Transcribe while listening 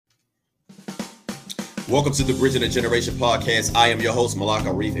Welcome to the Bridging the Generation podcast. I am your host, Malak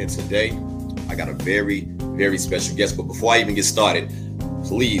Arif, and today I got a very, very special guest. But before I even get started,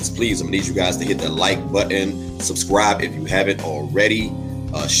 please, I'm gonna need you guys to hit the like button, subscribe if you haven't already,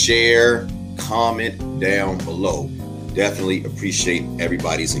 share, comment down below. Definitely appreciate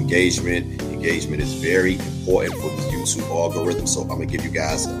everybody's engagement. Engagement is very important for the YouTube algorithm, so I'm gonna give you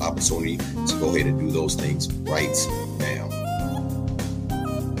guys an opportunity to go ahead and do those things right now.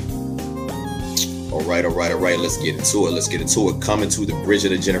 All right. Let's get into it. Coming to the Bridge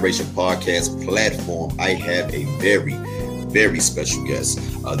of the Generation podcast platform, I have a very, very special guest.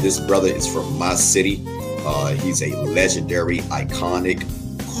 This brother is from my city. He's a legendary, iconic,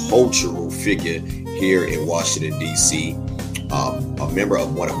 cultural figure here in Washington, D.C. A member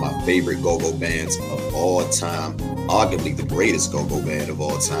of one of my favorite go-go bands of all time, arguably the greatest go-go band of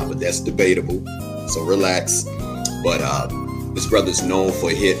all time, but that's debatable. So relax. But this brother is known for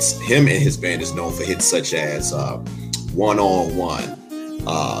hits. Him and his band is known for hits such as One on One,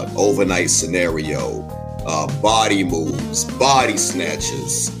 Overnight Scenario, Body Moves, Body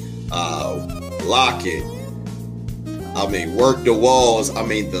Snatchers, Lock It. I mean, Work the Walls. I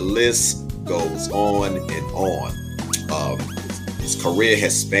mean, the list goes on and on. His career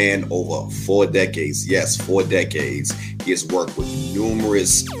has spanned over 4 decades. Yes, 4 decades. He has worked with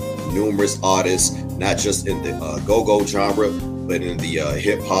numerous artists, not just in the go-go genre, but in the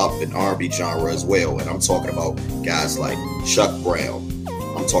hip-hop and R&B genre as well. And I'm talking about guys like Chuck Brown.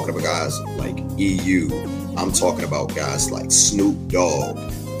 I'm talking about guys like EU. I'm talking about guys like Snoop Dogg.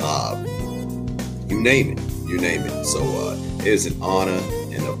 You name it. So it is an honor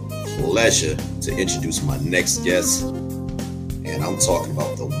and a pleasure to introduce my next guest. And I'm talking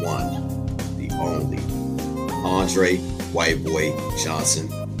about the one, the only, Andre White Boy Johnson,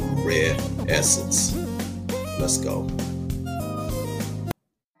 Rare Essence. Let's go.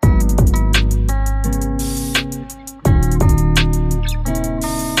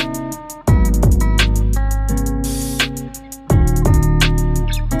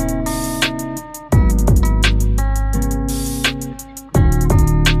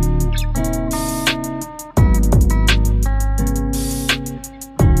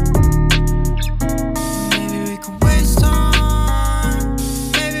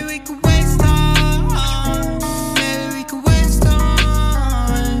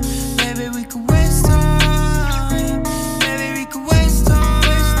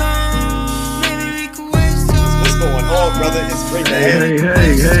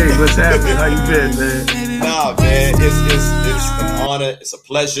 How you been, man? Nah, man, it's an honor. It's a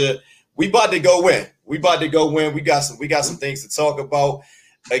pleasure. We about to go in. We got some things to talk about.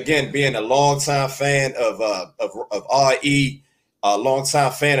 Again, being a longtime fan of RE, a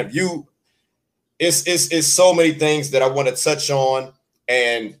longtime fan of you. It's so many things that I want to touch on,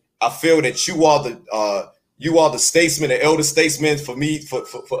 and I feel that you are the statesman, the elder statesman for me,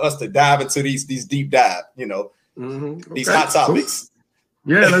 for us to dive into these deep dive, these hot topics. Cool.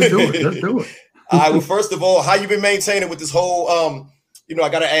 Yeah, let's do it. All right. Well, first of all, how you been maintaining with this whole, I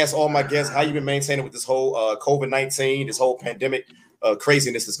got to ask all my guests, how you been maintaining with this whole COVID-19, this whole pandemic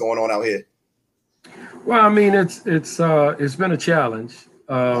craziness that's going on out here? Well, I mean, it's been a challenge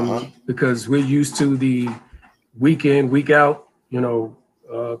because we're used to the week in, week out,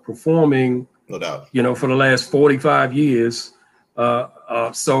 performing, no doubt, for the last 45 years.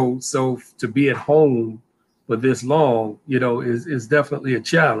 So to be at home for this long, is definitely a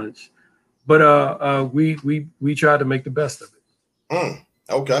challenge, but we try to make the best of it.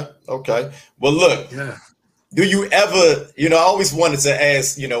 Okay. Well, look, yeah. Do you ever, I always wanted to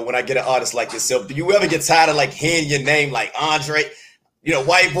ask, when I get an artist like yourself, do you ever get tired of like hearing your name like Andre,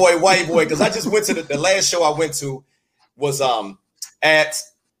 white boy? Because I just went to the last show I went to was I'm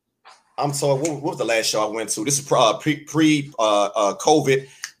sorry, what was the last show I went to? This is pre COVID,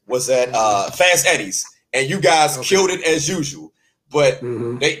 was at Fast Eddie's. And you guys killed it as usual, but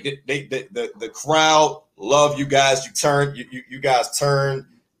the crowd love you guys. You guys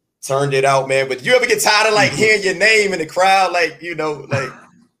turned it out, man. But you ever get tired of like hearing your name in the crowd, like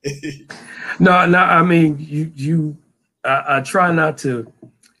No. I mean, I try not to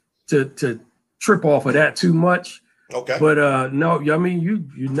trip off of that too much. Okay. But no, I mean,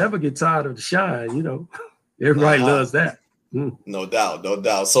 you never get tired of the shine. Everybody loves that. No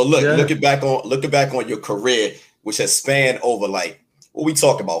doubt. So looking back on your career, which has spanned over like, what we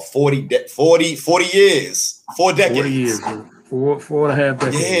talking about, 40 years, 4 decades. 40 years, four and a half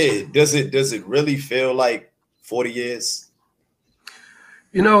decades. Yeah. Does it really feel like 40 years?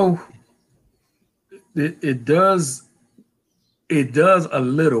 It does a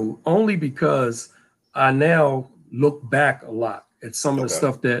little, only because I now look back a lot at some of the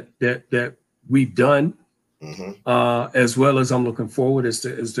stuff that we've done as well as I'm looking forward as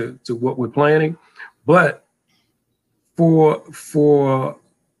to what we're planning. But for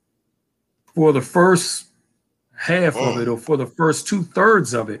the first half of it, or for the first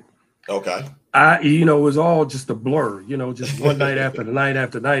 2/3 of it, okay, it was all just a blur, just one night after the night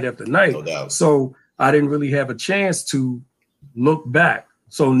after night after night. No doubt. So I didn't really have a chance to look back.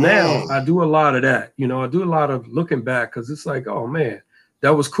 So now I do a lot of that. I do a lot of looking back, because it's like, oh man,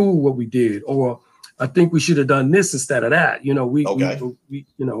 that was cool what we did, or I think we should have done this instead of that. We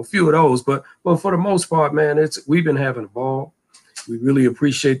a few of those, but for the most part, man, we've been having a ball. We really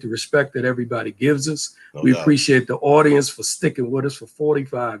appreciate the respect that everybody gives us. We appreciate the audience for sticking with us for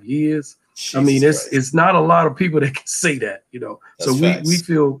 45 years. Jesus, I mean, it's not a lot of people that can say that, so we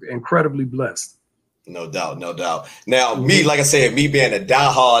feel incredibly blessed. No doubt, no doubt. Now, me, like I said, me being a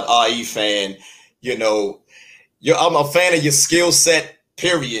diehard RE fan, I'm a fan of your skill set,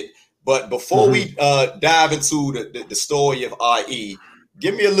 period. But before we dive into the story of RE,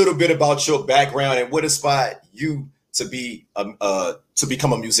 give me a little bit about your background and what inspired you to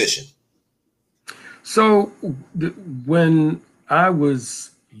become a musician. So when I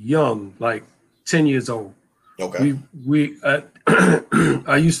was young, like 10 years old, okay,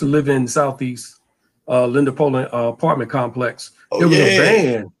 I used to live in Southeast Linda Poland apartment complex. There was a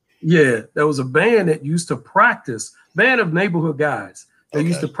band. Yeah, there was a band that used to practice, band of neighborhood guys. They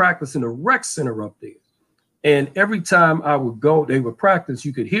used to practice in the rec center up there. And every time I would go, they would practice,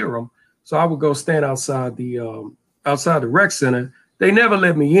 you could hear them. So I would go stand outside the rec center. They never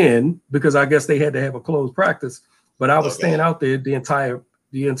let me in because I guess they had to have a closed practice, but I would stand out there the entire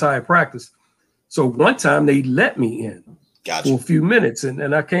practice. So one time they let me in for a few minutes,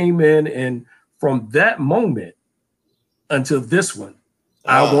 and I came in, and from that moment until this one,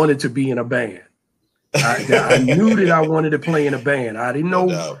 I wanted to be in a band. I knew that I wanted to play in a band. I didn't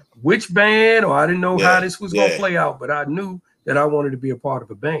know which band, or I didn't know how this was going to play out, but I knew that I wanted to be a part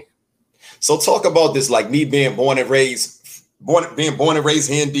of a band. So talk about this, like me being born and raised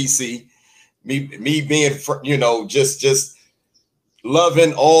here in DC, me being, just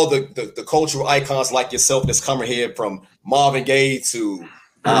loving all the cultural icons like yourself that's coming here, from Marvin Gaye to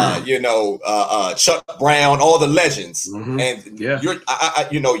Chuck Brown, all the legends, and you're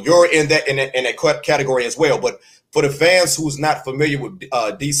in that category as well. But for the fans who's not familiar with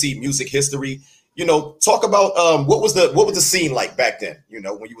DC music history, talk about what was the scene like back then,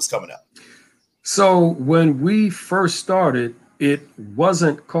 when you was coming up. So when we first started, it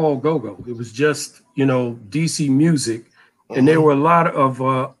wasn't called Go-Go. It was just DC music, and there were a lot of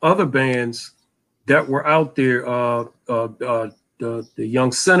other bands that were out there. The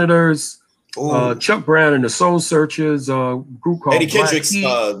Young Senators, Chuck Brown and the Soul Searchers, a group called Eddie Kendricks.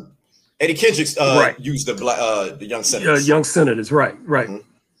 Eddie Kendricks used the Young Senators. Young Senators, right.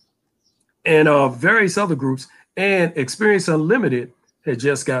 And various other groups. And Experience Unlimited had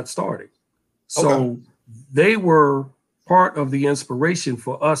just got started. So they were part of the inspiration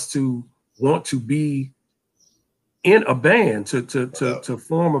for us to want to be in a band, to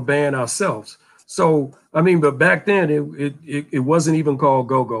form a band ourselves. So, I mean, but back then it wasn't even called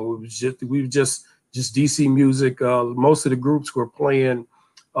Go-Go. It was we were just DC music. Most of the groups were playing.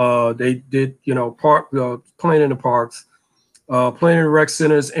 They did, playing in the parks, playing in the rec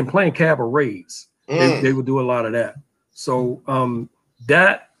centers, and playing cabarets. They would do a lot of that. So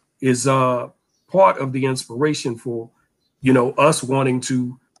that is part of the inspiration for, us wanting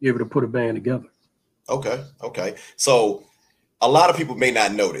to be able to put a band together. Okay. So a lot of people may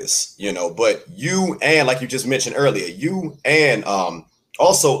not know this, but you and, like you just mentioned earlier, you and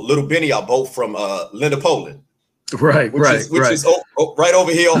also Little Benny are both from Linda Poland. Right. Which is right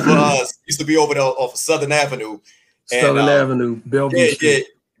over here off of used to be over there off of Southern Avenue. Southern Avenue, Bellevue Street.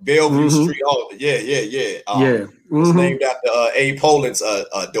 Bellevue Street. Oh, yeah. It's named after Abe Poland's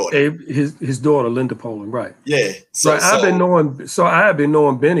daughter. His daughter, Linda Poland, right. Yeah. I have been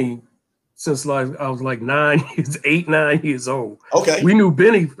knowing Benny since I was like 9 years old. Okay. We knew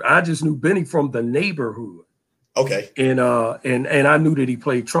Benny. I just knew Benny from the neighborhood. Okay. And I knew that he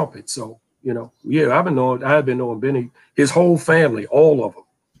played trumpet. So, I have been knowing Benny, his whole family, all of them.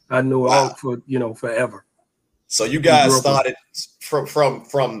 I knew out for, forever. So you guys started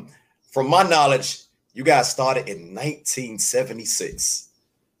from my knowledge, you guys started in 1976.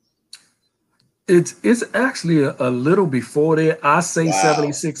 It's actually a little before that. I say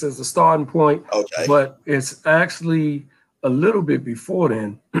 76 as a starting point, but it's actually a little bit before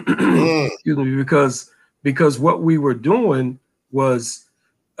then. Excuse me, because what we were doing was,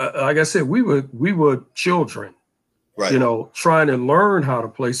 like I said, we were children, right? Trying to learn how to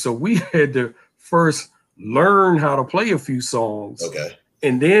play. So we had to first learn how to play a few songs,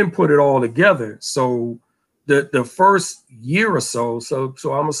 and then put it all together. So the first year or so, so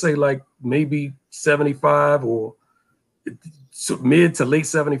I'm gonna say like maybe 75 or mid to late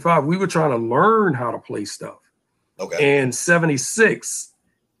 75, we were trying to learn how to play stuff. Okay. And 76,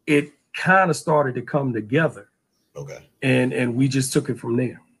 it kind of started to come together. Okay. And we just took it from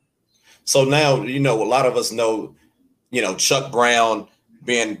there. So now, you know, a lot of us know, you know, Chuck Brown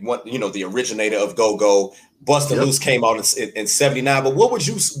being what, you know, the originator of go-go. Bustin' Loose came out in 79. But what would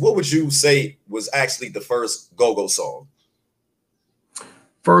you say was actually the first go-go song?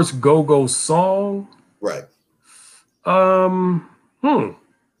 First go-go song? Right. I'm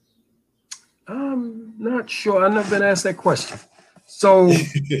not sure. I've never been asked that question. So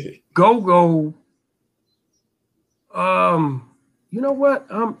go-go, you know what?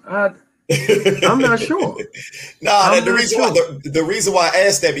 I'm not sure. The reason why I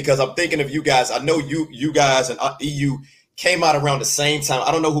asked that, because I'm thinking of you guys. I know you guys and EU came out around the same time.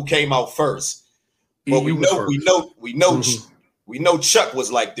 I don't know who came out first, but we know Chuck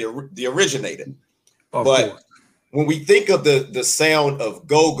was like the originator. But when we think of the sound of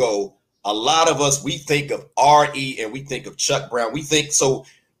go-go, a lot of us, we think of R.E. and we think of Chuck Brown. We think so.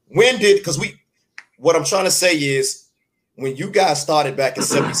 What I'm trying to say is, when you guys started back in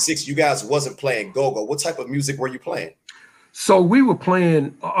 76, you guys wasn't playing go-go. What type of music were you playing? So we were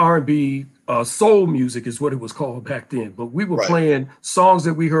playing R&B, soul music is what it was called back then. But we were playing songs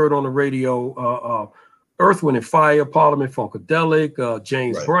that we heard on the radio, Earth, Wind and Fire, Parliament Funkadelic,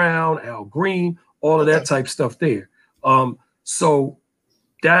 James Brown, Al Green, all of that type stuff there. So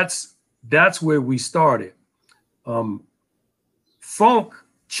that's where we started. Funk,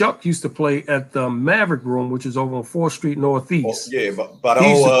 Chuck used to play at the Maverick Room, which is over on 4th Street Northeast. Oh, yeah, by the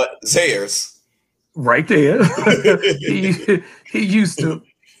old Zayers. Right there. he used to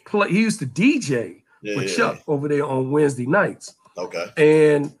play. He used to DJ for Chuck over there on Wednesday nights. Okay.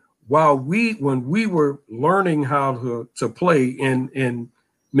 And when we were learning how to play in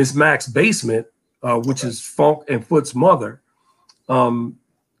Miss Mac's basement, which is Funk and Foot's mother,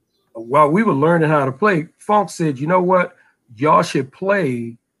 while we were learning how to play, Funk said, "You know what? Y'all should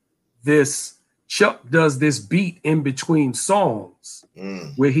play this." Chuck does this beat in between songs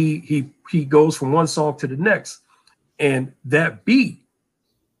where he goes from one song to the next, and that beat,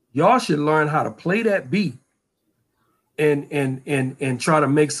 y'all should learn how to play that beat and try to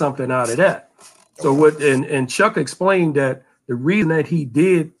make something out of that. So and Chuck explained that the reason that he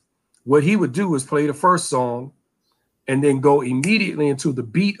did what he would do is play the first song and then go immediately into the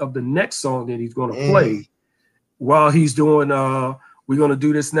beat of the next song that he's going to play while he's doing we're going to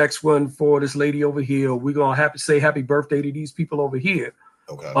do this next one for this lady over here. We're going to say happy birthday to these people over here.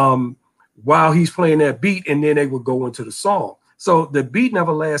 Okay. While he's playing that beat, and then they would go into the song. So the beat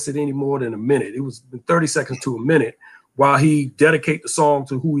never lasted any more than a minute. It was 30 seconds to a minute while he dedicate the song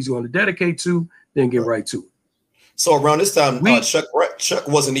to who he's going to dedicate to, then get right to it. So around this time, Chuck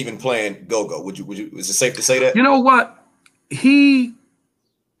wasn't even playing go-go. Would you? Is it safe to say that? You know what? He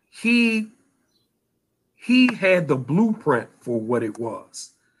had the blueprint for what it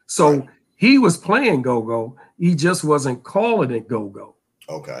was. So he was playing go-go. He just wasn't calling it go-go.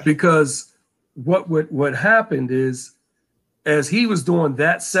 Okay. Because what happened is, as he was doing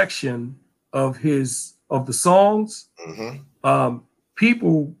that section of the songs,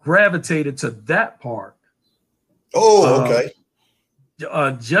 people gravitated to that part. Oh, okay.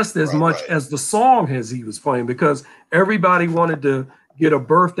 Just as much as the song as he was playing, because everybody wanted to get a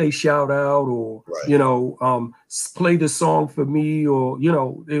birthday shout out or play this song for me, or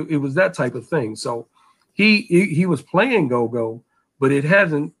it was that type of thing. So he was playing go-go, but it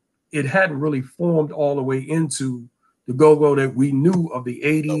hadn't really formed all the way into the go-go that we knew of the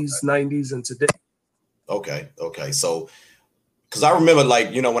 80s, 90s, and today. Okay. So, because I remember,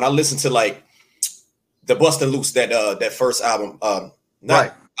 when I listened to the Bustin' Loose, that first album, I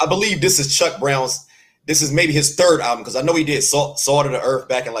believe this is Chuck Brown's. This is maybe his third album, because I know he did Salt of the Earth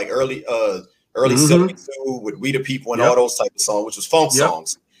back in early 72 with We the People and all those type of songs, which was funk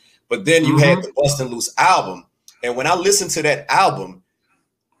songs. But then you had the Bustin' Loose album, and when I listened to that album,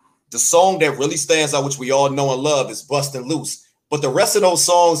 the song that really stands out, which we all know and love, is Bustin' Loose. But the rest of those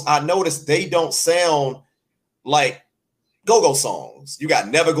songs, I noticed they don't sound like go-go songs. You got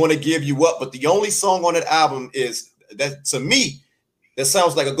Never Gonna Give You Up, but the only song on that album is that, to me, that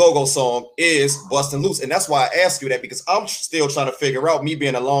sounds like a go-go song, is Bustin' Loose. And that's why I ask you that, because I'm still trying to figure out, me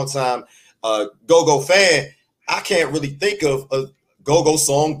being a long-time go-go fan, I can't really think of a go-go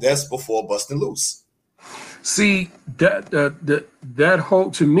song that's before Bustin' Loose. See, that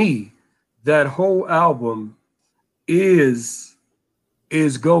whole album is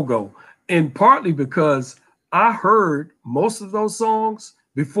go-go, and partly because I heard most of those songs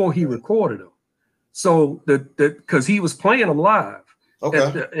before he recorded them. So because he was playing them live.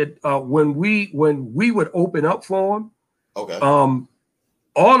 Okay. When we would open up for him. Okay.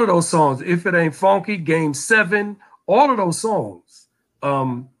 All of those songs, If It Ain't Funky, Game 7, all of those songs.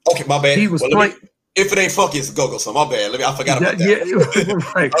 Okay, my bad. He was playing. If It Ain't Funky, it's a go-go song. My bad. I forgot about that. Yeah,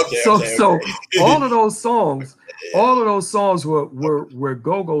 right. Okay, so all of those songs, were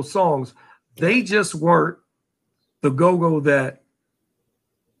go-go songs. They just weren't the go-go that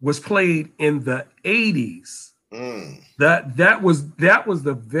was played in the 80s. That was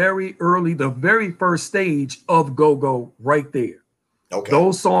the very early, the very first stage of go-go right there. Okay.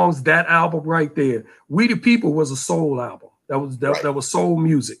 Those songs, that album right there. We the People was a soul album. That was soul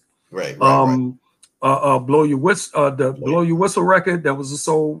music. Right. Blow Your Whistle, Blow Your Whistle record. That was a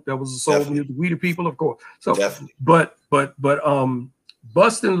soul Definitely. music. We the People, of course. So, definitely. but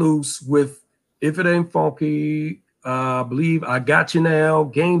Bustin' Loose with If It Ain't Funky, I believe I Got You Now,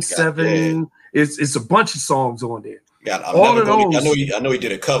 Game 7. It's a bunch of songs on there. All of those. I know he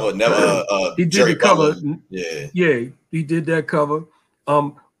did a cover. Never. He did Jerry the cover. Butler. Yeah. Yeah, he did that cover.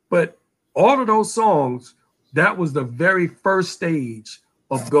 But all of those songs, that was the very first stage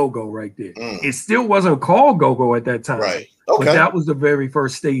of go-go right there. It still wasn't called go-go at that time. Right. Okay. But that was the very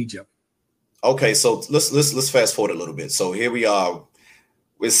first stage of it. Okay, so let's fast forward a little bit. So here we are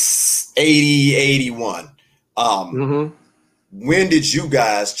with 80, 81. When did you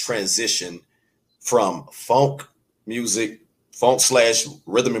guys transition from funk /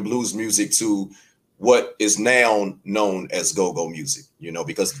 rhythm and blues music to what is now known as go-go music? You know,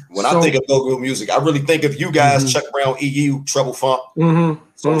 because when I think of go-go music, I really think of you guys, Chuck Brown, EU, Treble Funk.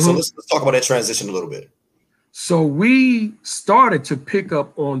 So let's talk about that transition a little bit. So we started to pick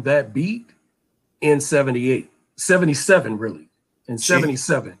up on that beat in 77, really. In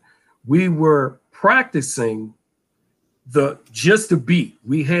 77, we were practicing just the beat.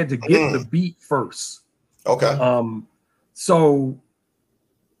 We had to get the beat first. Okay. So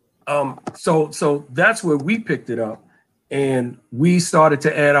that's where we picked it up, and we started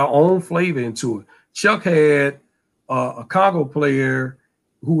to add our own flavor into it. Chuck had a Congo player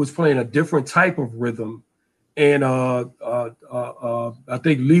who was playing a different type of rhythm, and I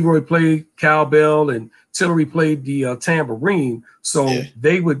think Leroy played cowbell and Tillery played the tambourine. So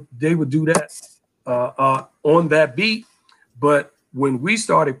they would do that on that beat. But when we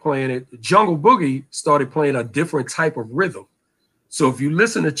started playing it, Jungle Boogie started playing a different type of rhythm. So if you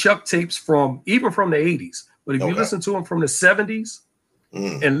listen to Chuck tapes even from the 80s, but if you listen to them from the 70s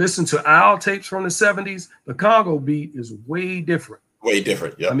and listen to our tapes from the 70s, the Congo beat is way different. Way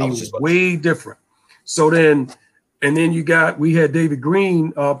different. Yeah. I mean, way different. So then we had David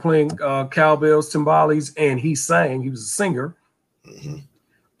Green playing cowbells, timbales, and he sang. He was a singer.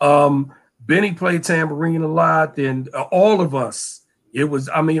 Benny played tambourine a lot, and all of us,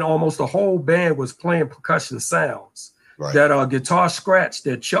 almost the whole band was playing percussion sounds. Right. That guitar scratch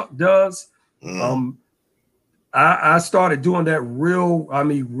that Chuck does. I started doing that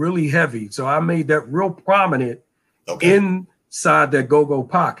really heavy. So I made that real prominent inside that go-go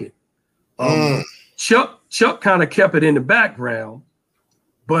pocket. Chuck kind of kept it in the background,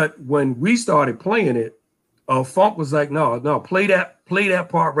 but when we started playing it, Funk was like, no, play that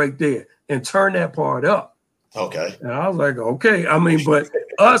part right there and turn that part up. Okay. And I was like, okay. But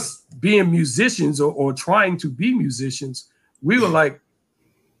us being musicians or trying to be musicians, we were like,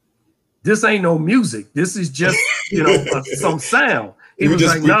 this ain't no music. This is just, some sound. He was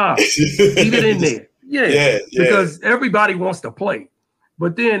like, nah, leave it in there. Yeah, because everybody wants to play.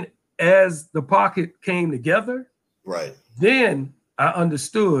 But then as the pocket came together, right, then I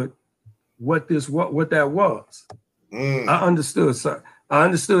understood what that was. I understood, sir. I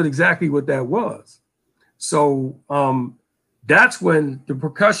understood exactly what that was. So that's when the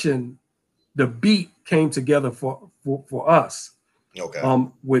percussion, the beat came together for us. Okay.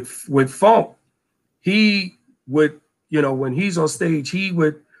 With Funk, he would, when he's on stage, he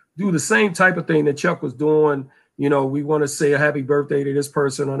would do the same type of thing that Chuck was doing. We want to say a happy birthday to this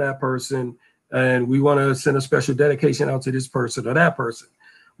person or that person, and we want to send a special dedication out to this person or that person.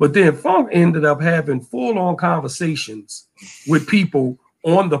 But then Funk ended up having full-on conversations with people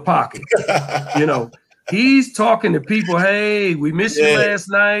on the pocket. He's talking to people, hey, we missed you last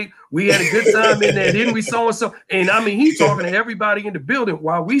night. We had a good time in there, didn't we? So-and-so. And he's talking to everybody in the building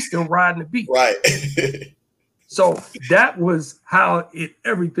while we still riding the beat. Right. So that was how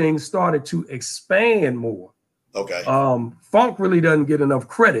everything started to expand more. Okay. Funk really doesn't get enough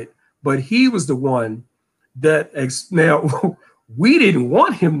credit, but he was the one that now we didn't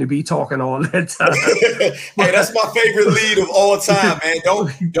want him to be talking all that time. Hey, that's my favorite lead of all time, man.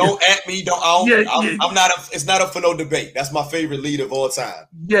 Don't at me. I'm not. It's not up for no debate. That's my favorite lead of all time.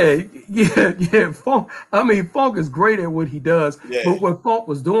 Yeah. Funk. I mean, Funk is great at what he does. Yeah. But what Funk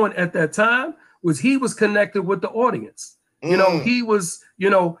was doing at that time was he was connected with the audience. You know, he was,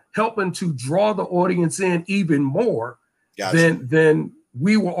 helping to draw the audience in even more than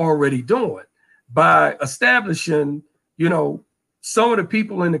we were already doing by establishing, some of the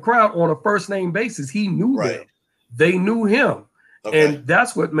people in the crowd on a first name basis. He knew them. They knew him. Okay. And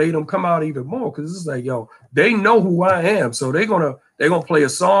that's what made them come out even more, because it's like, they know who I am. So they're gonna play a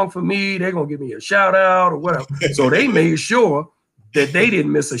song for me. They're gonna give me a shout out or whatever. So they made sure that they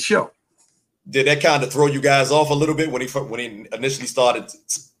didn't miss a show. Did that kind of throw you guys off a little bit when he initially started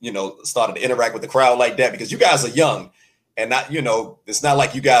to interact with the crowd like that? Because you guys are young and not, it's not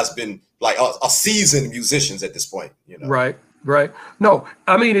like you guys been like a seasoned musicians at this point, Right. No,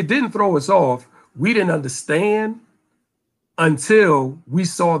 I mean, it didn't throw us off. We didn't understand until we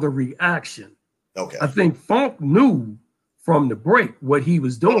saw the reaction. Okay. I think Funk knew from the break what he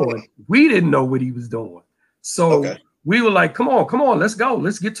was doing. We didn't know what he was doing. So we were like, come on, let's go.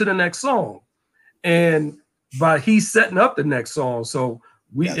 Let's get to the next song. And by he setting up the next song. So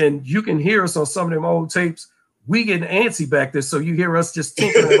and you can hear us on some of them old tapes. We getting antsy back there, so you hear us just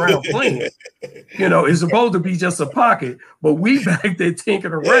tinkering around playing. It's supposed to be just a pocket, but we back there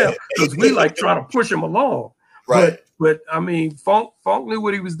tinkering around because we like trying to push him along. Right. But I mean, Funk knew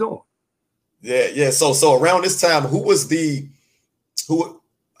what he was doing. Yeah. So around this time,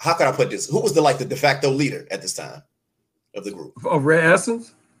 how can I put this? Who was the de facto leader at this time of the group? Of Red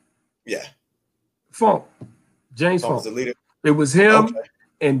Essence? Yeah. Funk. James Funk. Was the leader. It was him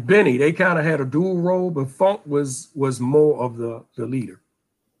and Benny. They kind of had a dual role, but Funk was more of the leader.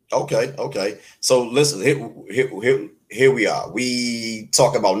 Okay. So listen, here we are. We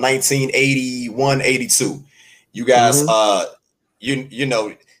talk about 1981, 82. You guys,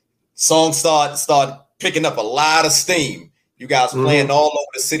 songs start picking up a lot of steam. You guys playing all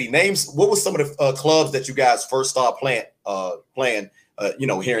over the city. Names. What was some of the clubs that you guys first started playing?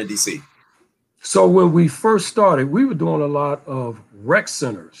 Here in DC. So when we first started, we were doing a lot of rec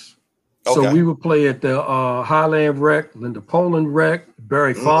centers. Okay. So we would play at the Highland Rec, Linda Poland Rec,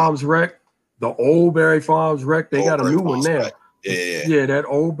 Barry Farms Rec, the old Barry Farms Rec. They got a new one now. Yeah, that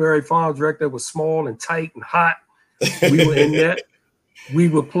old Barry Farms Rec that was small and tight and hot. We were in that. We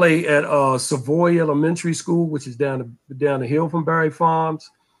would play at Savoy Elementary School, which is down the hill from Barry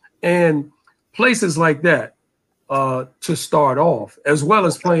Farms, and places like that. To start off, as well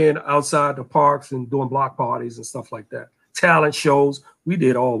as playing outside the parks and doing block parties and stuff like that. Talent shows, we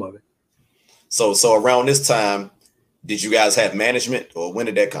did all of it. So around this time, did you guys have management, or when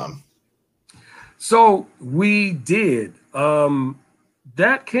did that come? So we did.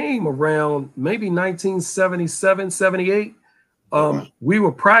 That came around maybe 1977, 78. We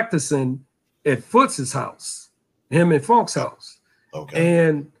were practicing at Foots's house, him and Funk's house. Okay.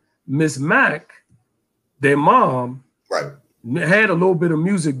 And Miss Mac, their mom, had a little bit of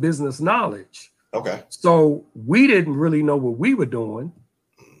music business knowledge. Okay. So we didn't really know what we were doing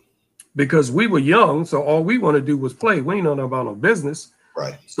because we were young. So all we want to do was play. We ain't know nothing about no business.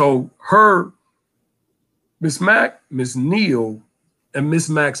 Right. So Miss Mac, Miss Neal, and Miss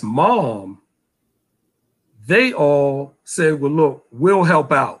Mac's mom, they all said, well, look, we'll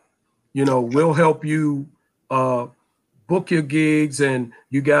help out. We'll help you book your gigs, and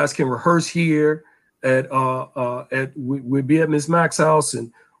you guys can rehearse here. We'll be at Miss Mac's house,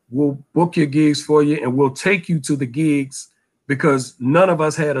 and we'll book your gigs for you, and we'll take you to the gigs because none of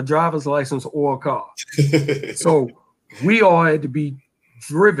us had a driver's license or a car. So we all had to be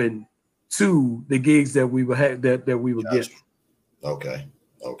driven to the gigs that we would have that we would get. Okay.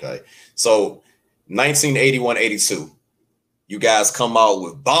 So 1981, 82, you guys come out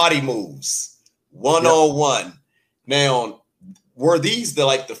with Body Moves, 101. Now, were these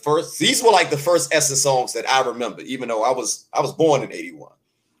the first? These were the first Essence songs that I remember, even though I was born in 81.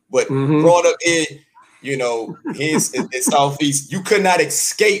 But growing up in Southeast, you could not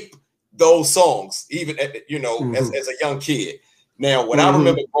escape those songs, even as a young kid. Now, when I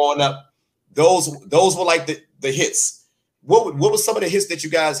remember growing up, those were like the hits. What was some of the hits that you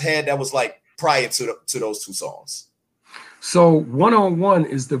guys had that was like prior to those two songs? So 101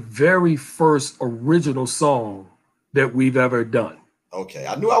 is the very first original song that we've ever done. Okay,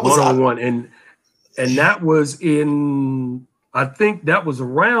 I knew I was 101, and that was I think that was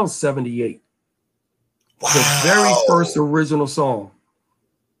around 78. Wow. The very first original song.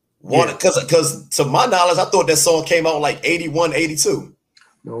 Because to my knowledge, I thought that song came out like 81, 82.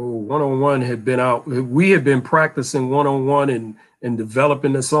 No, one-on-one had been out. We had been practicing one-on-one and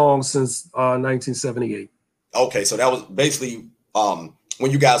developing the song since 1978. Okay, so that was basically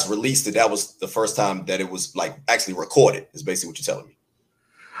when you guys released it. That was the first time that it was like actually recorded. Is basically what you're telling me.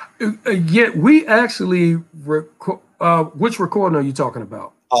 Yeah, we actually which recording are you talking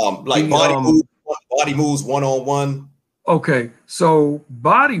about? Like Body Moves one-on-one. Okay, so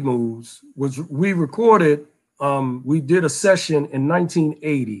Body Moves was we recorded. We did a session in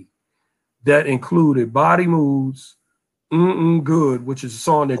 1980 that included Body Moves, Good, which is a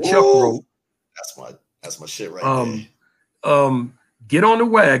song that Chuck wrote. That's my shit right there. Get on the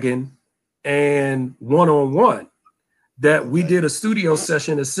Wagon and One-on-One that we did a studio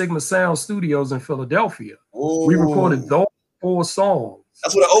session at Sigma Sound Studios in Philadelphia. Ooh. We recorded those 4 songs.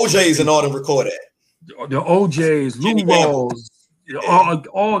 That's what the OJs and all them recorded. The OJs, Lou Rawls,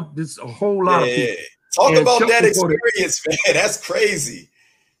 all this, a whole lot of people. Talk about Chuck that experience, man. That's crazy.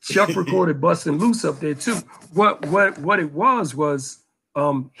 Chuck recorded Bustin' Loose up there too. What it was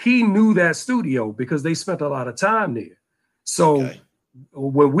he knew that studio because they spent a lot of time there. So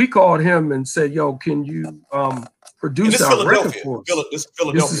when we called him and said, "Yo, can you produce our record for us?"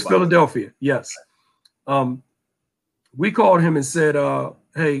 This is Philadelphia. Yes. We called him and said,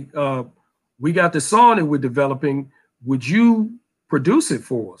 "Hey, we got this song that we're developing. Would you produce it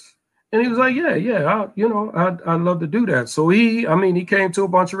for us?" And he was like, "Yeah, I'd love to do that." So he came to a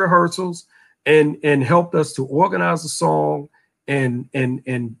bunch of rehearsals and helped us to organize the song and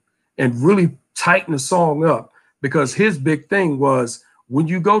really tighten the song up, because his big thing was when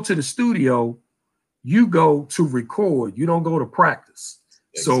you go to the studio, you go to record, you don't go to practice.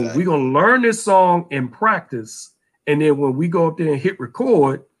 Exactly. So we're gonna learn this song and practice, and then when we go up there and hit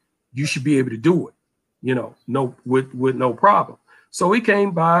record, you should be able to do it, with no problem. So he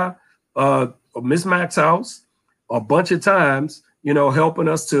came by Miss Mac's house a bunch of times, helping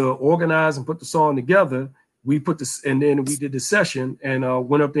us to organize and put the song together. We put this, and then we did the session and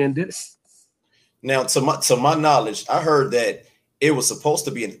went up there and did it. Now, to my knowledge, I heard that it was supposed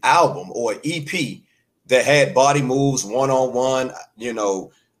to be an album or an EP that had Body Moves, One-on-One,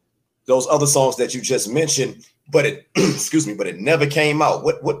 those other songs that you just mentioned, but it but it never came out.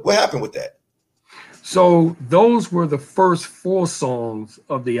 What happened with that? So those were the first 4 songs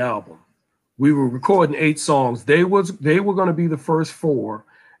of the album. We were recording 8 songs. They were going to be the first 4,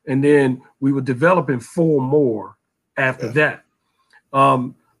 and then we were developing 4 more after that.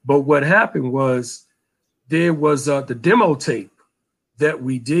 But what happened was there was the demo tape that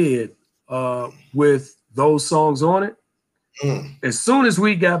we did with those songs on it. As soon as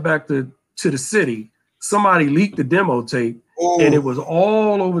we got back to the city, somebody leaked the demo tape, and it was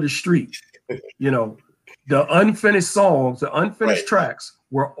all over the street. The unfinished songs, the unfinished tracks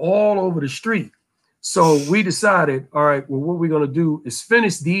were all over the street. So we decided, all right, well, what we're going to do is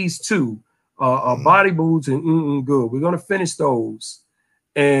finish these 2, Body Moves and Good. We're going to finish those,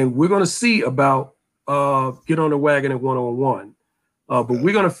 and we're going to see about Get on the Wagon and One-on-One. But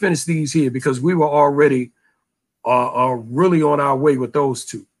we're going to finish these here because we were already really on our way with those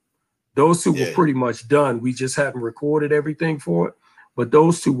 2. Those 2 were pretty much done. We just hadn't recorded everything for it, but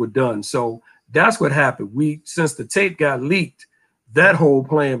those 2 were done. So that's what happened. Since the tape got leaked, that whole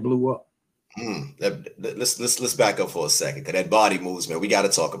plan blew up. Let's back up for a second, because that Body Moves, man, we got to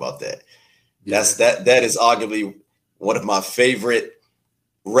talk about that. Yeah. That is arguably one of my favorite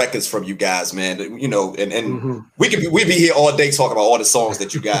records from you guys, man. We be here all day talking about all the songs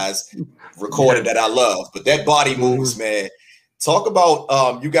that you guys recorded that I love, but that Body Moves, man. Talk about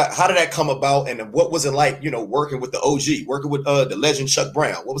how did that come about, and what was it like, working with the OG, working with the legend Chuck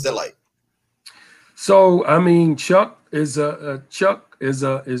Brown? What was that like? So Chuck is a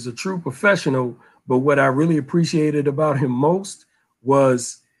true professional, but what I really appreciated about him most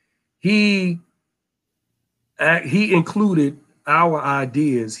was he included our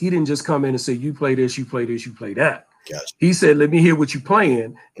ideas. He didn't just come in and say, "You play this, you play this, you play that." Gotcha. He said, "Let me hear what you're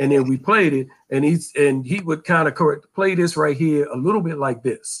playing," and then we played it, and he would kind of play this right here a little bit like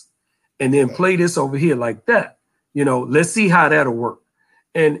this, and then play this over here like that. Let's see how that'll work.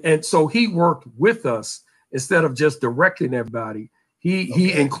 And so he worked with us instead of just directing everybody.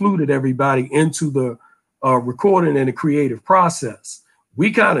 He included everybody into the recording and the creative process.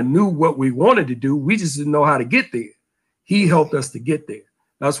 We kind of knew what we wanted to do. We just didn't know how to get there. He helped us to get there.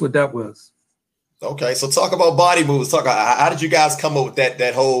 That's what that was. Okay, so talk about Body Moves. How did you guys come up with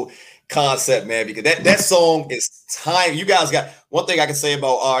that whole concept, man? Because that song is time. You guys got one thing I can say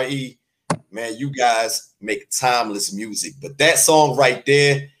about RE, man. You guys make timeless music, but that song right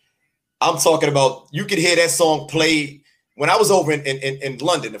there, I'm talking about. You could hear that song played when I was over in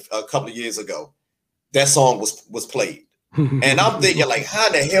London a couple of years ago. That song was played. And I'm thinking, like, how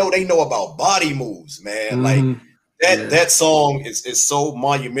the hell they know about Body Moves, man? Like that song is so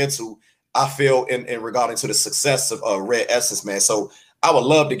monumental, I feel, in regarding to the success of Red Essence, man. So I would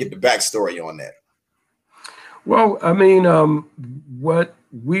love to get the backstory on that. Well, I mean, what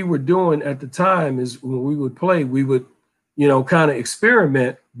we were doing at the time is when we would play, we would, you know, kind of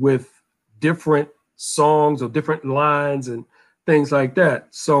experiment with different songs or different lines and things like that.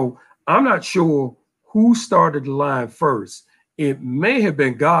 So I'm not sure who started the line first. It may have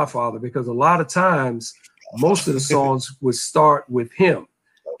been Godfather, because a lot of times most of the songs would start with him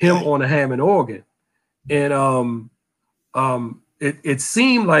on the Hammond organ. And it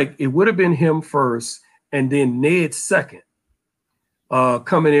seemed like it would have been him first, and then Ned second,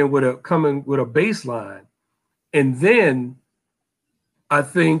 coming with a bass line. And then I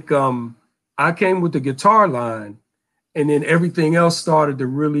think I came with the guitar line, and then everything else started to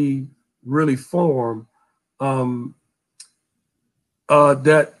really form.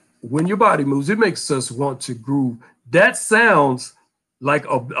 That when your body moves, it makes us want to groove. That sounds like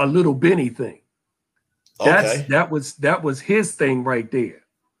a Little Benny thing. That was his thing right there.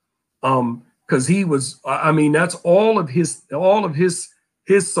 Because he was, I mean, that's all of his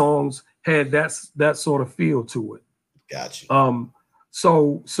songs had that sort of feel to it. Gotcha.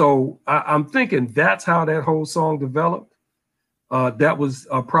 So I'm thinking that's how that whole song developed. That was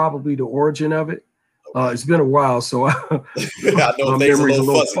probably the origin of it. It's been a while, so I know my memory's a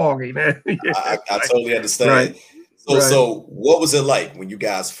little foggy, man. I totally understand. Right. So what was it like when you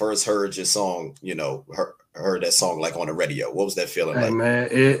guys first heard your song? You know, heard that song like on the radio. What was that feeling like? Man,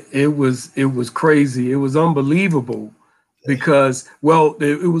 it was crazy. It was unbelievable because, well,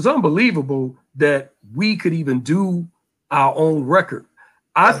 it was unbelievable that we could even do our own record.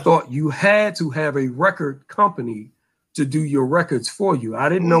 I thought you had to have a record company to do your records for you. I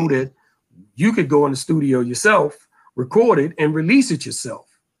didn't know that you could go in the studio yourself, record it, and release it yourself.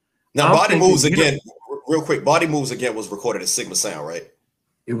 Now, Body Moves again, real quick. Body Moves again was recorded at Sigma Sound, right?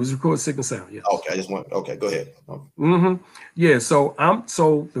 It was recorded at Sigma Sound, yes. Okay, go ahead. Yeah,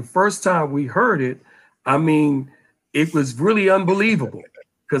 so the first time we heard it, I mean, it was really unbelievable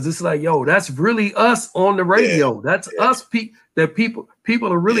because it's like, yo, that's really us on the radio. That's us. People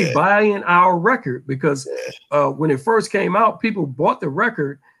are really buying our record because when it first came out, people bought the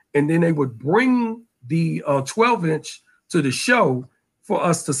record and then they would bring the 12-inch to the show for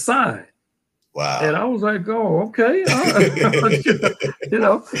us to sign. Wow. And I was like, oh, okay. You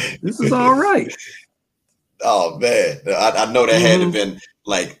know, this is all right. Oh man. I know that had to have been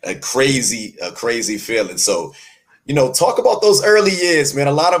like a crazy feeling. So, you know, talk about those early years, man.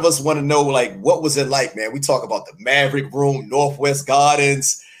 A lot of us want to know, like, what was it like, man? We talk about the Maverick Room, Northwest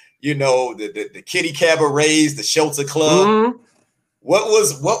Gardens, you know, the Kitty Cabarets, the Shelter Club. What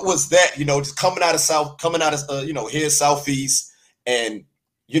was that, you know, just coming out of you know, here Southeast, and,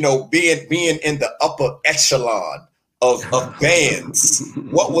 you know, being in the upper echelon of bands.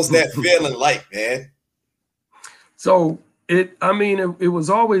 What was that feeling like, man? So it was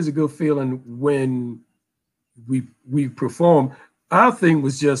always a good feeling when we performed. Our thing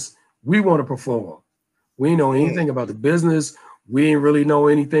was just, we want to perform. We didn't know anything about the business. We didn't really know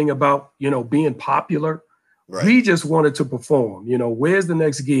anything about, you know, being popular. Right. We just wanted to perform. You know, where's the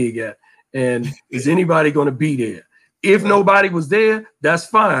next gig at? And is anybody going to be there? If nobody was there, that's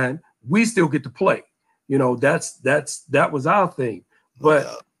fine. We still get to play. You know, that was our thing.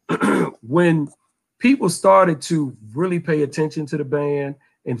 But when people started to really pay attention to the band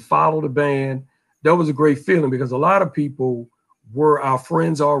and follow the band, that was a great feeling because a lot of people were our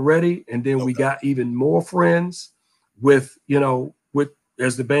friends already. And then we got even more friends with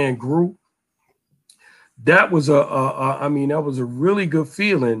as the band grew. That was that was a really good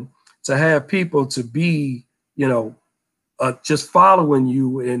feeling to have people to be, you know, just following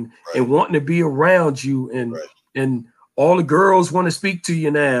you and wanting to be around you, and all the girls want to speak to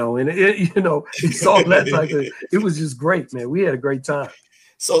you now, and it's all that type of. It was just great, man. We had a great time.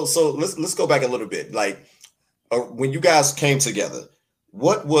 So let's go back a little bit. Like when you guys came together,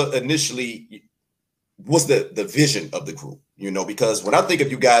 what was initially was the vision of the group? You know, because when I think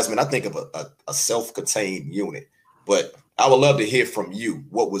of you guys, man, I think of a self-contained unit. But I would love to hear from you.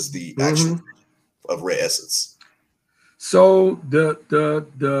 What was the actual of Red Essence? So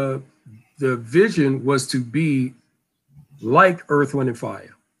the vision was to be like Earth, Wind, and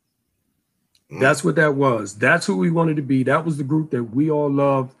Fire. That's what that was. That's who we wanted to be. That was the group that we all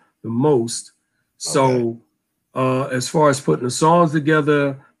loved the most. So as far as putting the songs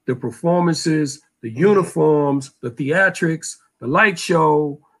together, the performances, the uniforms, the theatrics, the light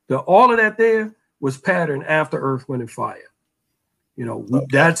show, all of that there was patterned after Earth, Wind, and Fire. You know,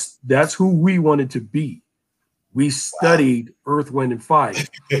 that's who we wanted to be. We studied Earth, Wind, and Fire.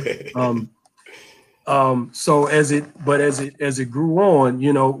 So as it grew on,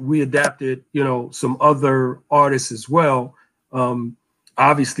 we adapted, some other artists as well.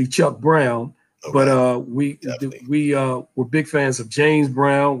 Obviously Chuck Brown, but we were big fans of James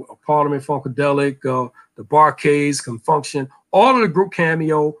Brown, Parliament Funkadelic, the Bar-Kays, Confunction, all of the group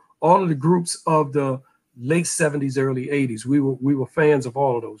Cameo, all of the groups of the late 70s, early 80s. We were fans of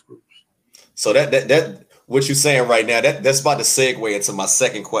all of those groups. So that what you're saying right now, that's about to segue into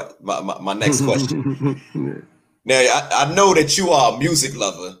my next question. Now, I know that you are a music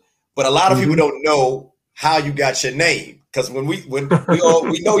lover, but a lot of people don't know how you got your name. Because when we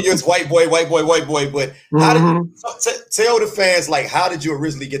know you're white boy, but how did you, tell the fans, like, how did you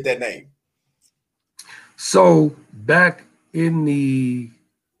originally get that name? So back in the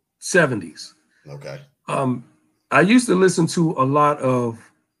 70s, I used to listen to a lot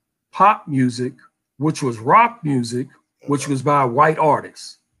of pop music, which was rock music, which was by white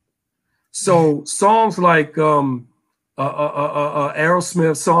artists. So songs like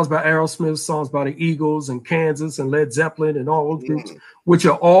Aerosmith, songs by Aerosmith, songs by the Eagles and Kansas and Led Zeppelin and all those groups, which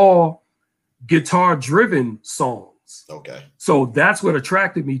are all guitar-driven songs. Okay. So that's what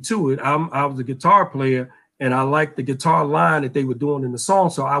attracted me to it. I was a guitar player, and I liked the guitar line that they were doing in the song,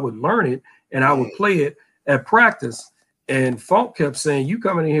 so I would learn it and I would play it at practice. And Funk kept saying, "You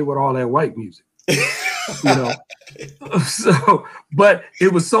coming in here with all that white music." So, but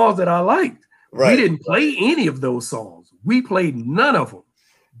it was songs that I liked. Right. We didn't play any of those songs. We played none of them,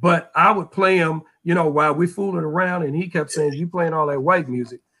 but I would play them, while we fooling around. And he kept saying, "You playing all that white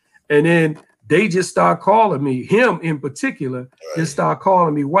music." And then they just start calling me, him in particular, just start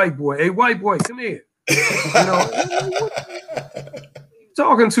calling me white boy. "Hey, white boy, come here." What are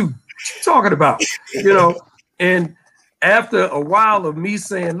you talking about? And after a while of me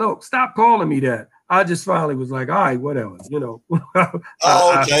saying, "Look, stop calling me that," I just finally was like, "All right, whatever."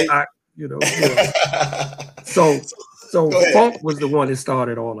 Okay. So Funk was the one that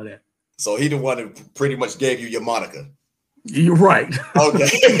started all of that. So he the one that pretty much gave you your moniker. You're right. Okay.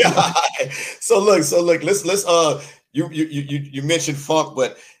 So look, let's you mentioned Funk,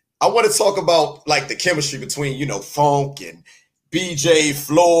 but I want to talk about like the chemistry between, Funk and BJ,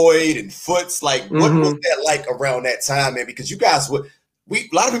 Floyd, and Foots. Like, what was that like around that time, man? Because you guys a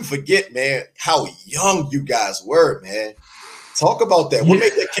lot of people forget, man, how young you guys were, man. Talk about that. What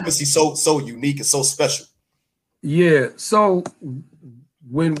made that chemistry so unique and so special? Yeah. So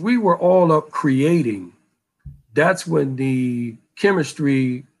when we were all up creating, that's when the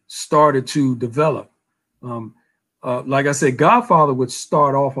chemistry started to develop. Like I said, Godfather would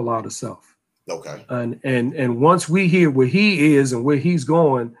start off a lot of stuff. Okay. And once we hear where he is and where he's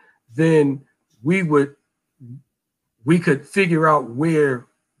going, then we could figure out where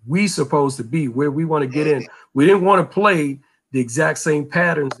we supposed to be, where we want to get in. We didn't want to play the exact same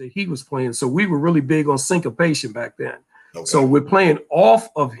patterns that he was playing. So we were really big on syncopation back then. Okay. So we're playing off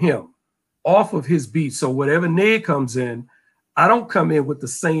of him, off of his beat. So whatever Ned comes in, I don't come in with the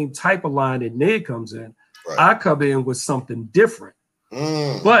same type of line that Ned comes in. Right. I come in with something different,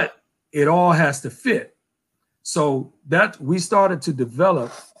 but it all has to fit. So that we started to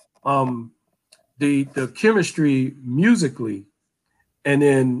develop the chemistry musically, and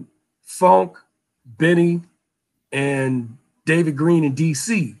then Funk, Benny, and David Green and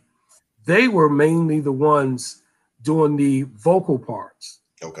DC, they were mainly the ones doing the vocal parts.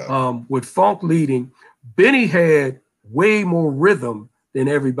 Okay. With Funk leading, Benny had way more rhythm than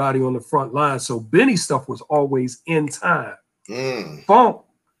everybody on the front line. So Benny's stuff was always in time.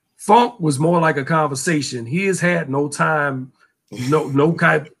 Funk was more like a conversation. He has had no time, no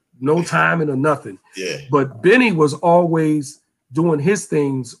timing or nothing. Yeah. But Benny was always doing his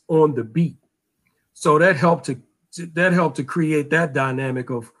things on the beat. So that helped to create that dynamic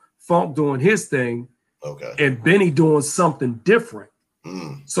of Funk doing his thing, and Benny doing something different.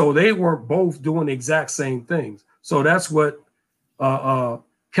 So they weren't both doing the exact same things. So that's what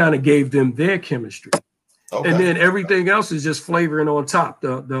kind of gave them their chemistry. And then everything else is just flavoring on top.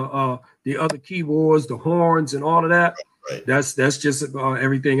 The other keyboards, the horns, and all of that. Right. That's just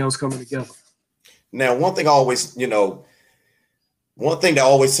everything else coming together. Now, one thing that always to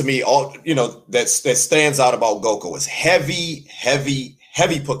me, that stands out about GoCo is heavy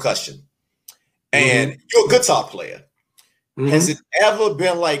percussion. And you're a guitar player. Has it ever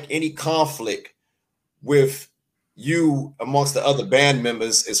been like any conflict with you amongst the other band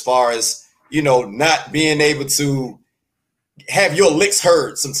members as far as, not being able to have your licks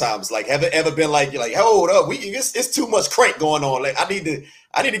heard sometimes? Like, have it ever been like, you're like, hold up, it's too much crank going on. Like, I need to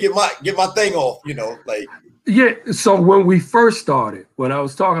get my thing off, like. Yeah, so when we first started, when I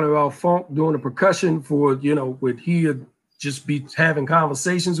was talking about Funk doing the percussion for, when he would just be having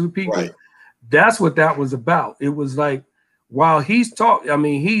conversations with people, Right. that's what that was about. It was like while he's talking, I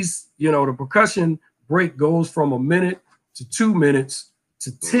mean, the percussion break goes from a minute to 2 minutes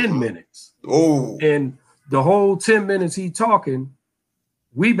to 10 minutes. Oh. And the whole 10 minutes he talking,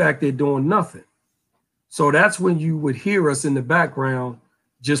 we back there doing nothing. So that's when you would hear us in the background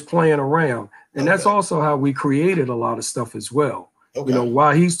just playing around. And that's also how we created a lot of stuff as well. Okay.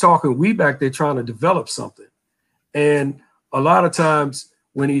 While he's talking, we back there trying to develop something. And a lot of times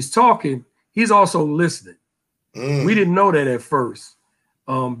when he's talking, he's also listening. We didn't know that at first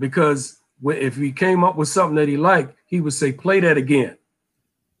because if he came up with something that he liked, he would say, play that again.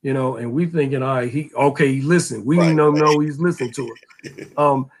 And we thinking, all right, he listened. We didn't know he's listening to it.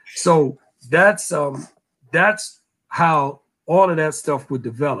 So that's how all of that stuff would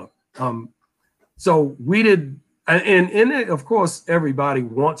develop. So we did, and of course, everybody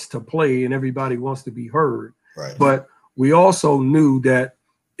wants to play and everybody wants to be heard. Right. But we also knew that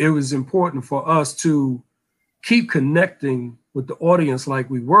it was important for us to keep connecting with the audience like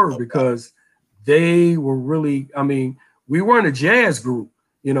we were, because they were really, I mean, we weren't a jazz group,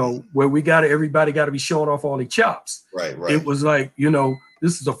 where everybody got to be showing off all their chops. Right. It was like,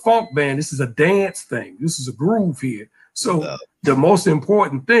 this is a funk band. This is a dance thing. This is a groove here. So the most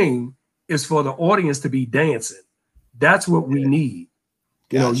important thing is for the audience to be dancing. That's what we need.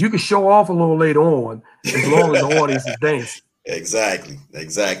 You can show off a little later on as long as the audience is dancing.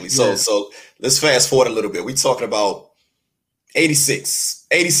 Exactly. So let's fast forward a little bit. We're talking about 86,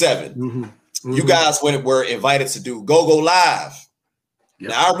 87. You guys were invited to do Go-Go Live.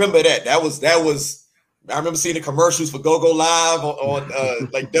 Yep. Now I remember that. That was. I remember seeing the commercials for Go-Go Live on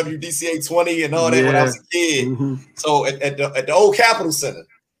like WDCA 20 and all that when I was a kid. So at the old Capitol Center.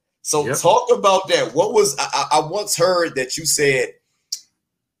 So talk about that. What was I once heard that you said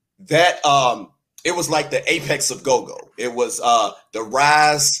that it was like the apex of go-go. It was the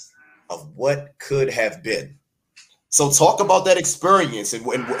rise of what could have been. So talk about that experience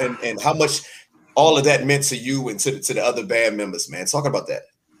and how much all of that meant to you and to the other band members, man. Talk about that.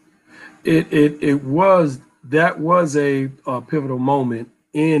 That was a pivotal moment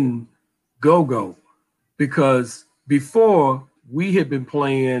in go-go, because before we had been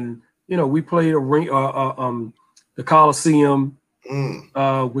playing, we played the Coliseum,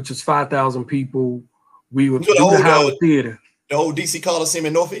 which is 5,000 people. We would do the Howard Theater, the old DC Coliseum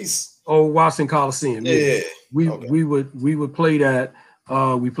in Northeast. Oh, Washington Coliseum. Yeah. We would play that.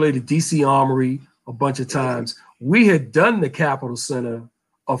 We played the DC Armory a bunch of times. We had done the Capitol Center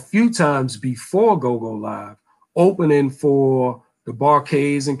a few times before Go-Go Live, opening for the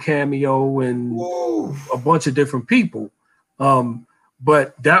Bar-Kays and Cameo and a bunch of different people.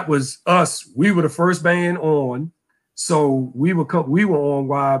 But that was us. We were the first band on, so we were on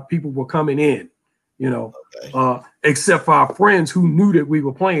while people were coming in, except for our friends who knew that we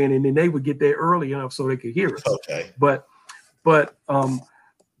were playing, and then they would get there early enough so they could hear us. Okay. But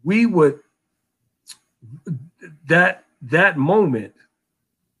we would that moment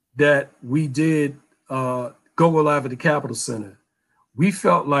that we did Go-Go Live at the Capitol Center, we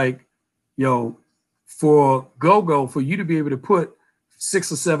felt like, for Go-Go, for you to be able to put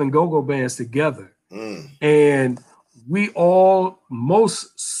 6 or 7 Go-Go bands together, and we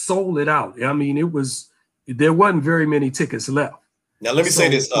almost sold it out. I mean, there wasn't very many tickets left. Now let me say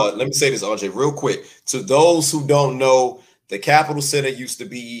this, Andre, real quick. To those who don't know, the Capitol Center used to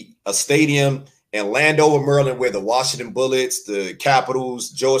be a stadium in Landover, Maryland, where the Washington Bullets, the Capitals,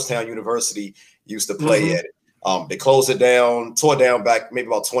 Georgetown University used to play at it. They closed it down, tore it down back maybe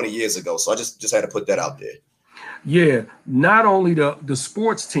about 20 years ago. So I just had to put that out there. Yeah, not only the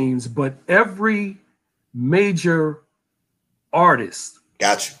sports teams, but every major artist,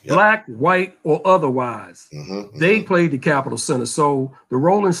 black, white, or otherwise, they played the Capitol Center. So the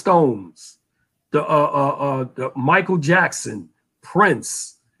Rolling Stones, the Michael Jackson,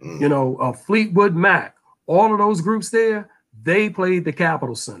 Prince, Fleetwood Mac, all of those groups there, they played the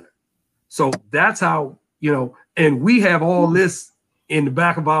Capitol Center. So that's how, and we have all this in the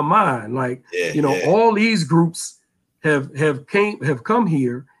back of our mind, like, all these groups have come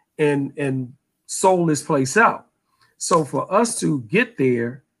here and sold this place out. So for us to get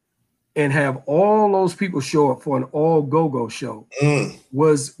there and have all those people show up for an all go-go show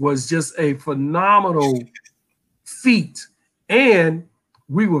was just a phenomenal feat. And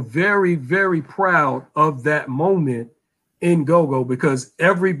we were very, very proud of that moment in go-go, because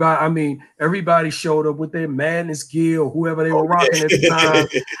everybody showed up with their Madness gear or whoever they were rocking at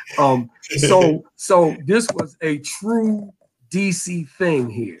the time. So this was a true DC thing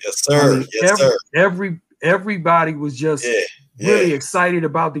here. Yes, sir. everybody was just really excited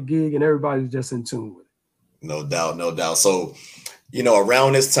about the gig, and everybody was just in tune with it. No doubt, no doubt. So, you know,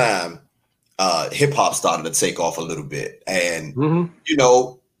 around this time, hip hop started to take off a little bit, and you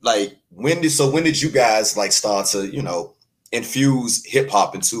know, like when did you guys like start to, you know, infuse hip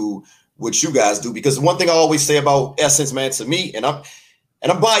hop into what you guys do? Because one thing I always say about Essence, man, to me, and I'm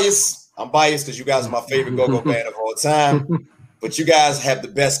biased. I'm biased because you guys are my favorite go-go band of all time. But you guys have the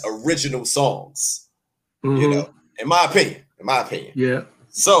best original songs, you know, in my opinion. Yeah.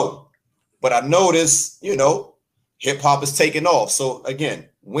 So, but I noticed, you know, hip hop is taking off. So again,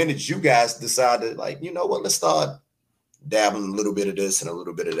 when did you guys decide to, like, you know what, let's start dabbling a little bit of this and a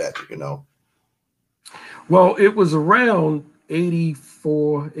little bit of that, you know? Well, it was around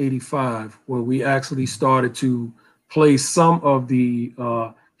 84, 85 when we actually started to play some of the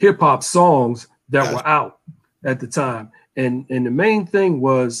hip hop songs that were out at the time. And the main thing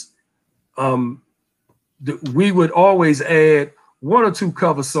was we would always add one or two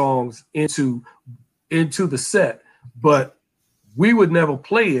cover songs into the set, but we would never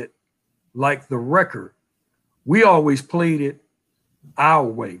play it like the record. We always played it our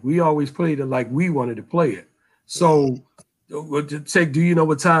way. We always played it like we wanted to play it. So to take, do you know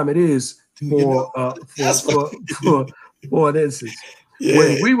what time it is for an instance? Yeah.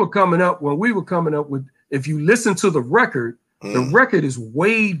 When we were coming up with, if you listen to the record is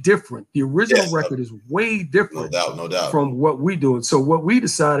way different. The original record is way different, no doubt, from what we doing. So what we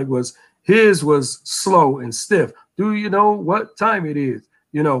decided was his was slow and stiff. Do you know what time it is?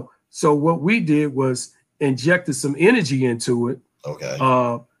 You know, so what we did was injected some energy into it. Okay.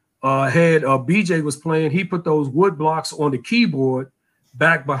 Had BJ was playing, he put those wood blocks on the keyboard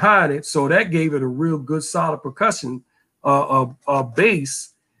back behind it, so that gave it a real good solid percussion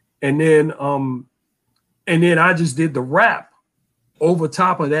bass, and then I just did the rap over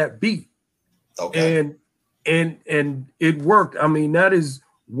top of that beat. Okay. And it worked. I mean, that is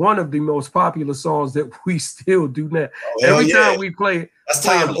one of the most popular songs that we still do now. Every time we play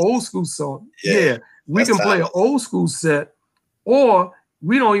an old school song, we can play an old school set, or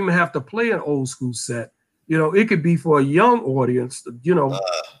we don't even have to play an old school set. You know, it could be for a young audience, you know,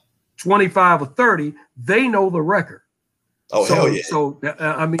 25 or 30, they know the record. Oh, so, hell yeah. So,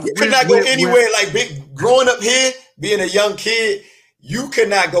 I mean, you could not go anywhere, like growing up here, being a young kid, you could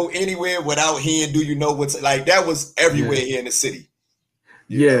not go anywhere without hearing Do You Know What's, like, that was everywhere here in the city.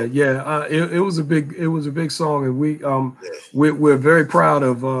 It was a big song, and we're very proud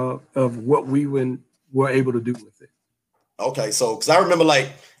of what we were able to do with it. Okay, so because I remember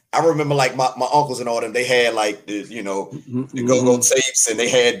like my uncles and all them, they had like the, you know, the go-go tapes, and they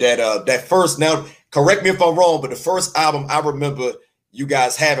had that first, now correct me if I'm wrong, but the first album I remember you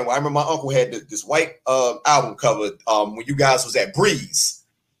guys having, I remember my uncle had this white album cover when you guys was at Breeze.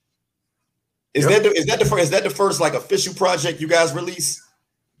 Is that the first like official project you guys released?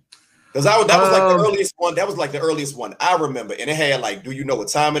 Because that was like the earliest one. That was like the earliest one I remember, and it had like Do You Know What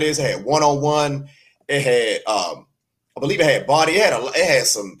Time It Is? It had 101. It had I believe it had Body. It had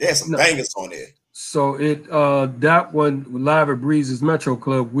some bangers on there. So that one live at Breeze's Metro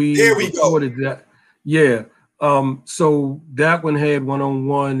Club, we recorded that. Yeah. So that one had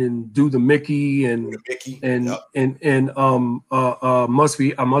 101 and Do the Mickey and I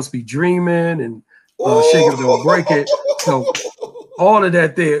Must Be Dreaming and Shake It Don't Break It. So all of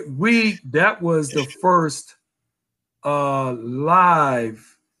that there. That was the first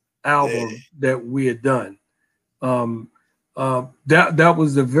live album that we had done. That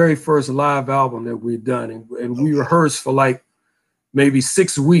was the very first live album that we'd done, and we rehearsed for like maybe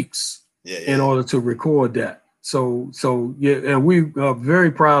 6 weeks in order to record that. So and we are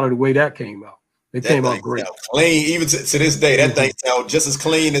very proud of the way that came out. It came out great, clean. Even to this day, that thing sounds just as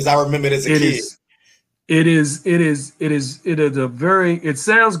clean as I remember it as a kid. It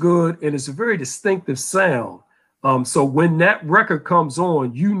sounds good, and it's a very distinctive sound. So when that record comes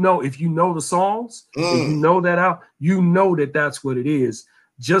on, you know, if you know the songs, if you know that out, you know that's what it is.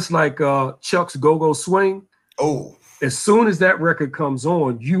 Just like Chuck's Go-Go Swing. Oh, as soon as that record comes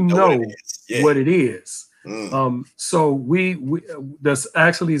on, you know what it is. So we that's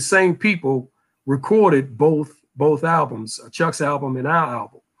actually the same people recorded both albums, Chuck's album and our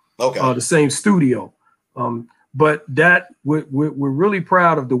album. Okay, the same studio. But that we're really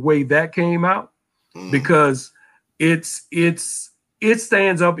proud of the way that came out, because it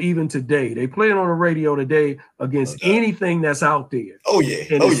stands up even today. They play it on the radio today against anything that's out there. Oh yeah,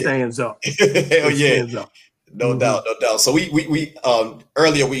 and it stands up. Hell yeah, stands up. No doubt, no doubt. So we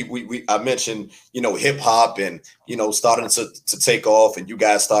earlier I mentioned, you know, hip hop and, you know, starting to take off, and you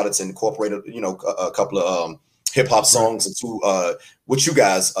guys started to incorporate, you know, a couple of hip hop songs into what you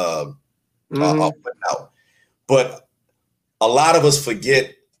guys putting out. But a lot of us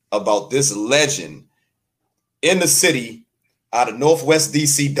forget about this legend in the city out of Northwest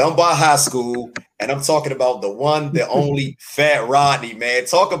DC, Dunbar High School. And I'm talking about the one, the only Fat Rodney, man.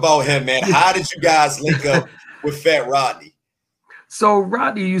 Talk about him, man. How did you guys link up with Fat Rodney? So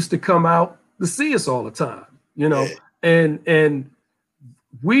Rodney used to come out to see us all the time, you know, and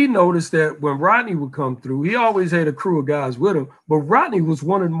we noticed that when Rodney would come through, he always had a crew of guys with him, but Rodney was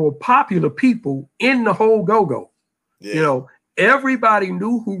one of the more popular people in the whole go-go. Yeah. You know, everybody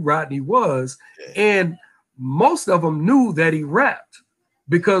knew who Rodney was, and most of them knew that he rapped,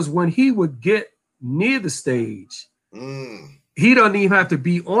 because when he would get near the stage, he doesn't even have to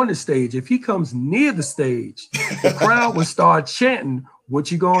be on the stage. If he comes near the stage, the crowd would start chanting,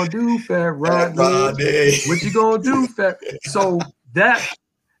 "What you gonna do, Fat Rodney? What you gonna do, Fat?" So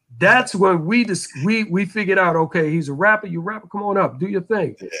that's when we figured out, okay, he's a rapper. You rapper, come on up, do your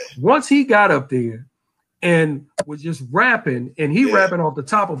thing. Once he got up there and was just rapping, and he rapping off the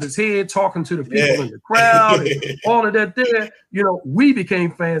top of his head, talking to the people in the crowd, and all of that there, you know, we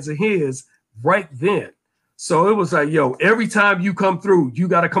became fans of his right then. So it was like, yo, every time you come through, you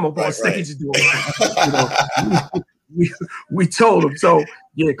got to come up on stage and do it. You know, we told him, so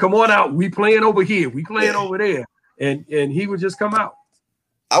yeah, come on out. We playing over here. We playing over there. And he would just come out.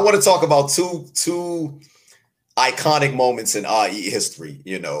 I want to talk about two iconic moments in RE history.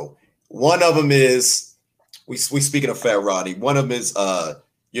 You know, one of them is we speaking of Fat Rodney. One of them is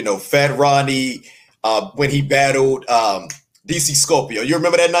you know, Fat Rodney when he battled DC Scorpio. You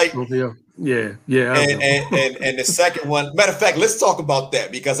remember that night? Yeah. And the second one. Matter of fact, let's talk about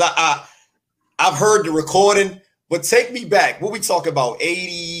that, because I've heard the recording. But take me back. What we talk about?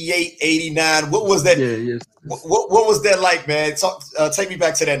 88, 89. What was that? What was that like, man? Take me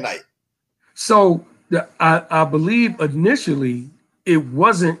back to that night. So I believe initially it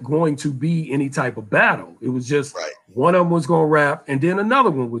wasn't going to be any type of battle. It was just one of them was going to rap, and then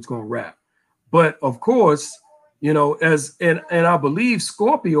another one was going to rap. But of course, you know, and I believe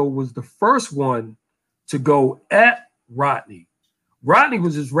Scorpio was the first one to go at Rodney. Rodney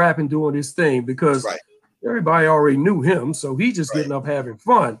was just rapping, doing his thing, because everybody already knew him, so he just getting up having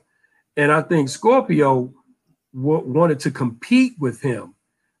fun. And I think Scorpio wanted to compete with him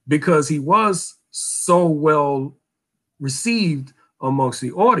because he was so well received amongst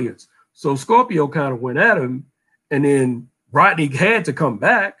the audience. So Scorpio kind of went at him, and then Rodney had to come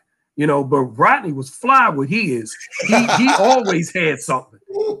back, you know, but Rodney was fly what he is. He always had something.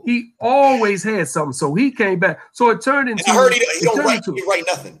 He always had something. So he came back. So it turned into— I heard he didn't write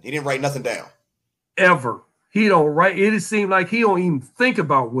nothing. He didn't write nothing down. Ever. He don't write. It seemed like he don't even think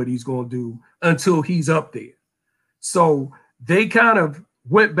about what he's going to do until he's up there. So they kind of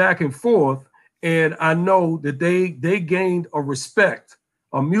went back and forth, and I know that they gained a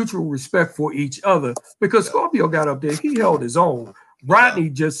mutual respect for each other, because Scorpio got up there. He held his own.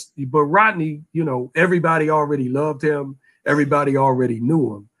 Rodney, you know, everybody already loved him. Everybody already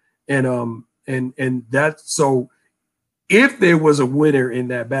knew him. And that's, so if there was a winner in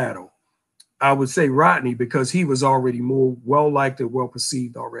that battle, I would say Rodney, because he was already more well-liked and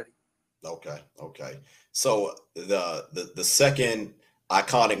well-perceived already. Okay. So the second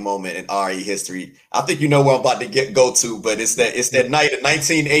iconic moment in RE history, I think you know where I'm about to go to, but it's that night of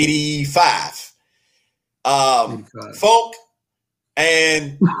 1985. Funk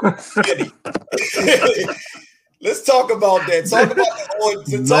and Skinny. Let's talk about that. Talk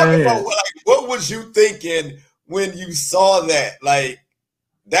about what was you thinking when you saw that? Like,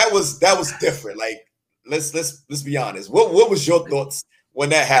 that was different. Like, let's be honest. What was your thoughts when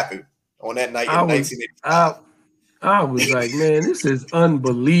that happened on that night in 1985? I was like, man, this is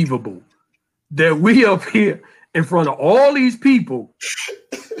unbelievable that we up here in front of all these people.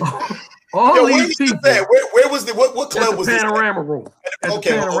 These people. Where was what club was this? Panorama Room.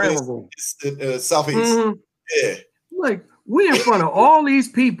 Panorama Room. Southeast. Mm-hmm. Yeah. Like, we in front of all these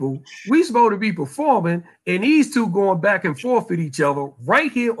people. We supposed to be performing, and these two going back and forth with each other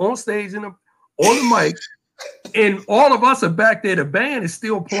right here on stage on the mic, and all of us are back there. The band is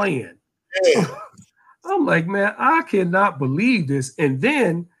still playing. Yeah. I'm like, man, I cannot believe this. And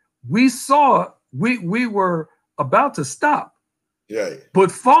then we saw we were about to stop. Yeah.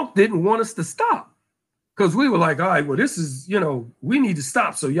 But Funk didn't want us to stop, because we were like, all right, well, this is, you know, we need to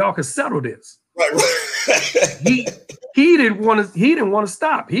stop so y'all can settle this. Right. He didn't want to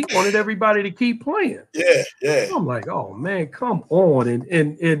stop. He wanted everybody to keep playing. Yeah. I'm like, oh man, come on.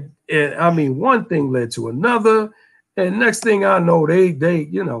 And I mean, one thing led to another. And next thing I know, they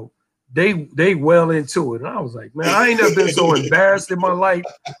well into it. And I was like, man, I ain't never been so embarrassed in my life.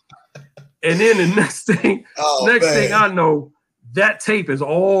 And then the next thing I know, that tape is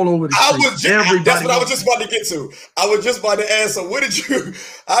all over the street. That's what I was just about to get to. I was just about to ask. So,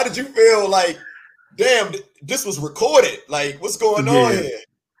 how did you feel like? Damn, this was recorded. Like, what's going on here?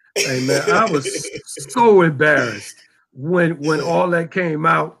 Hey man, I was so embarrassed when all that came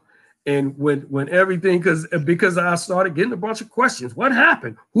out, and when everything, because I started getting a bunch of questions. What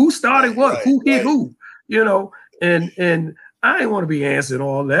happened? Who started what? Who hit who? You know, and I didn't want to be answering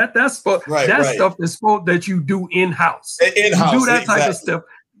all that. That's stuff that you do in-house. In-house, you do that type of stuff.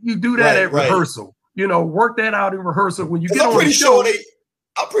 You do that at rehearsal. You know, work that out in rehearsal. When you get on the show,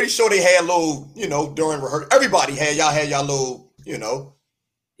 I'm pretty sure they had little, you know, during rehearsal. Everybody had y'all little, you know,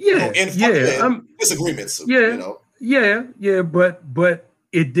 disagreements. But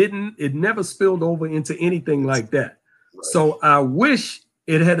it never spilled over into anything like that. Right. So I wish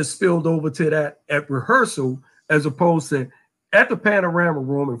it had spilled over to that at rehearsal, as opposed to at the Panorama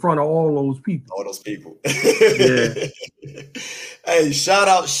Room in front of all those people. Yeah. Hey, shout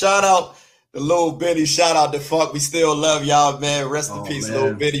out the Lil Benny, shout out to Funk. We still love y'all, man. Rest in peace,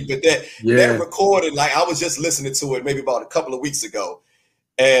 Lil Benny. But that recording, like, I was just listening to it maybe about a couple of weeks ago,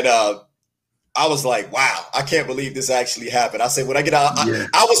 and I was like, wow, I can't believe this actually happened. I said, when I get out,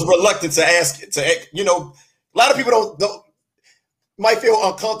 I was reluctant to ask, you know, a lot of people don't might feel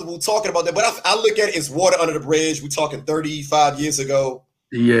uncomfortable talking about that, but I look at it as water under the bridge. We're talking 35 years ago.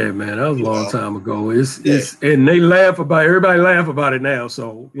 Yeah, man, that was a long time ago. It's and they everybody laugh about it now.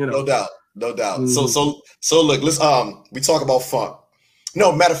 So, you know, no doubt. Mm-hmm. So look, let's we talk about Funk.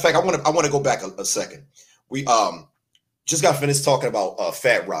 No, matter of fact, I want to go back a second. We just got finished talking about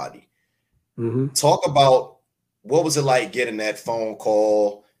Fat Rodney. Mm-hmm. Talk about what was it like getting that phone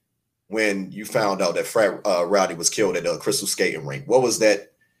call when you found out that Fat Rodney was killed at a Crystal Skating Rink. What was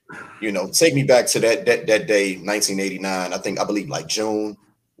that? You know, take me back to that day, 1989. I believe like June.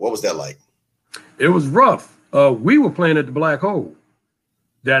 What was that like? It was rough. We were playing at the Black Hole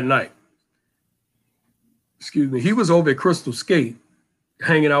that night. Excuse me. He was over at Crystal Skate,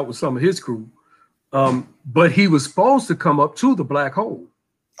 hanging out with some of his crew. But he was supposed to come up to the Black Hole.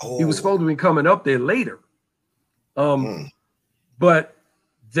 Oh. He was supposed to be coming up there later. But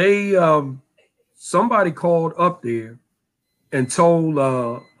they somebody called up there and told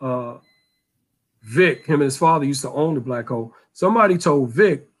Vic, him and his father used to own the Black Hole. Somebody told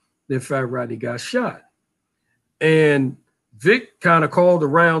Vic that Fat Rodney got shot. And Vic kind of called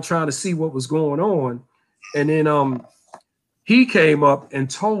around trying to see what was going on. And then he came up and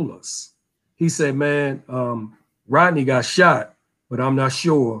told us. He said, man, Rodney got shot, but I'm not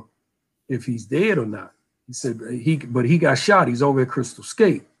sure if he's dead or not. He said, but he got shot. He's over at Crystal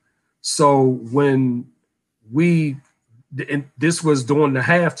Skate. So when this was during the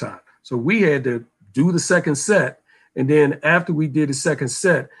halftime. So we had to do the second set. And then after we did the second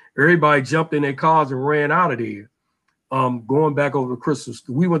set, everybody jumped in their cars and ran out of there. Going back over to Crystal,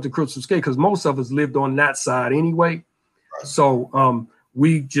 we went to Crystal Skate because most of us lived on that side anyway. Right. So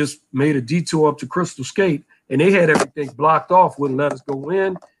we just made a detour up to Crystal Skate, and they had everything blocked off, wouldn't let us go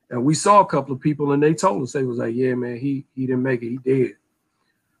in. And we saw a couple of people, and they told us, they was like, yeah, man, he didn't make it, he dead.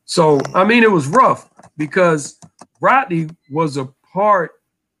 So, I mean, it was rough because Rodney was a part.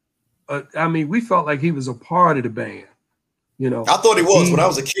 We felt like he was a part of the band. You know, I thought he was when I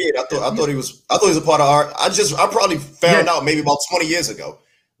was a kid. I thought he was a part of our. I probably found out maybe about 20 years ago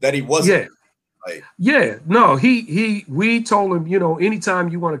that he wasn't. No, we told him, you know, anytime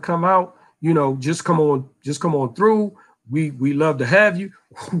you want to come out, you know, just come on through. We love to have you.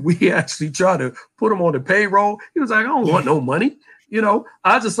 We actually try to put him on the payroll. He was like, I don't want no money. You know,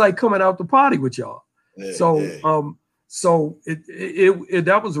 I just like coming out to party with y'all. Yeah, so it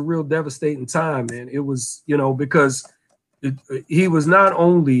that was a real devastating time, man. It was, you know, because he was not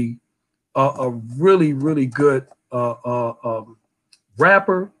only a really, really good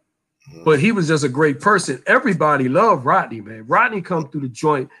rapper, but he was just a great person. Everybody loved Rodney, man. Rodney come through the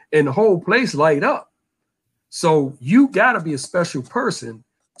joint and the whole place light up. So you got to be a special person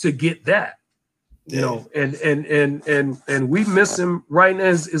to get that, you know. And we miss him right now.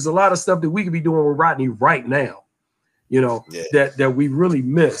 Is a lot of stuff that we could be doing with Rodney right now, you know, that we really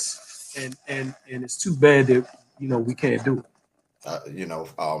miss. And it's too bad that, you know, we can't do it.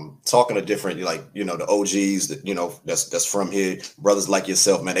 Talking to different, like, you know, the OGs that, you know, that's from here, brothers like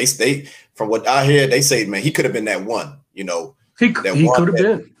yourself, man. They from what I hear, they say, man, he could have been that one, you know. He could have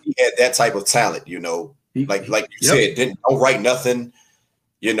been. He had that type of talent, you know. Like you said, don't write nothing,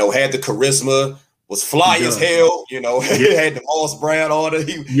 you know, had the charisma, was fly as hell, you know, had the Moss Brown order.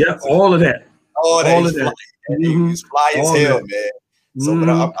 All of that. He was fly as hell, man. So but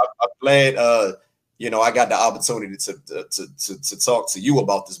I'm glad you know, I got the opportunity to talk to you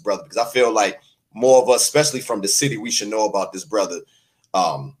about this, brother, because I feel like, more of us, especially from the city, we should know about this brother.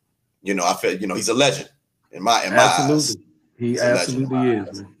 You know, I feel, you know, he's a legend in my eyes. He absolutely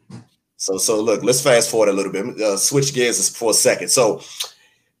is. Man. So look, let's fast forward a little bit. Switch gears for a second. So,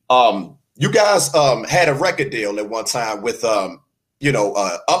 you guys had a record deal at one time with you know,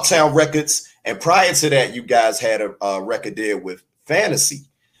 Uptown Records, and prior to that, you guys had a record deal with Fantasy.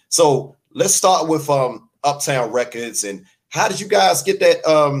 So let's start with Uptown Records, and how did you guys get that?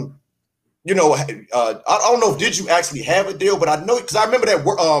 You know, I don't know if did you actually have a deal, but I know because I remember that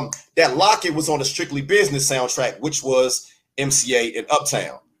that Locket was on the Strictly Business soundtrack, which was MCA in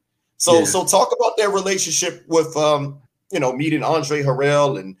Uptown. So so talk about that relationship with you know, meeting Andre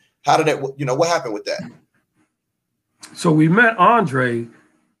Harrell, and how did that, you know, what happened with that? So we met Andre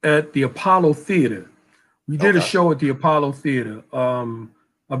at the Apollo Theater. We did a show at the Apollo Theater. I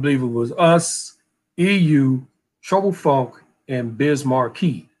believe it was us, EU, Trouble Funk, and Biz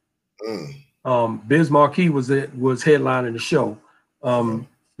Markie. Biz Markie was headlining the show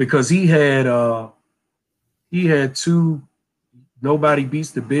because he had two Nobody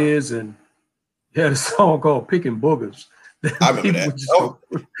Beats the Biz, and he had a song called Picking Boogers. I remember that.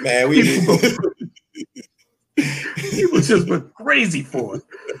 Man, people just went crazy for it.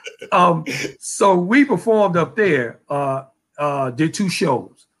 So we performed up there, did 2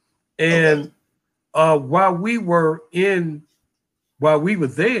 shows, and while we were there,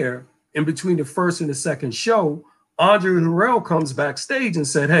 in between the first and the second show, Andre Harrell comes backstage and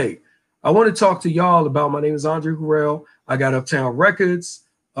said, "Hey, I want to talk to y'all about, my name is Andre Harrell. I got Uptown Records.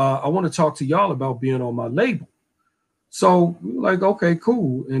 I want to talk to y'all about being on my label." So we were like, okay,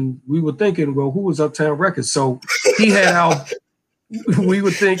 cool. And we were thinking, well, who was Uptown Records? So he had our, we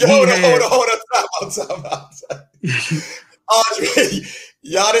would think hold on, Andre,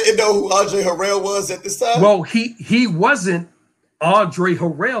 y'all didn't know who Andre Harrell was at this time? Well, he wasn't Andre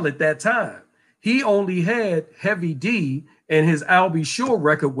Harrell at that time. He only had Heavy D, and his I'll Be Sure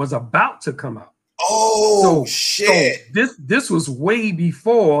record was about to come out. Oh, shit. So this was way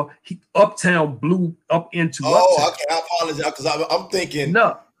before Uptown blew up into Uptown. Okay. I apologize, because I'm thinking,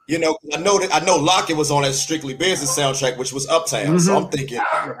 no. You know, I know Locket was on that Strictly Business soundtrack, which was Uptown. So I'm thinking,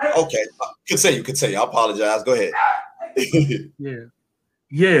 okay, continue. I apologize. Go ahead.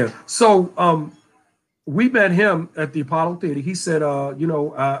 Yeah. So we met him at the Apollo Theater. He said, you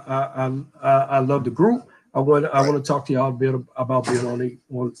know, I love the group. I want to talk to y'all a bit about being on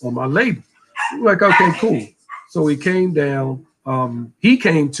my label. We're like, okay, cool. So he came down. He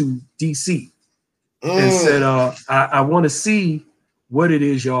came to DC and said, I want to see what it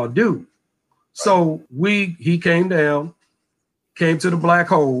is y'all do. So he came down, came to the Black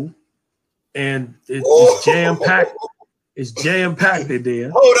Hole, and it's jam-packed. It's jam-packed in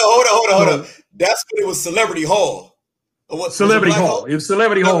there. Hold on. That's when it was Celebrity Hall. Celebrity Hall. It was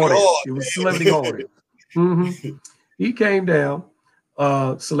Celebrity Hall. It was Celebrity Hall. He came down,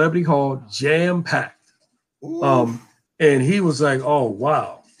 Celebrity Hall, jam-packed. And he was like, oh,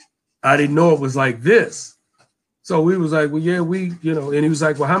 wow. I didn't know it was like this. So we was like, well, yeah, and he was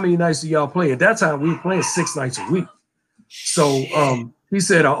like, well, how many nights do y'all play? At that time, we were playing 6 nights a week. So he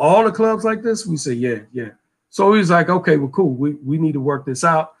said, are all the clubs like this? We said, yeah. So he was like, okay, well, cool. We need to work this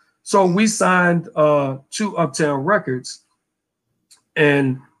out. So we signed to Uptown Records,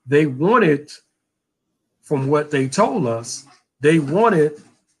 and they wanted, from what they told us, they wanted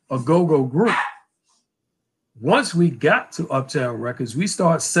a go-go group. Once we got to Uptown Records, we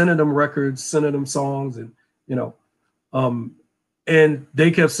started sending them records, sending them songs, and and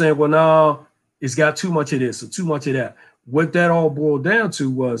they kept saying, well, no, it's got too much of this or too much of that. What that all boiled down to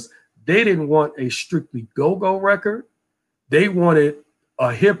was they didn't want a strictly go-go record. They wanted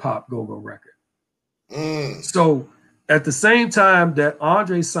a hip-hop go-go record. So at the same time that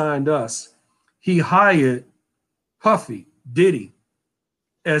Andre signed us, he hired Puffy, Diddy,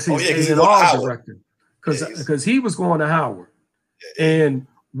 as his A&R director, because he was going to Howard. And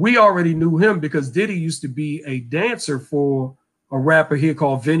we already knew him because Diddy used to be a dancer for a rapper here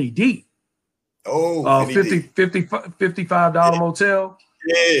called Vinny D. $55 Motel.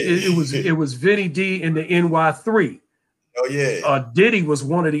 It was Vinny D in the NY3. Oh yeah. Diddy was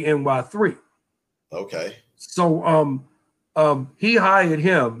one of the NY3. Okay. So he hired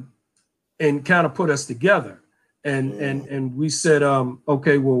him and kind of put us together. And we said,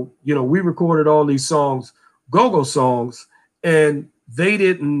 okay, well, we recorded all these songs, go-go songs, and they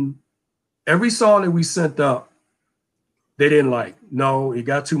didn't, every song that we sent up, they didn't like. No, it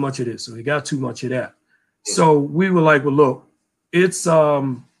got too much of this, or it got too much of that. So we were like, well, look, it's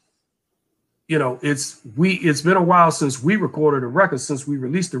it's been a while since we recorded a record, since we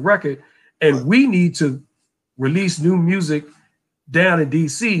released the record, and we need to release new music down in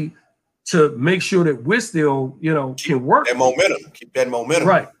DC to make sure that we're still, you know, can work. That momentum, keep that momentum.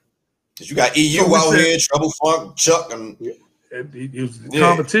 Right. Because you got EU out here, Trouble Funk, Chuck, and the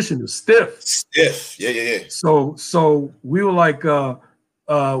competition is stiff. Stiff. Yeah. So we were like,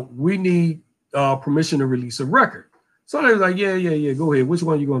 we need permission to release a record. So they was like, yeah, go ahead. Which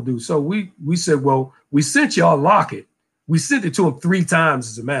one are you gonna do? So we said, well, we sent y'all Lock It. We sent it to them 3 times,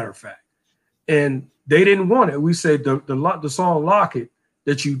 as a matter of fact, and they didn't want it. We said the song Lock It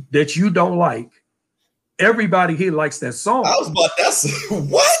that you don't like. Everybody here likes that song. I was about that's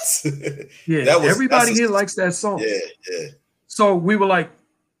what? Yeah, everybody here likes that song. Yeah. So we were like,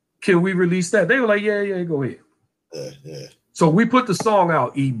 can we release that? They were like, yeah, go ahead. Yeah. So we put the song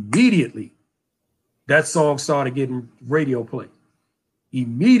out immediately. That song started getting radio play.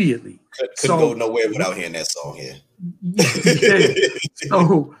 Immediately. Couldn't go nowhere without hearing that song here. Yeah.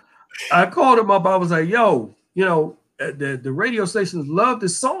 So I called him up. I was like, yo, you know, the radio stations love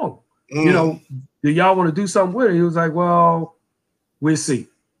this song. You know, do y'all want to do something with it? He was like, well, we'll see.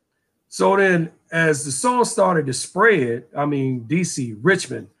 So then as the song started to spread, I mean, DC,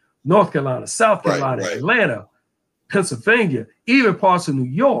 Richmond, North Carolina, South Carolina, Atlanta, Pennsylvania, even parts of New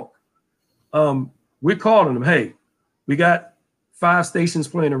York, we're calling them, hey, we got 5 stations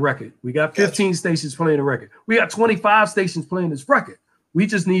playing a record. We got 15 stations playing a record. We got 25 stations playing this record. We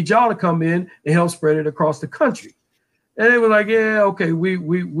just need y'all to come in and help spread it across the country. And they were like, yeah, okay,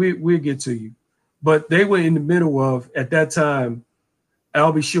 we'll get to you. But they were in the middle of, at that time,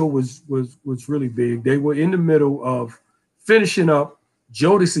 Al B. Sure was really big. They were in the middle of finishing up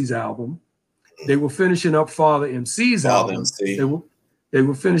Jodeci's album. They were finishing up Father MC's album. They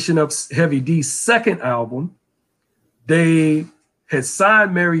were finishing up Heavy D's second album. They had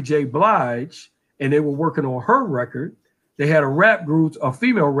signed Mary J. Blige, and they were working on her record. They had a rap group, a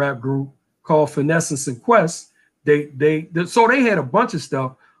female rap group called Finesse and Quest. So they had a bunch of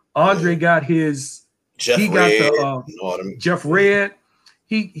stuff. Andre got his. Jeff Red.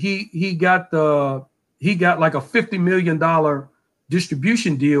 He got like a $50 million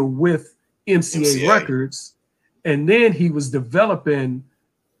distribution deal with MCA Records, and then he was developing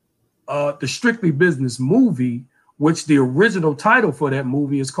the Strictly Business movie, which the original title for that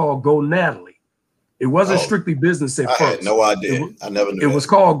movie is called Go Natalie. It wasn't Strictly Business at first. I had no idea. I never knew. It was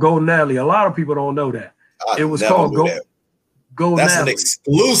called Go Natalie. A lot of people don't know that. It was called Go That's Natalie. An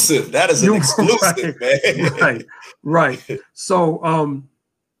exclusive. That is an exclusive, man. Right. So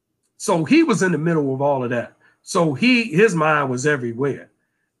he was in the middle of all of that. So his mind was everywhere.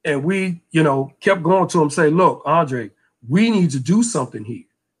 And we, you know, kept going to him saying, look, Andre, we need to do something here,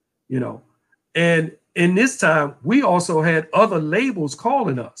 you know. And in this time, we also had other labels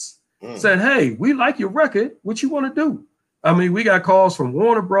calling us, saying, hey, we like your record. What you want to do? I mean, we got calls from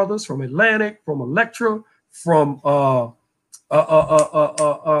Warner Brothers, from Atlantic, from Elektra, from the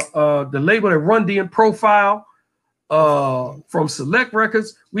label that Run DMC Profile, from Select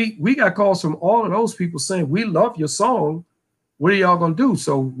Records. We got calls from all of those people saying, we love your song. What are y'all gonna do?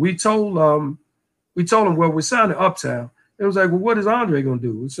 So we told them, well, we're signing Uptown. It was like, well, what is Andre gonna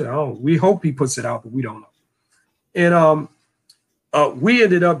do? We said, oh, we hope he puts it out, but we don't know. And we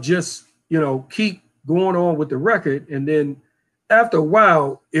ended up just, you know, keep going on with the record. And then after a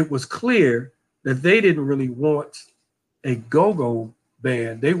while, it was clear that they didn't really want a go-go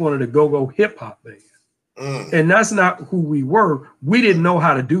band. They wanted a go-go hip hop band. And that's not who we were. We didn't know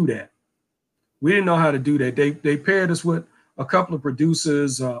how to do that. They paired us with a couple of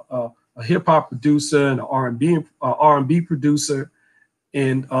producers, a hip hop producer and an R&B producer.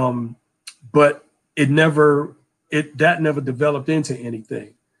 And but that never developed into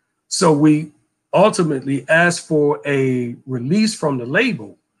anything. So we ultimately asked for a release from the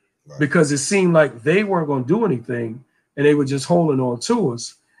label because it seemed like they weren't going to do anything and they were just holding on to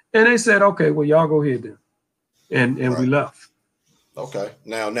us. And they said, okay, well, y'all go ahead then. And we left. Okay.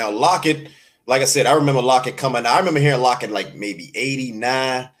 Now Lock It, like I said, I remember Lock It coming. I remember hearing Lock It like maybe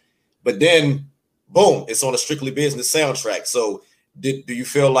 89, but then boom, it's on a Strictly Business soundtrack. So do you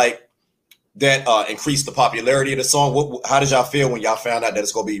feel like that increased the popularity of the song? How did y'all feel when y'all found out that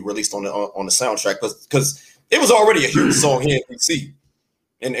it's going to be released on the soundtrack? Because it was already a huge song here in DC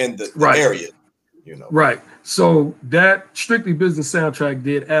in the area, you know. Right. So that Strictly Business soundtrack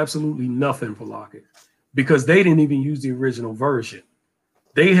did absolutely nothing for Lock It because they didn't even use the original version.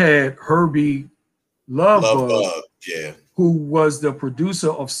 They had Herbie Lovebug, who was the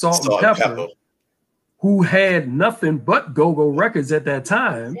producer of Salt and Pepper, who had nothing but Go-Go Records at that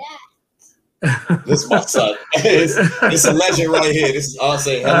time. This is my son. It's a legend right here. This is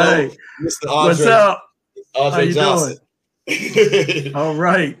Andre. Hello, hey, Mr. Andre. What's up? Andre How you Johnson. Doing? All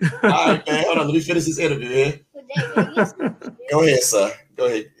right. All right, man. Hold on. Let me finish this interview, man. Go ahead, sir. Go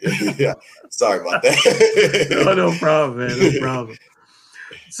ahead. Yeah, sorry about that. No problem, man. No problem.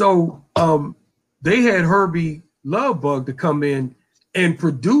 So they had Herbie Lovebug to come in and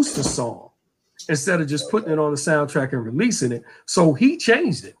produce the song instead of just putting it on the soundtrack and releasing it. So he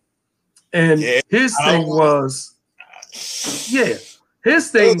changed it. And his thing was,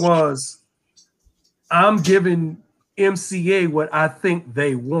 I'm giving MCA what I think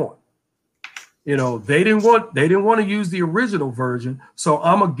they want. You know, they didn't want to use the original version, so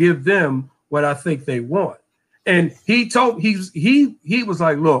I'm gonna give them what I think they want. And he was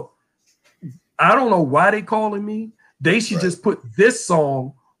like, look, I don't know why they calling me. They should just put this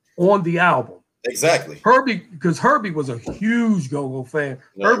song on the album. Exactly. Because Herbie was a huge go-go fan.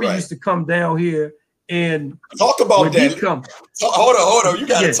 Herbie used to come down here and talk about that. Hold on. You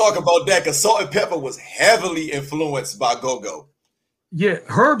got to talk about that because Salt-N-Pepa was heavily influenced by go-go. Yeah,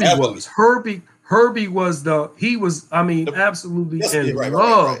 Herbie was absolutely in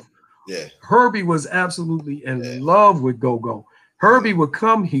love. Yeah. Herbie was absolutely in love with go-go. Herbie would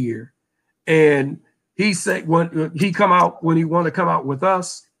come here and he said when he wanted to come out with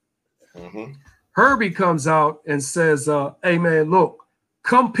us, Herbie comes out and says, hey man, look,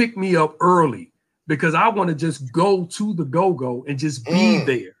 come pick me up early because I want to just go to the go-go and just be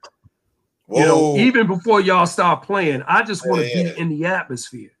there. Whoa. You know, even before y'all start playing, I just want to be in the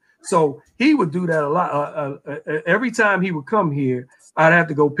atmosphere. So he would do that a lot. Every time he would come here, I'd have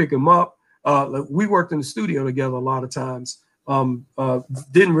to go pick him up. We worked in the studio together a lot of times.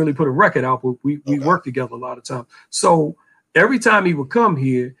 Didn't really put a record out, but we worked together a lot of times. So every time he would come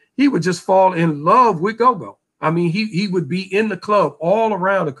here, he would just fall in love with go-go. I mean, he would be in the club, all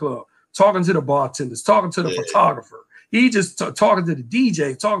around the club, talking to the bartenders, talking to the photographer. He just talking to the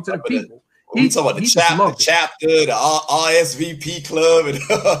DJ, talking to the people. We talking about the chapter, the RSVP club, and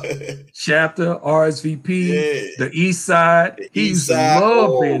chapter, RSVP, the East Side. He used to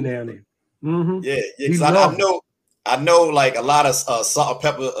love being down there. I know, like a lot of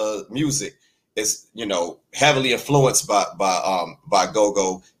Salt-N-Pepa music is, you know, heavily influenced by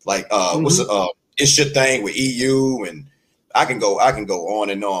go-go. Like what's It's Your Thing with EU, and I can go on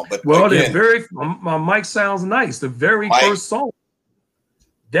and on. But again, my mic sounds nice. The very first song.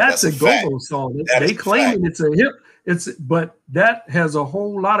 That's a go-go song. They claim it's a hip. But that has a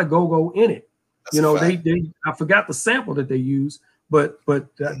whole lot of go-go in it. You know, I forgot the sample that they use, but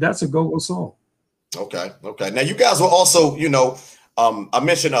that's a go-go song. Okay. Now you guys were also, you know, I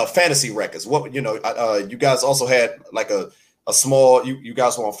mentioned Fantasy Records. What, you know, you guys also had like a small. You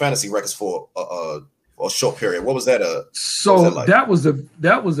guys were on Fantasy Records for a short period. What was that? That was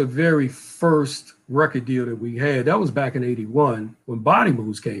the very first record deal that we had. That was back in '81 when Body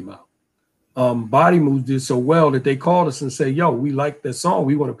Moves came out. Body Moves did so well that they called us and said, yo, we like that song,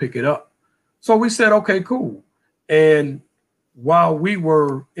 we want to pick it up. So we said, okay, cool. And while we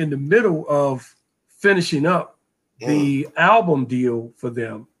were in the middle of finishing up the album deal for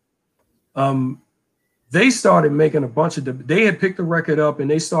them, they started making a bunch of they had picked the record up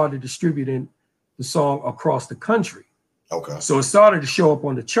and they started distributing the song across the country. Okay. So it started to show up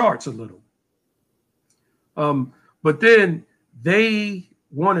on the charts a little. But then they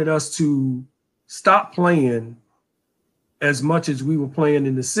wanted us to stop playing as much as we were playing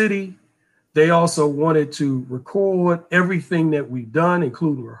in the city. They also wanted to record everything that we've done,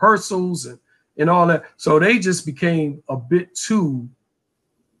 including rehearsals and all that. So they just became a bit too,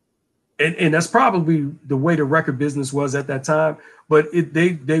 and that's probably the way the record business was at that time, but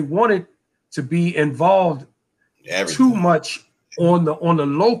they wanted to be involved too much on the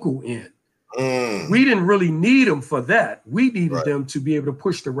local end. We didn't really need them for that. We needed them to be able to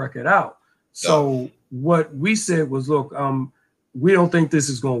push the record out. So what we said was, look, we don't think this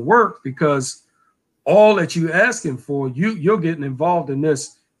is going to work because all that you're asking for, you're getting involved in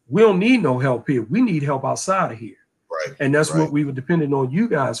this. We don't need no help here. We need help outside of here. Right. And that's what we were depending on you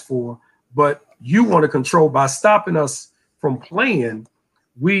guys for. But you want to control by stopping us from playing.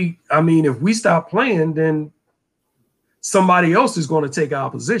 If we stop playing, then somebody else is going to take our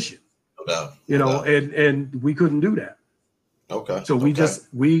position. And we couldn't do that. Okay. So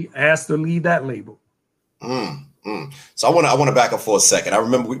we asked to leave that label. So I want to back up for a second. I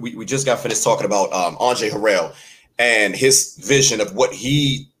remember we just got finished talking about Andre Harrell and his vision of what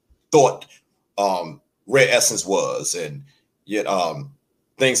he thought Rare Essence was, and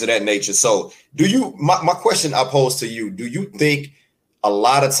things of that nature. So my question I pose to you, do you think a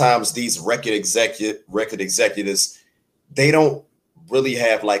lot of times these record executives, they don't really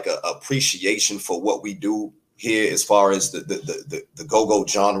have like a appreciation for what we do here as far as the go-go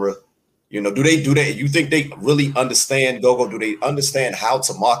genre? You know, do they you think they really understand go-go? Do they understand how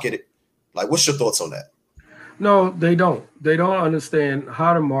to market it? Like, what's your thoughts on that? No, they don't. They don't understand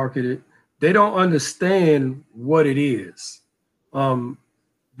how to market it. They don't understand what it is,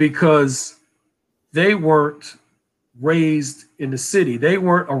 because they weren't raised in the city. They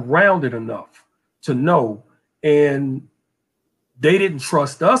weren't around it enough to know, and they didn't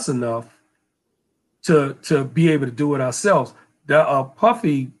trust us enough to be able to do it ourselves.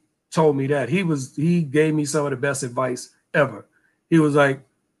 Puffy told me that he gave me some of the best advice ever. He was like,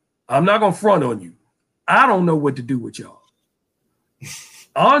 "I'm not gonna front on you. I don't know what to do with y'all.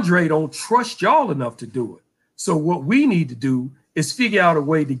 Andre don't trust y'all enough to do it. So what we need to do is figure out a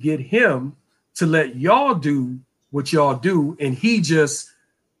way to get him to let y'all do what y'all do, and he just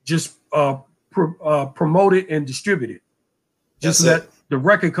promote it and distribute it. Just let the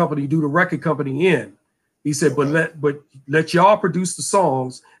record company do the record company in." He said, but let y'all produce the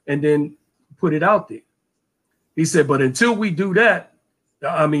songs and then put it out there. He said, but until we do that,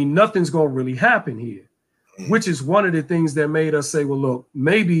 I mean, nothing's going to really happen here, which is one of the things that made us say, well, look,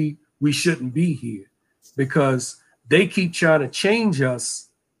 maybe we shouldn't be here, because they keep trying to change us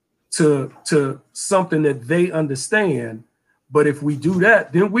to something that they understand. But if we do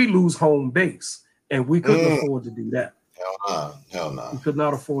that, then we lose home base, and we couldn't afford to do that. Hell no. We could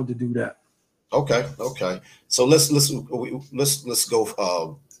not afford to do that. Okay. So let's go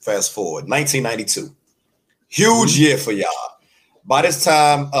fast forward. 1992, huge year for y'all. By this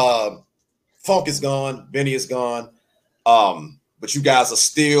time, Funk is gone, Benny is gone, but you guys are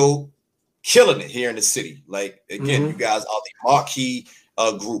still killing it here in the city. Like, again, you guys are the marquee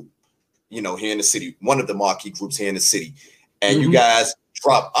group, here in the city, one of the marquee groups here in the city, and you guys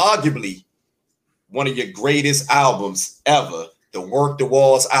dropped arguably one of your greatest albums ever, the Work the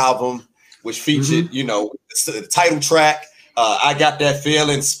Walls album, which featured, the title track, I Got That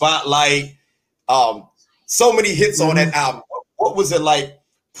Feeling, Spotlight, so many hits on that album. What was it like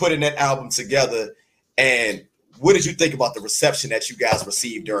putting that album together, and what did you think about the reception that you guys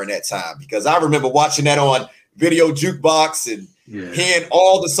received during that time? Because I remember watching that on Video Jukebox and hearing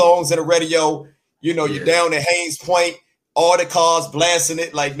all the songs on the radio. You're down at Haynes Point, all the cars blasting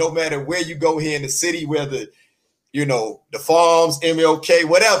it, like no matter where you go here in the city, whether the farms, MLK,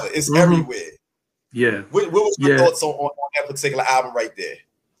 whatever, it's everywhere. Yeah. What was your thoughts on that particular album right there?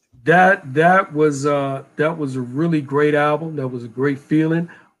 That was a really great album. That was a great feeling.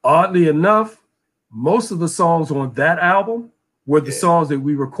 Oddly enough, most of the songs on that album were the songs that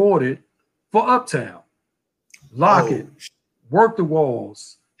we recorded for Uptown. Lock It, Work the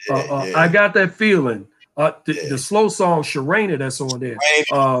Walls, I Got That Feeling. The slow song Sharena that's on there.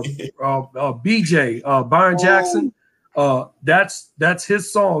 BJ, Byron Jackson. That's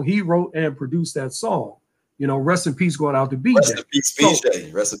his song. He wrote and produced that song. Rest in peace going out to BJ. Rest in peace,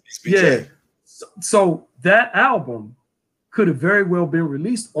 BJ. Rest in peace, BJ. Yeah. So that album could have very well been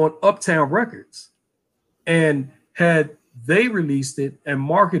released on Uptown Records. And had they released it and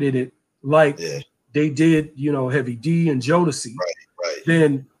marketed it like they did, Heavy D and Jodeci, right.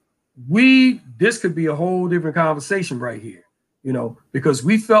 then this could be a whole different conversation right here, because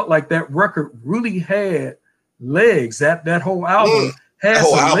we felt like that record really had legs. That whole album had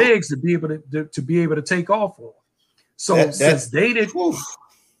some legs to be able to take off on. So since they didn't want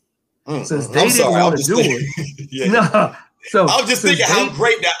to do it, so I'm just thinking how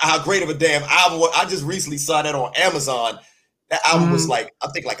great of a damn album. I just recently saw that on Amazon. That album was like, I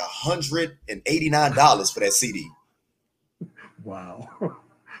think like $189 for that CD. Wow.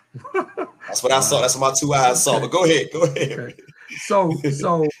 That's what I saw. That's what my two eyes saw. But go ahead. Okay. So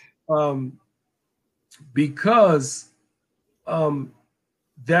because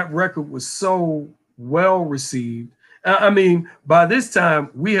that record was so well received, I mean, by this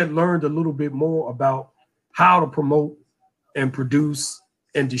time we had learned a little bit more about how to promote and produce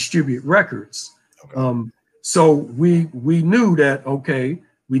and distribute records. Okay. So we knew that,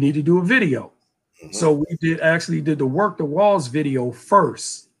 we need to do a video. So we did the Work the Walls video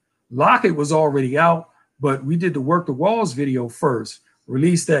first. Lock It was already out, but we did the Work the Walls video first.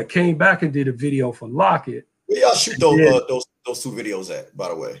 Released that, came back and did a video for Lock It. Where y'all shoot those two videos at, by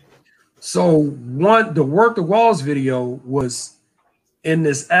the way? So the Work the Walls video was in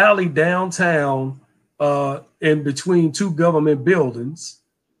this alley downtown, in between two government buildings.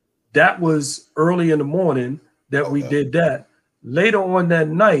 That was early in the morning that we did that. Later on that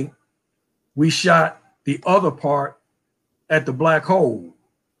night, we shot the other part at the Black Hole.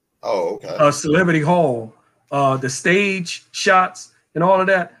 Oh, okay. Celebrity Hall. The stage shots and all of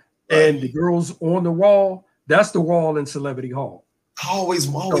that. Right. And the girls on the wall, that's the wall in Celebrity Hall. I always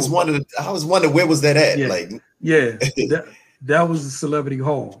wondered where was that at? That was the Celebrity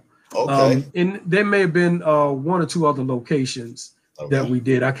Hall. Okay. And there may have been one or two other locations that we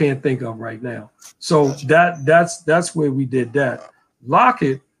did. I can't think of right now. So that's where we did that.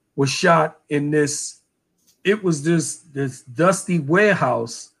 Lockett was shot in this. It was this dusty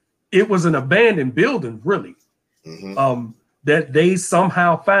warehouse. It was an abandoned building, really, that they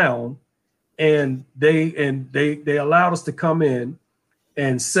somehow found, and they allowed us to come in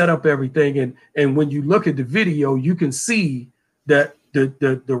and set up everything. And when you look at the video, you can see that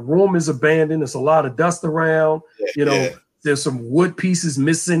the room is abandoned. There's a lot of dust around. There's some wood pieces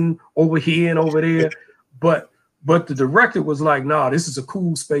missing over here and over there. But the director was like, nah, this is a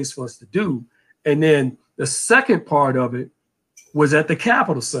cool space for us to do. And then the second part of it was at the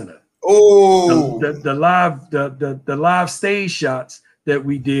Capitol Center. Oh, the live stage shots that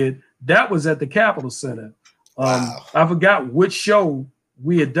we did, that was at the Capitol Center. Wow. I forgot which show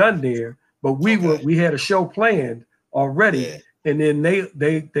we had done there, but we had a show planned already, and then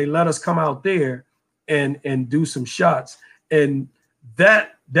they let us come out there and do some shots, and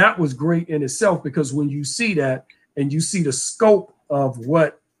that was great in itself, because when you see that and you see the scope of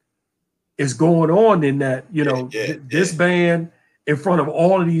what is going on in that, this band in front of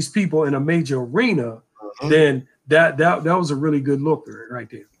all of these people in a major arena, then that was a really good look right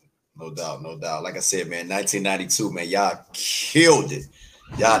there. No doubt, no doubt. Like I said, man, 1992, man, y'all killed it.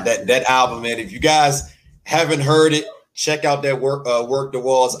 Y'all, that album, man. If you guys haven't heard it, check out that Work the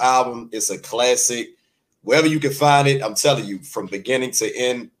Walls album. It's a classic. Wherever you can find it, I'm telling you, from beginning to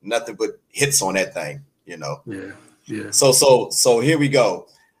end, nothing but hits on that thing. Yeah. So here we go.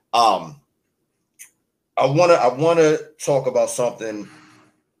 I wanna talk about something,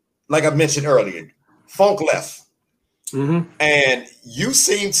 like I mentioned earlier. Funk left, and you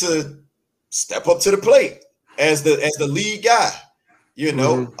seem to step up to the plate as the lead guy.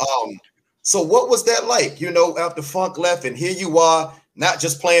 So what was that like? After Funk left, and here you are, not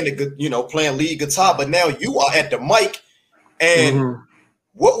just playing playing lead guitar, but now you are at the mic. And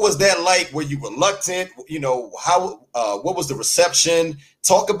what was that like? Were you reluctant? How? What was the reception?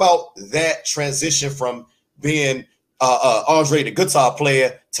 Talk about that transition from being Andre, the guitar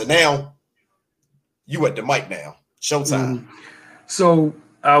player, to now you at the mic now. Showtime. So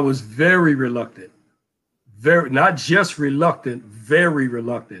I was very reluctant. Not just reluctant, very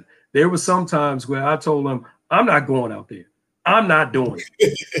reluctant. There were some times where I told them, I'm not going out there. I'm not doing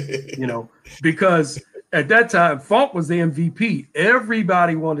it. Because at that time, Funk was the MVP.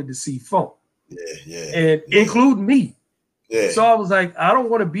 Everybody wanted to see Funk. And including me. So I was like, I don't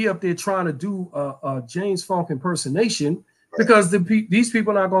want to be up there trying to do a James Funk impersonation, because these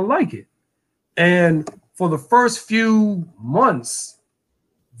people are not going to like it. And for the first few months,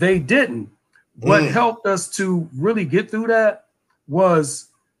 they didn't. What helped us to really get through that was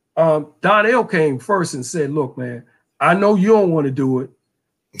Donnell came first and said, look, man, I know you don't want to do it.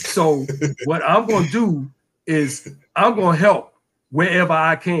 So what I'm going to do is I'm going to help wherever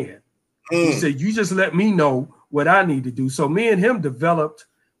I can. He said, you just let me know what I need to do. So me and him developed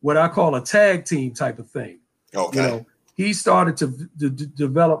what I call a tag team type of thing. Okay. He started to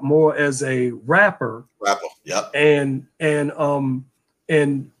develop more as a rapper. Yep. And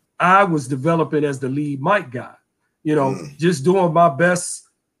I was developing as the lead mic guy. Just doing my best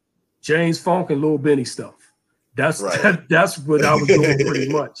James Funk and Lil Benny stuff. That's what I was doing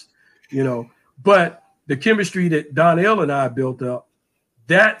pretty much. But the chemistry that Donnell and I built up,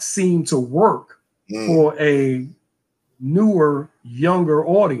 that seemed to work for a newer, younger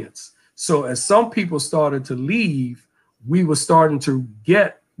audience. So as some people started to leave, we were starting to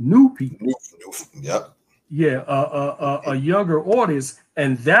get new people. A younger audience.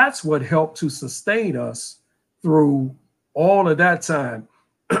 And that's what helped to sustain us through all of that time.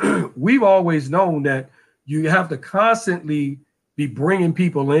 We've always known that you have to constantly be bringing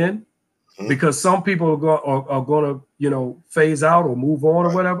people in, because some people are going to, phase out or move on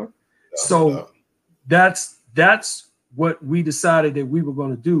or whatever. So that's what we decided that we were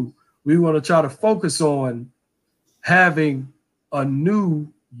going to do. We were going to try to focus on having a new,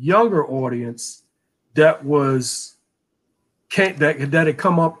 younger audience that had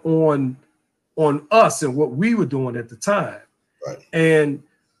come up on us and what we were doing at the time. And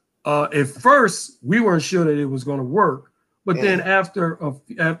at first we weren't sure that it was going to work, but then after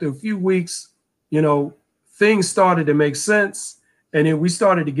a few weeks, things started to make sense. And then we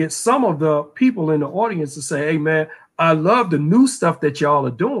started to get some of the people in the audience to say, hey man, I love the new stuff that y'all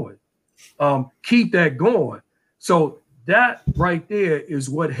are doing. Keep that going. So that right there is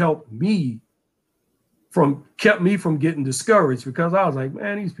what helped me kept me from getting discouraged, because I was like,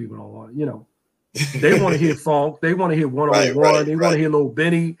 man, these people don't want, they want to hear Funk, they want to hear 101, they want to hear Lil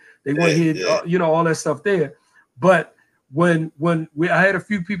Benny, they want to hear, all that stuff there. But when I had a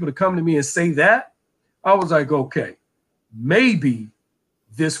few people to come to me and say that, I was like, okay, maybe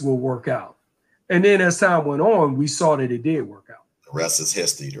this will work out. And then as time went on, we saw that it did work out. The rest is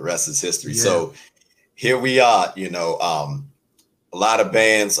history. The rest is history. Yeah. So here we are, you know, a lot of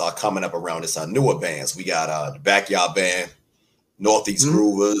bands are coming up around us, newer bands. We got the Backyard Band, Northeast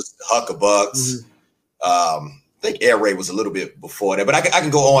Groovers, Huckabucks. I think Air Raid was a little bit before that, but I can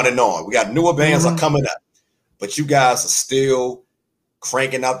go on and on. We got newer bands are coming up, but you guys are still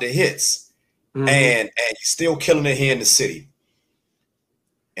cranking out the hits, and you're still killing it here in the city.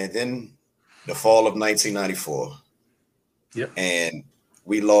 And then the fall of 1994, and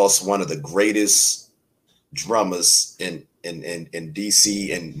we lost one of the greatest drummers in DC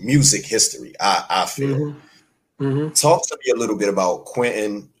in music history. I feel. Talk to me a little bit about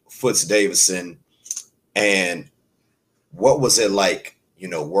Quentin Foots Davidson, and what was it like, you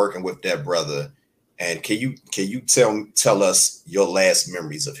know, working with that brother? And can you tell us your last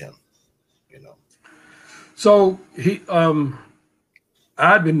memories of him? You know. So he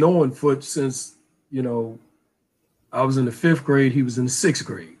I'd been knowing Foots since, you know, I was in the 5th grade, he was in the 6th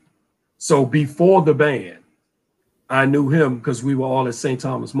grade. So before the band, I knew him because we were all at St.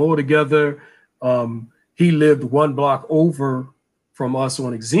 Thomas More together. He lived 1 block over from us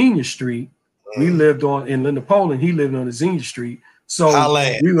on Xenia Street. We lived in Linda Poland. He lived on Xenia Street. So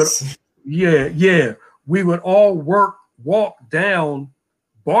we would, we would all walk down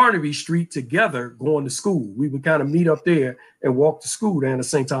Barnaby Street together going to school. We would kind of meet up there and walk to school down to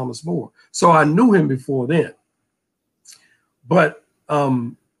St. Thomas More. So I knew him before then. But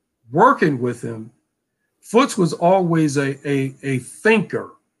working with him, Foots was always a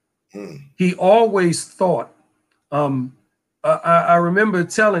thinker. He always thought. I remember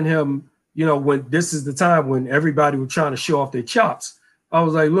telling him, you know, when this is the time when everybody was trying to show off their chops, I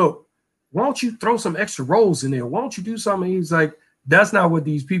was like, look, why don't you throw some extra rolls in there? Why don't you do something? He's like, that's not what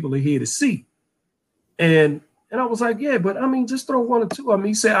these people are here to see. And I was like, yeah, but I mean, just throw 1 or 2. I mean,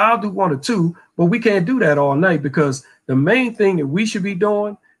 he said, I'll do 1 or 2, but we can't do that all night because the main thing that we should be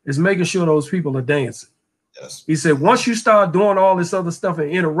doing is making sure those people are dancing. Yes. He said, once you start doing all this other stuff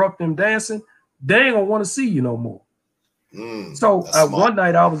and interrupt them dancing, they ain't gonna want to see you no more. So one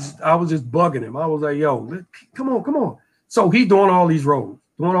night I was just bugging him. I was like, yo, come on. So he doing all these rolls.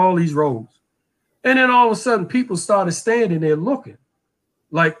 And then all of a sudden people started standing there looking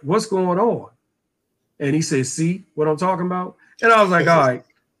like, what's going on? And he said, see what I'm talking about? And I was like, all right,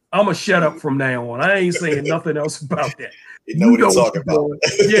 I'm going to shut up from now on. I ain't saying nothing else about that. You know what you're talking about.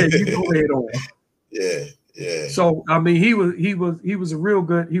 Yeah, you go ahead on. Yeah. So, I mean, he was a real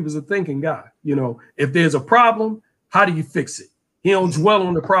good, he was a thinking guy. You know, if there's a problem, how do you fix it? He don't dwell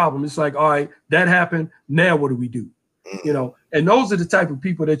on the problem. It's like, all right, that happened. Now what do we do? You know, and those are the type of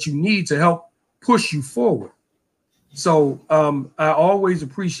people that you need to help push you forward. So I always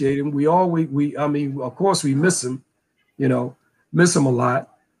appreciate him. I mean, of course we miss him, you know, miss him a lot.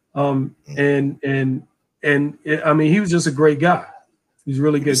 And I mean, he was just a great guy. He's a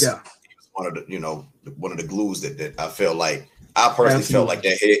really good guy. He was one of the glues that I felt like, I personally felt like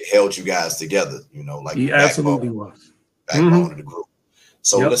that held you guys together, you know, like he absolutely was. Backbone of the group.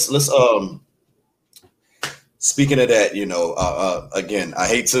 So let's speaking of that, you know, again, I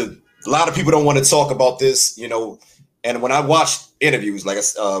hate to, a lot of people don't want to talk about this, you know, and when I watch interviews, like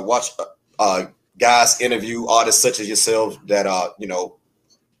I watch guys interview artists such as yourself that are, you know,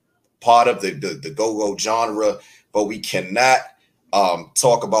 part of the go-go genre, but we cannot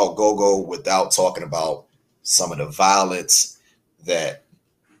talk about go-go without talking about some of the violence that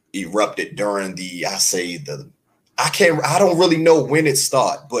erupted during I don't really know when it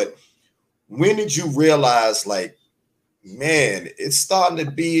started, but when did you realize, like, man, it's starting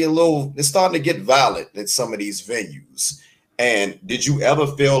to get violent in some of these venues? And did you ever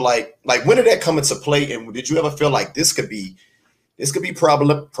feel like when did that come into play? And did you ever feel like this could be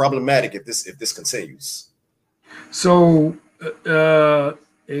problematic if this continues? So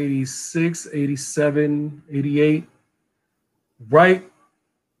 86, 87, 88, right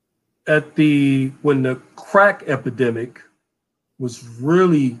at when the crack epidemic was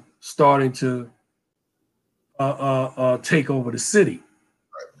really starting to take over the city.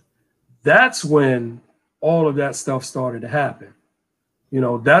 Right. That's when all of that stuff started to happen. You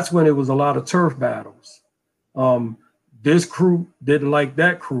know, that's when it was a lot of turf battles. This crew didn't like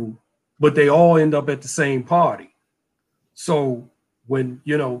that crew, but they all end up at the same party. So when,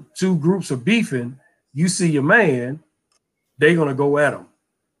 you know, 2 groups are beefing, you see your man, they're going to go at him,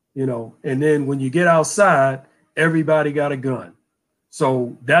 you know, and then when you get outside, everybody got a gun.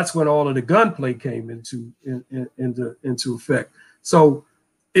 So that's when all of the gunplay came into effect. So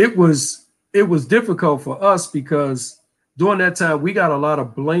it was difficult for us because during that time we got a lot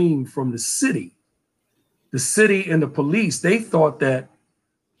of blame from the city the city and the police, they thought that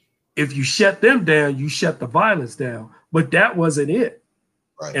if you shut them down, you shut the violence down. But that wasn't it.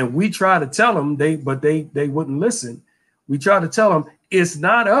 Right. And we tried to tell them, they wouldn't listen. We tried to tell them, it's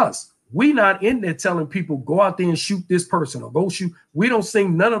not us. We not in there telling people, go out there and shoot this person or go shoot. We don't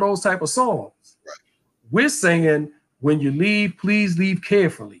sing none of those type of songs. Right. We're saying, when you leave, please leave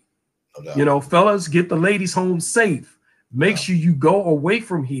carefully. No, you know, fellas, get the ladies home safe. Make sure you go away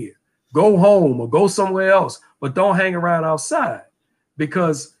from here. Go home or go somewhere else, but don't hang around outside,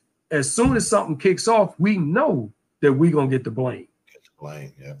 because as soon as something kicks off, we know that we're going to get the blame.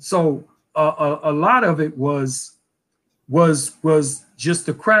 Yeah. So a lot of it was just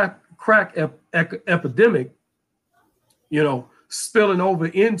the crack epidemic, you know, spilling over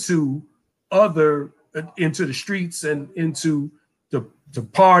into the streets and into the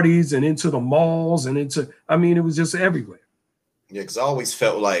parties and into the malls and I mean, it was just everywhere. Yeah, because I always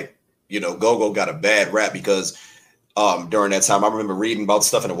felt like, you know, go-go got a bad rap because during that time, I remember reading about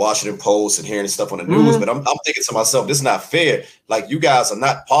stuff in the Washington Post and hearing stuff on the news, but I'm thinking to myself, this is not fair. Like, you guys are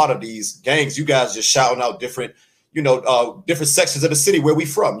not part of these gangs. You guys just shouting out different, you know, different sections of the city where we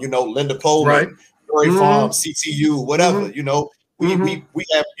from, you know, Linda Poland, Prairie Farm, CTU, whatever, you know, we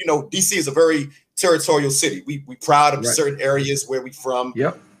have, you know, DC is a very territorial city. We proud of certain areas where we from.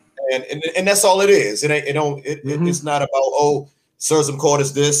 Yep. And that's all it is. It's not about, oh, Sursum Court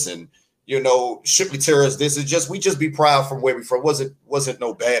is this and, you know, Shipley Terrace is this. It's just, we just be proud from where we from. Wasn't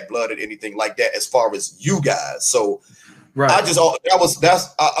no bad blood or anything like that as far as you guys. So I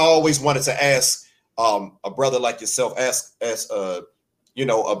always wanted to ask a brother like yourself, ask you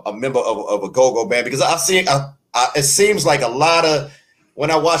know, a member of a go-go band, because I've seen it seems like a lot of,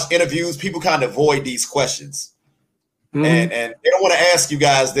 when I watch interviews, people kind of avoid these questions. And they don't want to ask you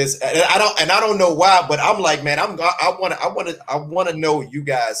guys this, and I don't know why, but I'm like, man, I want to know you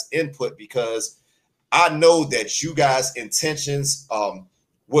guys' input, because I know that you guys' intentions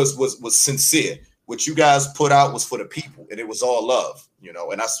was sincere. What you guys put out was for the people, and it was all love, you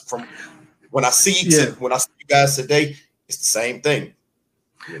know. And when I see you guys today, it's the same thing.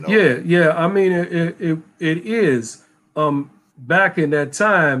 You know? Yeah. I mean, it is. Back in that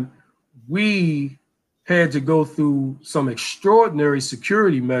time, we had to go through some extraordinary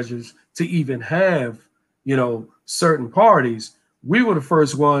security measures to even have, you know, certain parties. We were the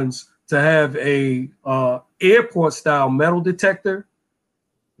first ones to have a airport style metal detector.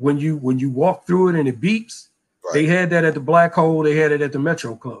 When you walk through it and it beeps, they had that at the Black Hole. They had it at the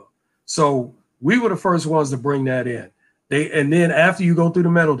Metro Club. So we were the first ones to bring that in. And then after you go through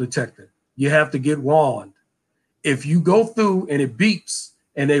the metal detector, you have to get warned. If you go through and it beeps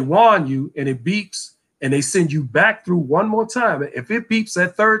and they warn you and it beeps, and they send you back through one more time, if it beeps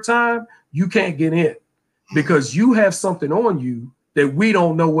that third time, you can't get in, because you have something on you that we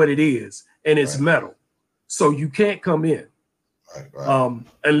don't know what it is, and it's metal. So you can't come in.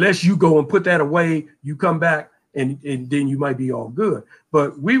 Unless you go and put that away, you come back and then you might be all good.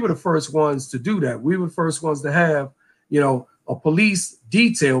 But we were the first ones to do that. We were the first ones to have, you know, a police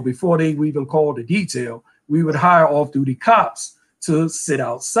detail before they even called the detail. We would hire off-duty cops to sit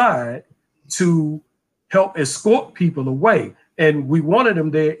outside to help escort people away. And we wanted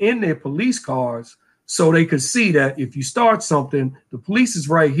them there in their police cars so they could see that if you start something, the police is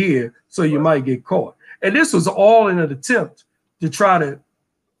right here, so you might get caught. And this was all in an attempt to try to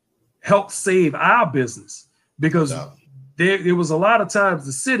help save our business, because there was a lot of times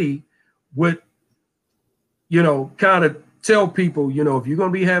the city would, you know, kind of tell people, you know, if you're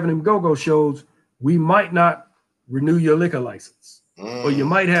going to be having them go-go shows, we might not renew your liquor license. Or you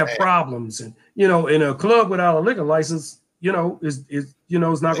might have problems, and you know, in a club without a liquor license, you know, is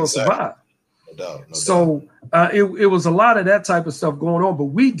not going to survive. No doubt. So it was a lot of that type of stuff going on, but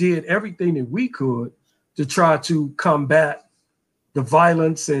we did everything that we could to try to combat the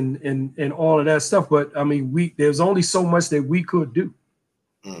violence and all of that stuff. But I mean, there's only so much that we could do.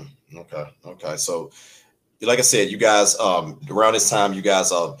 Okay. So, like I said, you guys around this time, you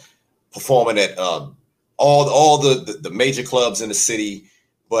guys are performing at all the major clubs in the city,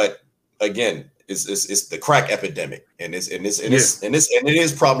 but again, it's the crack epidemic, and it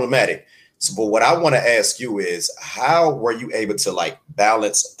is problematic. So, but what I want to ask you is, how were you able to like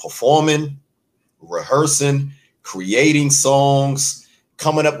balance performing, rehearsing, creating songs,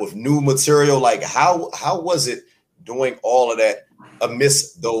 coming up with new material? Like, how was it doing all of that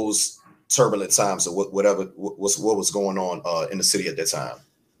amidst those turbulent times, or what was going on in the city at that time?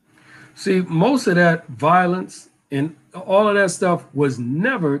 See, most of that violence and all of that stuff was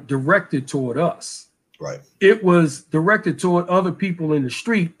never directed toward us. Right. It was directed toward other people in the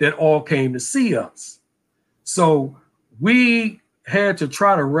street that all came to see us. So we had to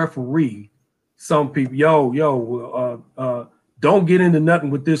try to referee some people, don't get into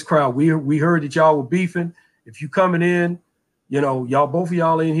nothing with this crowd. We heard that y'all were beefing. If you coming in, y'all, both of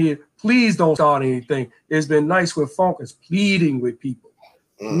y'all in here, please don't start anything. It's been nice with Funk is pleading with people.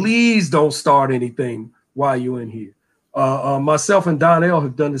 Please don't start anything while you're in here. Myself and Donnell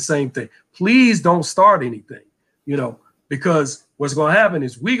have done the same thing. Please don't start anything, because what's going to happen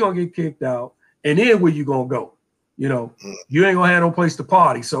is we're going to get kicked out, and then where you going to go? You ain't going to have no place to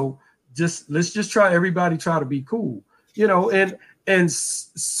party. So let's just everybody try to be cool, and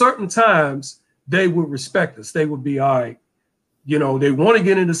certain times they would respect us. They would be all right. They want to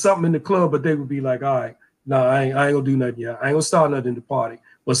get into something in the club, but they would be like, all right, no, I ain't gonna do nothing yet. I ain't gonna start nothing in the party.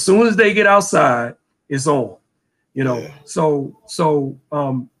 But as soon as they get outside, it's on. So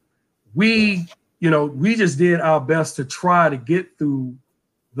we just did our best to try to get through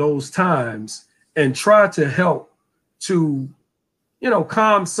those times and try to help to,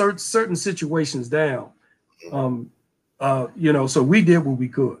 calm certain situations down. So we did what we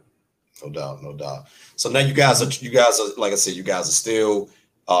could. No doubt. So now you guys are, like I said, you guys are still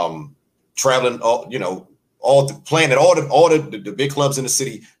traveling, playing at all the big clubs in the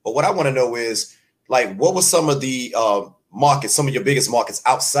city. But what I want to know is, like, what were some of the markets, some of your biggest markets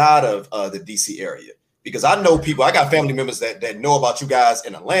outside of the DC area? Because I know people, I got family members that know about you guys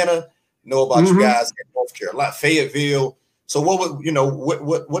in Atlanta, know about you guys in North Carolina, Fayetteville. So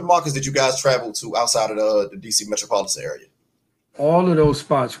what markets did you guys travel to outside of the DC metropolitan area? All of those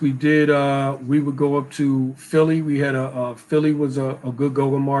spots we did. We would go up to Philly. We had Philly was a good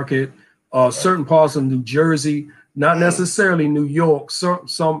go-go market. Certain parts of New Jersey, not necessarily New York. Some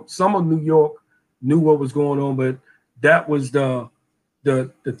of New York knew what was going on, but that was the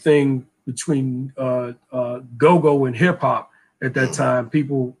thing between go-go and hip hop at that time.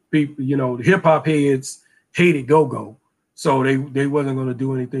 People, the hip hop heads hated go-go, so they wasn't going to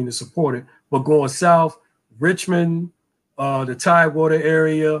do anything to support it. But going south, Richmond, the Tidewater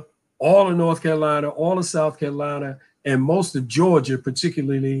area, all of North Carolina, all of South Carolina, and most of Georgia,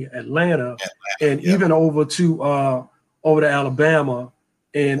 particularly Atlanta, and even over to Alabama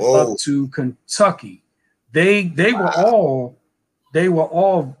and up to Kentucky. They were all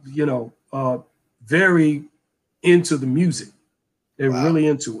very into the music. They were really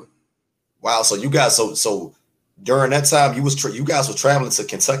into it. Wow. So you guys, so during that time, you guys were traveling to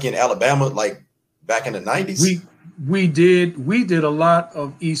Kentucky and Alabama, like back in the 90s? We did a lot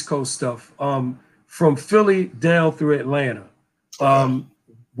of East Coast stuff, from Philly down through Atlanta.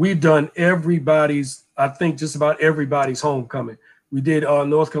 We've done I think just about everybody's homecoming. We did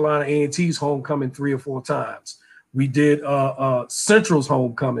North Carolina A&T's homecoming 3 or 4 times. We did Central's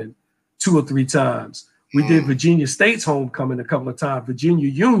homecoming 2 or 3 times. We did Virginia State's homecoming a couple of times. Virginia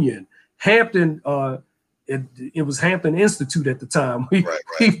Union, Hampton. It was Hampton Institute at the time.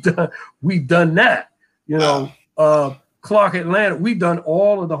 We've done that. Clark Atlanta. We've done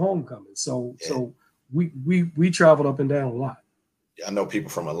all of the homecomings. So we traveled up and down a lot. Yeah, I know people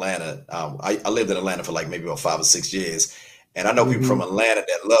from Atlanta. I lived in Atlanta for like maybe about 5 or 6 years. And I know people from Atlanta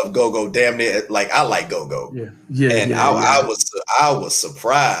that love go-go damn near like I like go-go. I was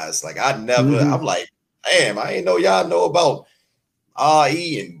surprised. Like I'm like, damn, I ain't know y'all know about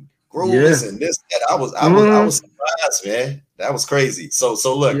RE and grooves and this, that. I was surprised, man. That was crazy. So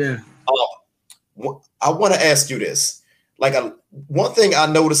look, I want to ask you this. Like one thing I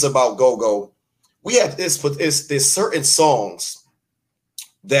noticed about go-go, we have there's certain songs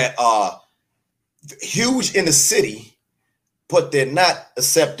that are huge in the city, but they're not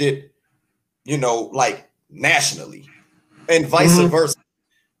accepted, like nationally, and vice versa.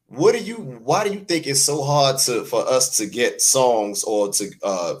 Why do you think it's so hard for us to get songs or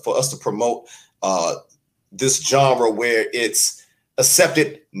for us to promote this genre where it's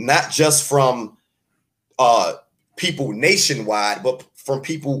accepted not just from people nationwide, but from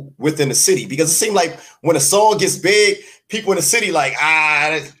people within the city? Because it seems like when a song gets big, people in the city like,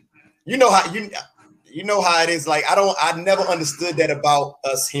 you know how it is. Like I never understood that about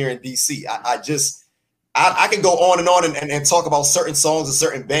us here in DC. I can go on and talk about certain songs and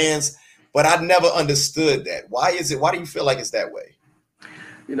certain bands, but I never understood that. Why do you feel like it's that way?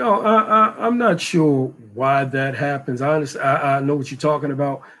 I'm not sure why that happens. I know what you're talking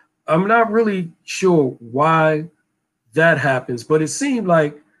about. I'm not really sure why that happens, but it seemed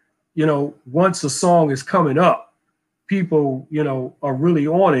like, once a song is coming up, people, are really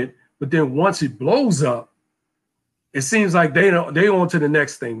on it. But then once it blows up, it seems like they on to the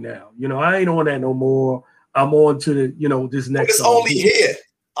next thing now. I ain't on that no more. I'm on to the, this next. But it's song. Only here,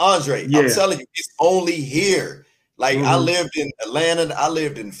 Andre. Yeah. I'm telling you, it's only here. Like I lived in Atlanta, I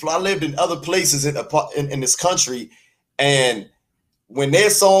lived in other places in this country, and when their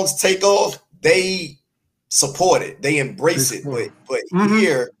songs take off, they support it, they embrace it. But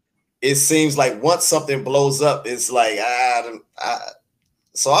here, it seems like once something blows up, it's like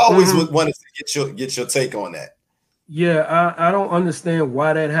so I always would want to get your take on that. Yeah, I don't understand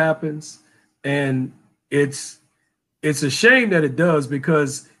why that happens, and it's a shame that it does,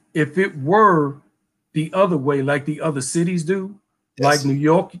 because if it were the other way, like the other cities do, like New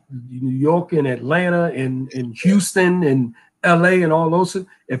York and Atlanta and Houston and LA and all those,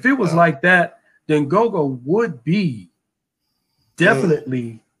 if it was like that, then go-go would be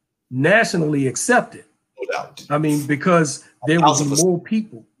definitely nationally accepted. No doubt. I mean, because there would be more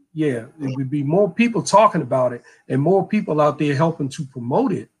people. Yeah, it would be more people talking about it and more people out there helping to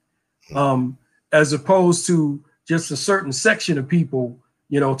promote it, as opposed to just a certain section of people,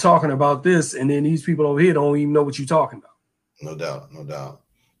 you know, talking about this, and then these people over here don't even know what you're talking about. No doubt, no doubt.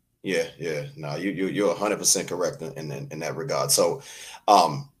 Yeah. No, you're 100% correct in that regard. So,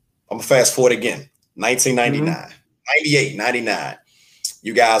 I'm gonna fast forward again. 1999, 98, 99.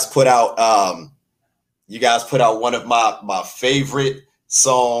 You guys put out one of my favorite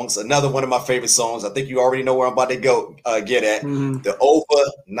songs, another one of my favorite songs. I think you already know where I'm about to go get at. The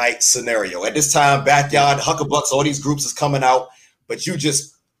Overnight Scenario. At this time, Backyard, Huckabucks, all these groups is coming out, but you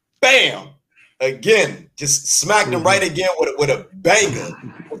just bam again, just smacked them right again with a banger.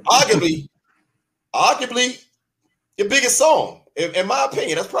 Arguably your biggest song, in my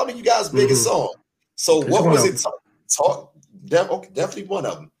opinion. That's probably you guys' biggest song. So what was it? Definitely one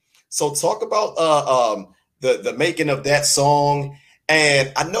of them. So talk about the making of that song.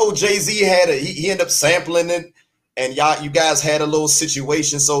 And I know Jay-Z he ended up sampling it, and you guys had a little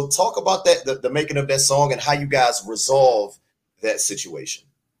situation. So talk about that, the making of that song, and how you guys resolve that situation.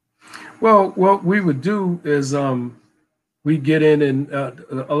 Well, what we would do is we get in, and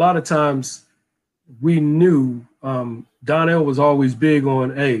a lot of times we knew Donnell was always big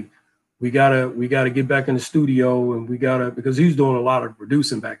on, hey, we gotta get back in the studio, and because he was doing a lot of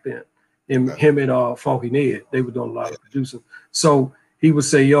producing back then. Him and Funky Ned, they were doing a lot of producing. So he would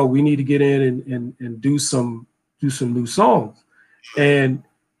say, yo, we need to get in and do some new songs. And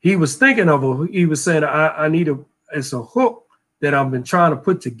he was thinking of he was saying, I need it's a hook that I've been trying to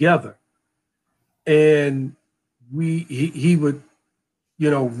put together. And he would, you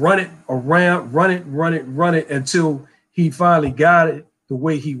know, run it around, run it until he finally got it the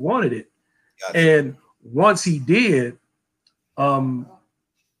way he wanted it. Gotcha. And once he did, and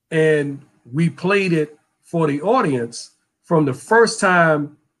we played it for the audience, from the first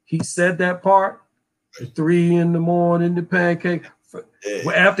time he said that part, the 3 in the morning, the pancake,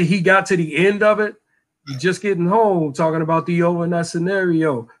 after he got to the end of it, just getting home, talking about the overnight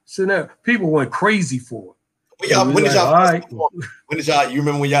scenario, people went crazy for it. When did y'all? You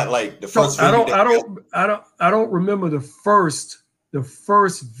remember when y'all like the first? I don't remember the first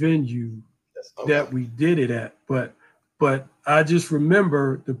venue that we did it at, but I just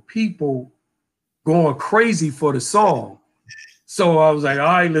remember the people going crazy for the song. So I was like, all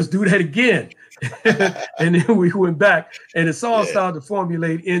right, let's do that again. And then we went back, and the song started to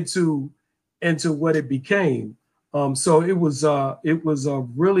formulate into what it became. So it was a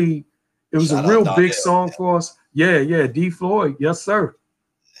real big song for us. Yeah, D Floyd, yes sir.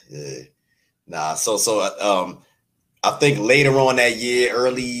 Yeah. Nah, so I think later on that year,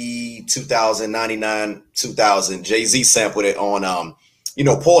 early 2099, 2000, Jay-Z sampled it on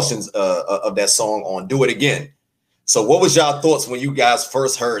portions of that song on Do It Again. So what was y'all thoughts when you guys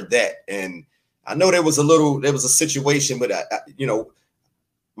first heard that? And I know there was a situation, but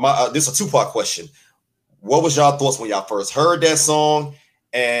this is a 2-part question. What was y'all thoughts when y'all first heard that song,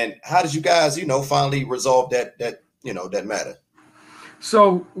 and how did you guys, finally resolve that matter?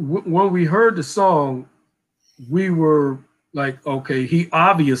 So when we heard the song, we were like, okay, he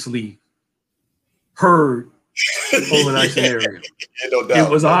obviously heard Overnight Scenario. No doubt,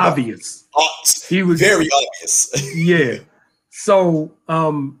 it was obvious. He was very obvious. Yeah. So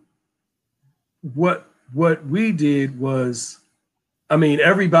what we did was, I mean,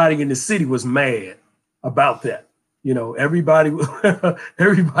 everybody in the city was mad about that. Everybody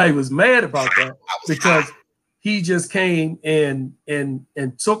was mad about that because he just came and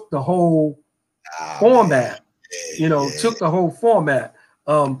took the whole format. Took the whole format.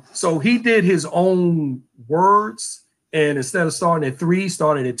 So he did his own words, and instead of starting at 3,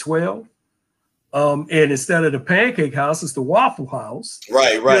 started at 12. And instead of the Pancake House, it's the Waffle House.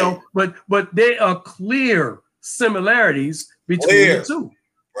 Right. But there are clear similarities between the two.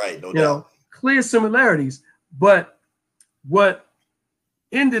 Right, no doubt. Clear similarities. But what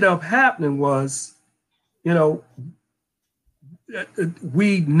ended up happening was,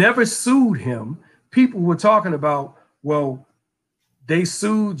 we never sued him. People were talking about, well, they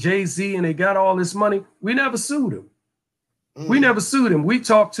sued Jay-Z and they got all this money. We never sued him. We never sued him. We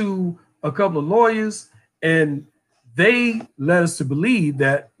talked to a couple of lawyers and they led us to believe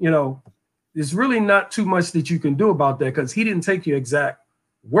that, you know, there's really not too much that you can do about that because he didn't take your exact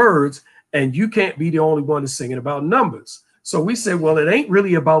words and you can't be the only one that's singing about numbers. So we said, well, it ain't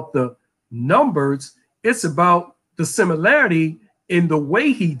really about the numbers. It's about the similarity in the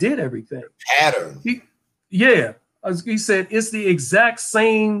way he did everything. Pattern. He said it's the exact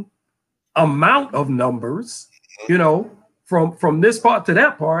same amount of numbers, you know, from this part to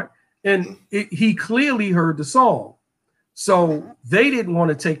that part. And he clearly heard the song. So they didn't want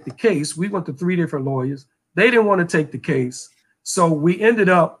to take the case. We went to 3 different lawyers. They didn't want to take the case. So we ended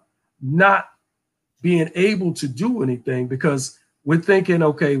up not being able to do anything because we're thinking,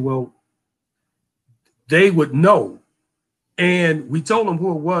 okay, well, they would know. And we told them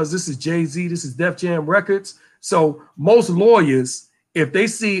who it was. This is Jay-Z. This is Def Jam Records. So most lawyers, if they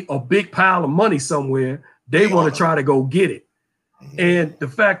see a big pile of money somewhere, they want to try to go get it. And the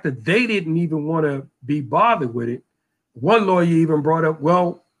fact that they didn't even want to be bothered with it, one lawyer even brought up,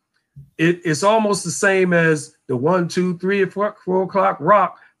 well, it's almost the same as the 1, 2, 3, 4 o'clock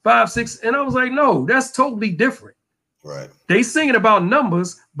rock, 5, 6. And I was like, no, that's totally different. Right. They singing about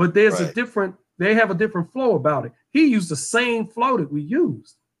numbers, but there's they have a different flow about it. He used the same flow that we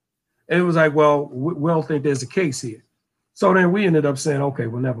used. And it was like, well, we don't think there's a case here. So then we ended up saying, okay,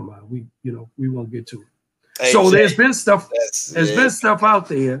 well, never mind. We won't get to it. Hey, so Jay, there's been stuff out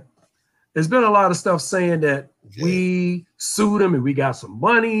there. There's been a lot of stuff saying that we sued him and we got some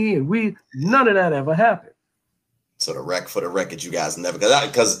money and none of that ever happened. So for the record, you guys never,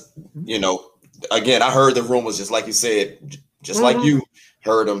 because you know, again, I heard the rumors just like you said, just like you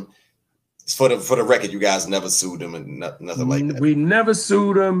heard them. For the record, you guys never sued him and nothing like that. We never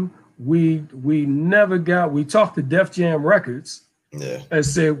sued him. We talked to Def Jam Records and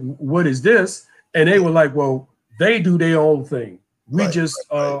said, what is this? And they were like, well, they do their own thing. We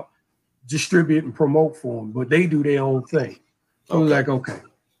distribute and promote for them, but they do their own thing. So we were like, okay.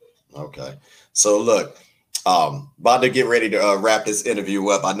 So look, about to get ready to wrap this interview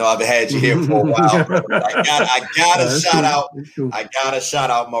up. I know I've had you here for a while, brother. I gotta shout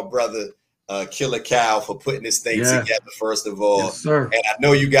out my brother Killer Cal for putting this thing together. First of all, and I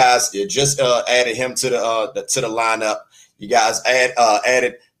know you guys just added him to the lineup. You guys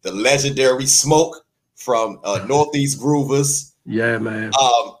added the legendary Smoke from Northeast Groovers. Yeah, man.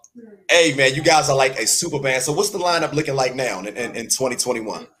 Hey, man, you guys are like a super band. So what's the lineup looking like now in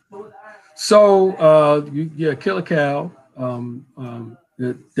 2021? So, Killer Cal.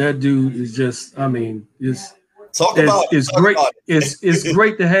 That dude is just, I mean, it's great. It's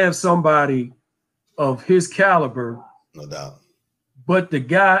great to have somebody of his caliber. No doubt. But the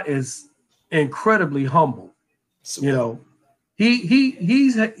guy is incredibly humble. Super. You know,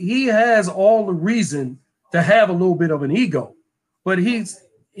 he has all the reason to have a little bit of an ego, but he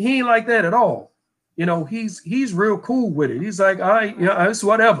ain't like that at all. You know, he's real cool with it. He's like, all right, it's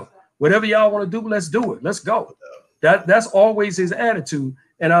whatever y'all want to do, let's do it. Let's go. That's always his attitude.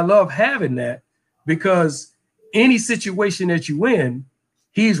 And I love having that because any situation that you in,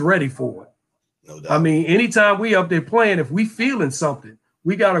 he's ready for it. No doubt. I mean, anytime we up there playing, if we feeling something,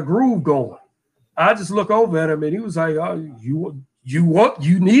 we got a groove going. I just look over at him and he was like, oh, you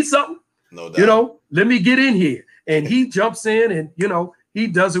need something? No doubt. You know, let me get in here. And he jumps in and, you know, he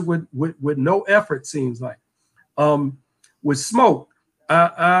does it with no effort, seems like. With Smoke,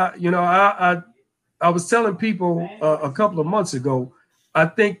 I was telling people a couple of months ago, I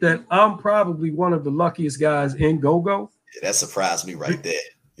think that I'm probably one of the luckiest guys in go-go. Yeah, that surprised me right there.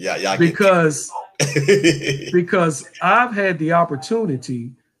 Yeah, because I've had the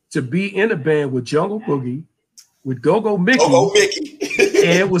opportunity to be in a band with Jungle Boogie, with Go-Go Mickey,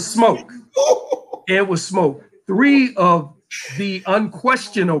 and with Smoke. And with Smoke. 3 of the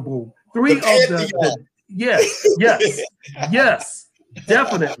unquestionable, yes,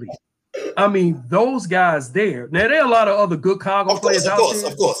 definitely. I mean, those guys there. Now there are a lot of other good Congo players out there.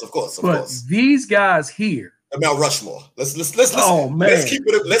 Of course. But these guys here. Mount Rushmore. Let's keep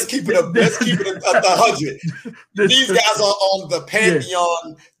it 100. These guys are on the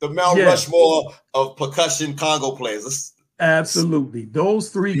pantheon, the Mount Rushmore of percussion Congo players. Absolutely. Those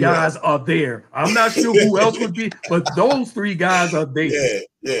 3 guys are there. I'm not sure who else would be, but those 3 guys are there.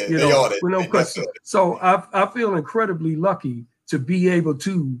 Yeah. You know, with no question. So I feel incredibly lucky to be able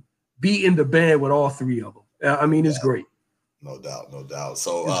to be in the band with all 3 of them. I mean, it's great. No doubt.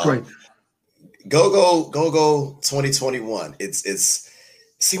 So it's great. Go 2021. It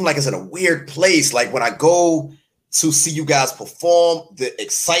seemed like it's in a weird place. Like when I go to see you guys perform, the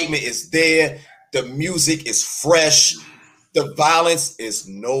excitement is there. The music is fresh. The violence is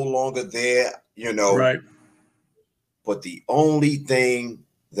no longer there, you know. Right. But the only thing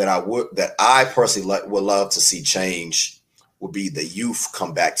that I personally would love to see change would be the youth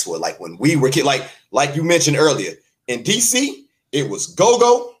come back to it. Like when we were kids, like you mentioned earlier, in DC, it was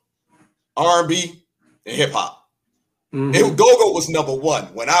go-go, R&B, and hip hop. Mm-hmm. Go-go was number one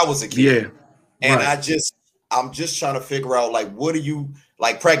when I was a kid. Yeah. And right. I'm just trying to figure out, like, what do you,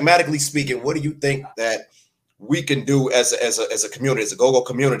 like, pragmatically speaking, what do you think that we can do as a community, as a go-go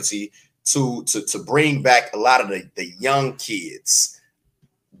community, to bring back a lot of the young kids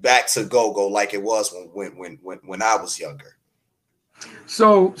back to go-go like it was when I was younger?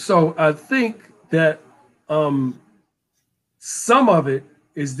 So I think that some of it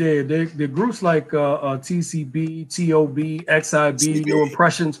is there. The groups like TCB, TOB, XIB, New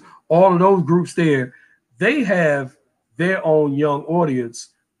Impressions, all of those groups there, they have their own young audience,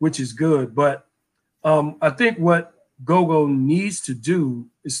 which is good. But I think what go-go needs to do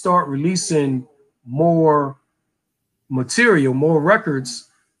is start releasing more material, more records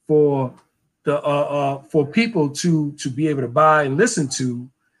for the for people to be able to buy and listen to.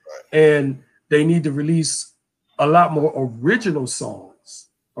 And they need to release a lot more original songs,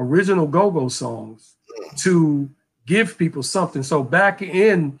 original go-go songs, to give people something. So back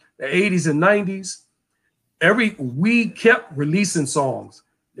in the 80s and 90s, we kept releasing songs.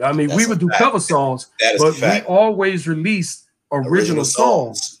 I mean, we would do cover songs, but we always released original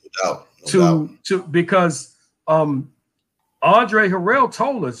songs. No doubt. Because Andre Harrell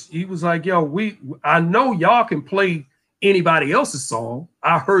told us, he was like, yo, I know y'all can play anybody else's song.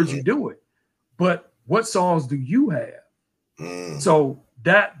 I heard you do it, but what songs do you have? So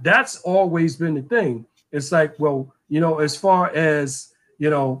that's always been the thing. It's like, well, as far as,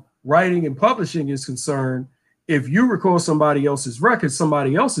 writing and publishing is concerned, if you record somebody else's record,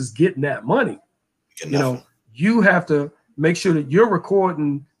 somebody else is getting that money. You have to make sure that you're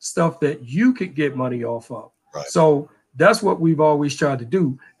recording stuff that you could get money off of. Right. So that's what we've always tried to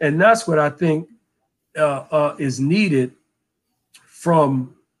do. And that's what I think is needed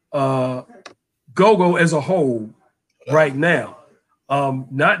from go-go as a whole right now.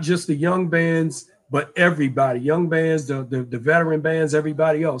 Not just the young bands, but everybody, young bands, the veteran bands,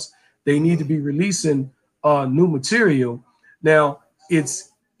 everybody else. They need to be releasing new material. Now,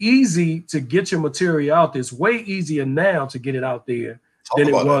 it's easy to get your material out there. It's way easier now to get it out there than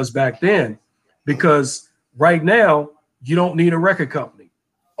it was back then, because right now you don't need a record company.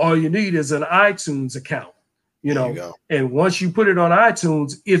 All you need is an iTunes account, and once you put it on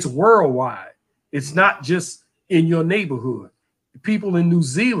iTunes, it's worldwide. It's not just in your neighborhood. People in New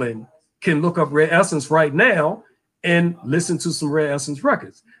Zealand can look up Rare Essence right now and listen to some Rare Essence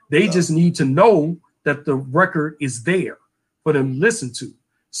records. They just need to know that the record is there for them to listen to.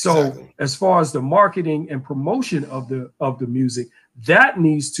 So as far as the marketing and promotion of the music, that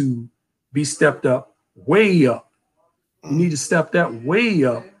needs to be stepped up, way up. You need to step that way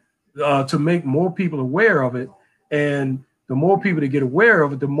up to make more people aware of it. And the more people that get aware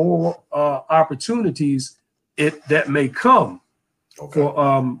of it, the more opportunities that may come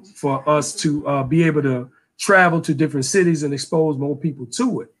for us to be able to travel to different cities and expose more people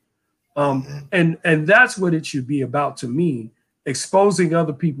to it. And that's what it should be about to me, exposing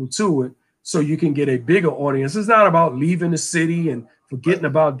other people to it so you can get a bigger audience. It's not about leaving the city and forgetting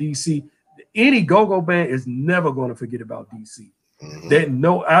about DC. Any go-go band is never going to forget about DC.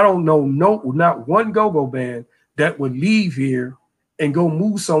 I don't know not one go-go band that would leave here and go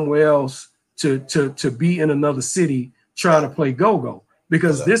move somewhere else to be in another city trying to play go-go,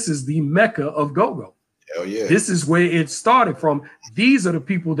 because this is the mecca of go-go. Hell yeah. This is where it started from. These are the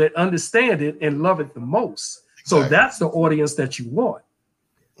people that understand it and love it the most. So that's the audience that you want.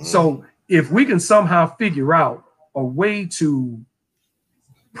 So if we can somehow figure out a way to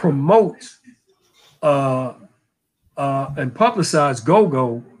promote and publicize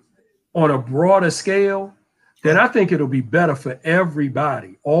go-go on a broader scale, then I think it'll be better for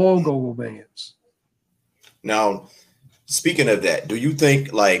everybody, all go-go bands. Now, speaking of that, do you think,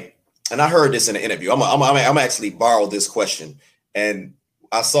 and I heard this in an interview, I'm actually borrow this question, and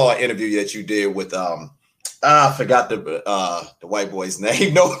I saw an interview that you did with I forgot the white boy's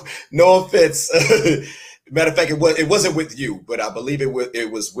name. No offense. Matter of fact, it wasn't with you, but I believe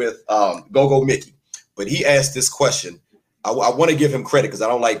it was with Go-Go Mickey. But he asked this question. I want to give him credit because I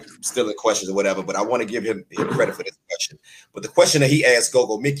don't like stealing questions or whatever, but I want to give him credit for this question. But the question that he asked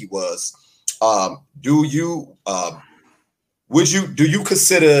Go-Go Mickey was, do you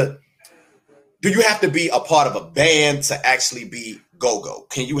have to be a part of a band to actually be go-go?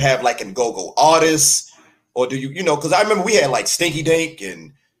 Can you have like a go-go artist, or do you because I remember we had like Stinky Dink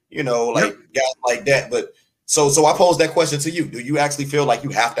and guys like that, but So I pose that question to you. Do you actually feel like you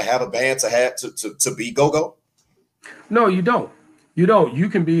have to have a band to be go-go? No, you don't. You don't. You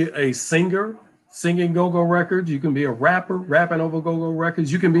can be a singer singing go-go records. You can be a rapper rapping over go-go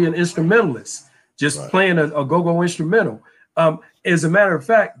records. You can be an instrumentalist just playing a go-go instrumental. As a matter of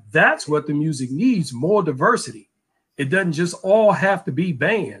fact, that's what the music needs, more diversity. It doesn't just all have to be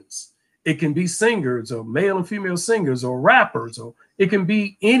bands. It can be singers or male and female singers or rappers, or it can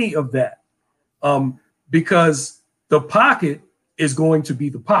be any of that. Because the pocket is going to be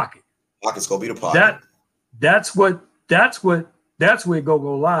the pocket. Pocket's gonna be the pocket. That's where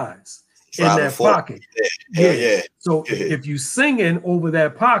go-go lies, in that pocket. Yeah. So if you singing over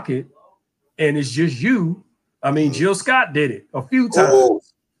that pocket and it's just you, I mean, Jill Scott did it a few times. Oh,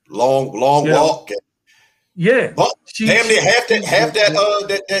 long walk. Yeah. But damn near half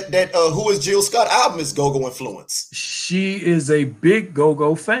that Who Is Jill Scott album is go-go influence. She is a big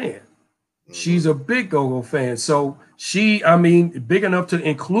go-go fan. She's a big go-go fan. So big enough to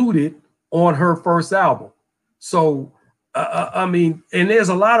include it on her first album. So, and there's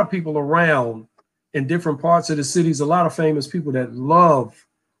a lot of people around in different parts of the cities, a lot of famous people that love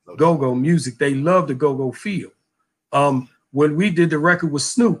go-go music. They love the go-go feel. When we did the record with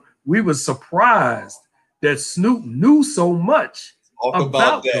Snoop, we were surprised that Snoop knew so much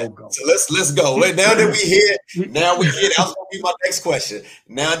about that. Go-go. So let's go. Now that we hit, that was gonna be my next question.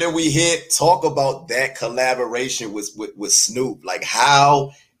 Now that we hit, talk about that collaboration with Snoop. Like,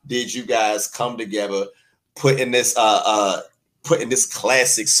 how did you guys come together, putting this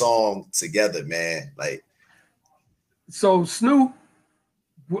classic song together, man? Like, so Snoop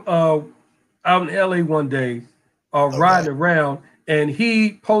out in LA one day, riding around, and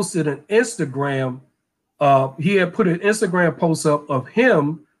he posted an Instagram. He had put an Instagram post up of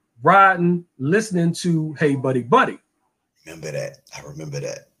him riding, listening to Hey Buddy Buddy. Remember that? I remember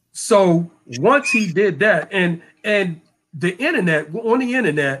that. So once he did that, and the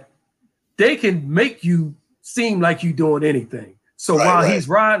internet, they can make you seem like you doing anything. So while he's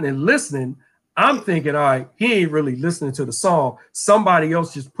riding and listening, I'm thinking, all right, he ain't really listening to the song. Somebody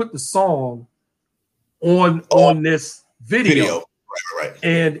else just put the song on this video. Right.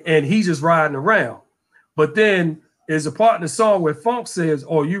 And he's just riding around. But then there's a part in the song where Funk says,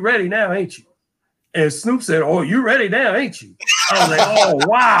 "Oh, you ready now, ain't you?" And Snoop said, "Oh, you ready now, ain't you?" I was like, "Oh,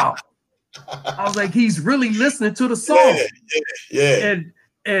 wow." I was like, he's really listening to the song. Yeah.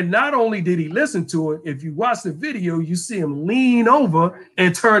 And not only did he listen to it, if you watch the video, you see him lean over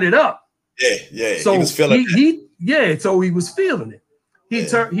and turn it up. Yeah. So he was feeling it. So he was feeling it. He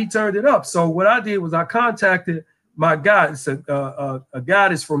turned it up. So what I did was I contacted my guy. It's a guy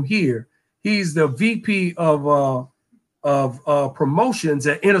that's from here. He's the VP of promotions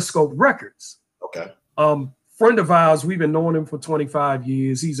at Interscope Records. Okay. Friend of ours, we've been knowing him for 25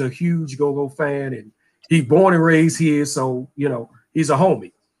 years. He's a huge go-go fan, and he born and raised here, so he's a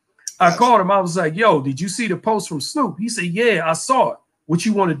homie. I called him. I was like, "Yo, did you see the post from Snoop?" He said, "Yeah, I saw it. What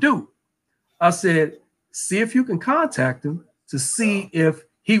you want to do?" I said, "See if you can contact him to see if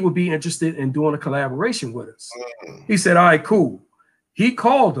he would be interested in doing a collaboration with us." He said, "All right, cool." He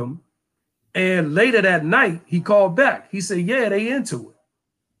called him. And later that night, he called back. He said, "Yeah, they into it."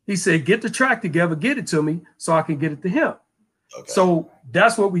 He said, "Get the track together, get it to me so I can get it to him." Okay. So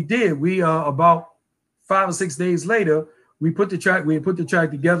that's what we did. We about 5 or 6 days later, we put the track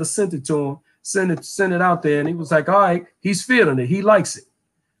together, sent it to him, sent it out there, and he was like, "All right, he's feeling it. He likes it."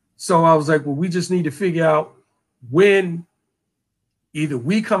 So I was like, "Well, we just need to figure out when either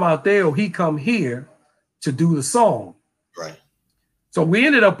we come out there or he come here to do the song." Right. So we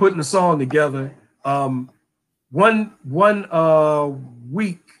ended up putting the song together one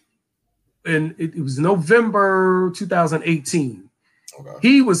week, and it was November 2018. Okay.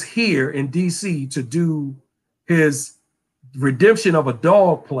 He was here in DC to do his Redemption of a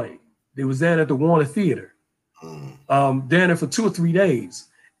Dog play. It was then at the Warner Theater. Then for 2 or 3 days.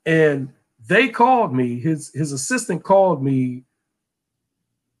 And they called me, his assistant called me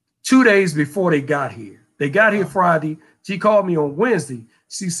 2 days before they got here. They got here Friday. She called me on Wednesday.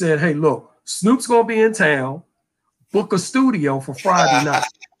 She said, "Hey, look, Snoop's going to be in town. Book a studio for Friday night."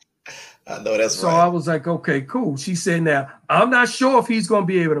 I know that's so right. So I was like, "Okay, cool." She said, "Now, I'm not sure if he's going to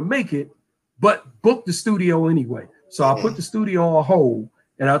be able to make it, but book the studio anyway." So I put the studio on hold,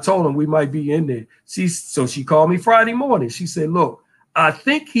 and I told him we might be in there. So she called me Friday morning. She said, "Look, I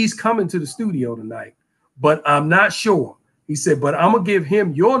think he's coming to the studio tonight, but I'm not sure." He said, "But I'm going to give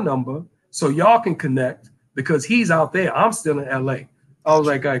him your number so y'all can connect, because he's out there. I'm still in LA." I was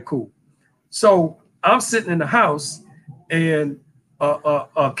like, "All right, cool." So I'm sitting in the house, and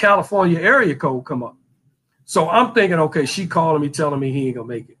a California area code come up. So I'm thinking, okay, she calling me, telling me he ain't gonna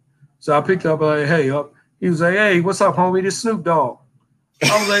make it. So I picked up, "Hey, up." He was like, "Hey, what's up, homie? This Snoop Dogg."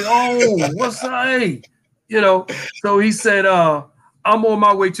 I was like, "Oh, what's up?" Hey, you know. So he said, "I'm on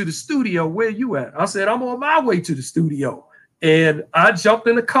my way to the studio. Where you at?" I said, "I'm on my way to the studio." And I jumped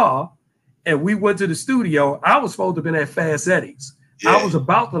in the car and we went to the studio. I was supposed to have been at Fast Eddie's. Yeah. I was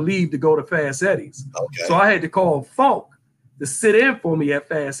about to leave to go to Fast Eddie's. Okay. So I had to call Funk to sit in for me at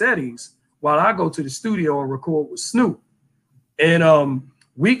Fast Eddie's while I go to the studio and record with Snoop. And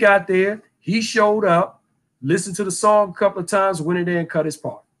we got there. He showed up, listened to the song a couple of times, went in there and cut his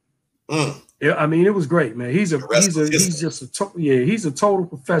part. Yeah, I mean, it was great, man. He's a total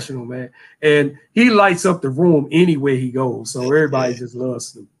professional, man. And he lights up the room anywhere he goes. So everybody just loves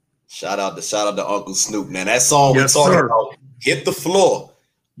Snoop. Shout out to Uncle Snoop, man. That song we're talking about, Hit the Floor.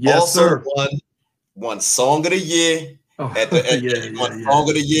 Yes, also won Song of the Year Song of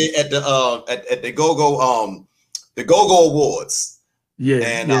the Year at the Go-Go Awards. Yeah,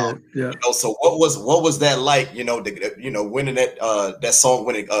 and you know, so what was that like? You know, winning that song,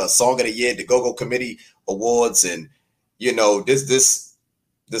 winning Song of the Year at the Go-Go Committee Awards, and you know this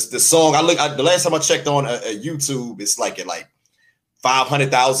song. The last time I checked on YouTube, it's like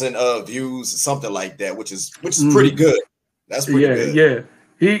 500,000 views or something like that, which is pretty good. That's pretty good.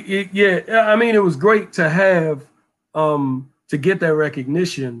 Yeah. I mean, it was great to have to get that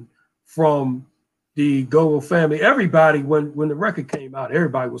recognition from the Go-Go family. Everybody, when the record came out,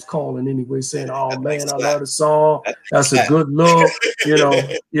 everybody was calling anyway, saying, "Oh man, I love the song. That's a good look," you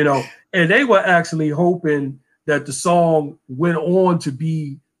know. And they were actually hoping that the song went on to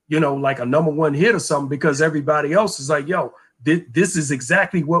be, you know, like a #1 hit or something, because everybody else is like, "Yo, this is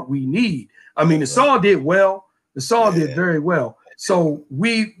exactly what we need." I mean, the song did well. The song did very well. So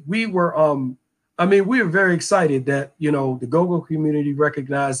we were we were very excited that, you know, the Go-Go community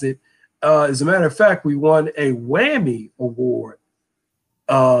recognized it. As a matter of fact, we won a Whammy Award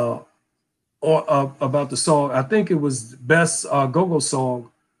about the song. I think it was best Go-Go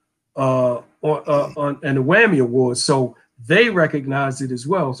song and the Whammy Award. So they recognized it as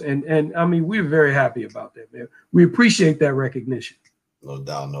well. And I mean, we were very happy about that, man. We appreciate that recognition. No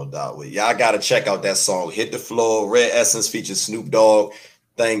doubt. Well, y'all got to check out that song, Hit the Floor. Red Essence features Snoop Dogg.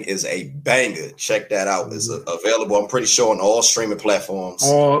 Thing is a banger. Check that out. It's available, I'm pretty sure, on all streaming platforms.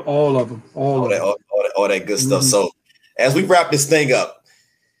 All of them. All that good stuff. So as we wrap this thing up,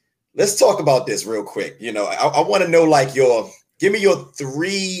 let's talk about this real quick. You know, I want to know, like, give me your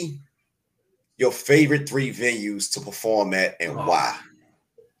favorite 3 venues to perform at and why.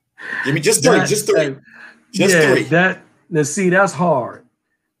 Give me just three. Just three. That's hard.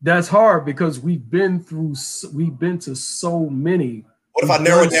 That's hard because we've been to so many. What if I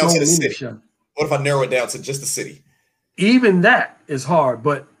narrow it down to the city? What if I narrow it down to just the city? Even that is hard.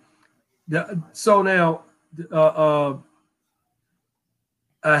 But so now I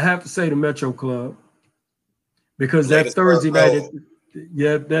have to say the Metro Club, because that Thursday night,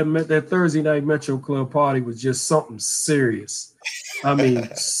 that Thursday night Metro Club party was just something serious. I mean,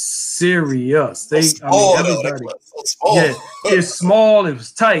 serious. Everybody. It's small. It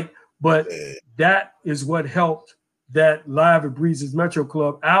was tight, but that is what helped that Live at Breeze's Metro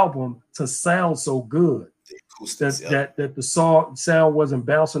Club album to sound so good. That the sound wasn't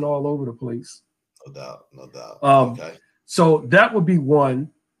bouncing all over the place. No doubt. Okay. So that would be one.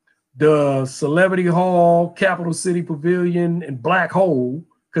 The Celebrity Hall, Capital City Pavilion, and Black Hole,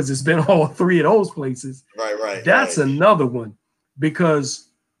 because it's been all 3 of those places. Right. That's another one, because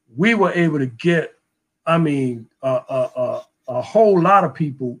we were able to get, a whole lot of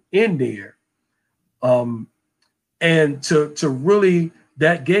people in there. And to really,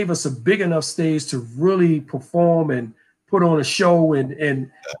 that gave us a big enough stage to really perform and put on a show and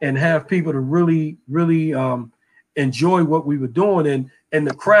have people to really enjoy what we were doing. And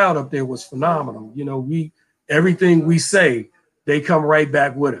the crowd up there was phenomenal. You know, everything we say, they come right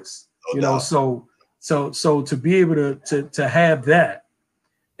back with us. So to be able to have that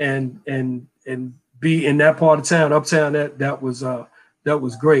and be in that part of town, uptown, that was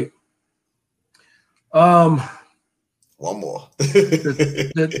great. One more.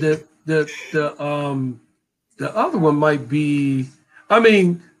 The other one might be,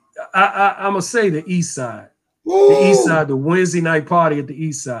 I'm gonna say the East Side. Woo! The East Side, the Wednesday night party at the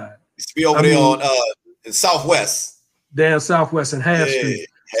East Side. Used to be over there on in Southwest. Down Southwest and Half Street.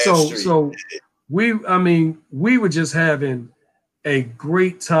 So we were just having a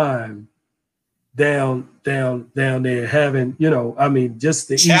great time down there, having, just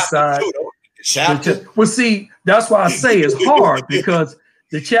the East Side. Well, see, that's why I say it's hard, because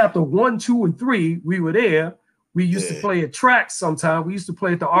the chapter 1, 2, and 3, we were there. We used to play at Tracks sometime. We used to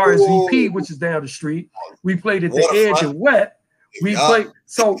play at the RSVP, which is down the street. We played at the Edge and Wet. We played,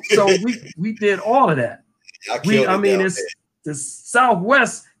 so we did all of that. I mean, it's the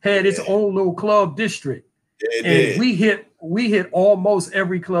Southwest had its own little club district, and we hit almost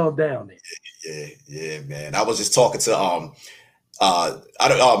every club down there. Yeah, man. I was just talking to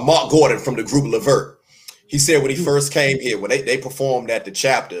Mark Gordon from the group Levert. He said when he first came here, when they performed at the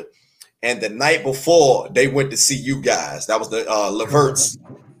chapter, and the night before they went to see you guys. That was the Levert's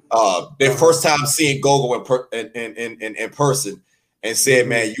their first time seeing Go-Go in person, and said,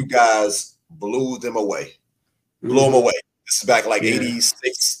 man, you guys blew them away. Blew them away. This is back like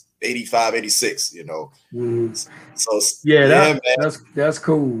 86, 85, 86, you know. So man. That's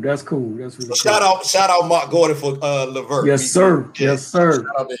cool. That's cool. That's really cool. Shout out Mark Gordon for Levert. Yes, sir. Yes, sir.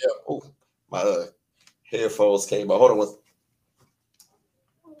 Shout out to him. Oh, my headphones came out. Hold on.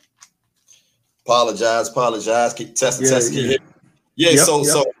 Apologize. Keep testing. Yeah.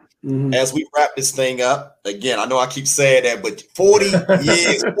 So as we wrap this thing up, again, I know I keep saying that, but 40 plus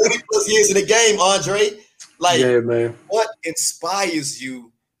years in the game, Andre. Like, man. What inspires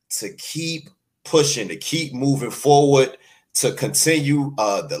you to keep pushing, to keep moving forward, to continue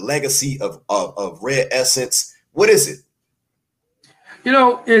the legacy of Rare Essence? What is it? You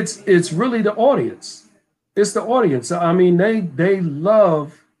know, it's really the audience. It's the audience. I mean, they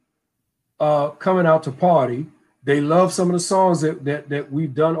love coming out to party. They love some of the songs that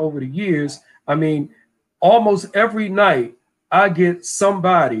we've done over the years. I mean, almost every night I get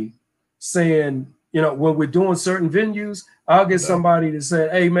somebody saying, you know, when we're doing certain venues, I'll get somebody to say,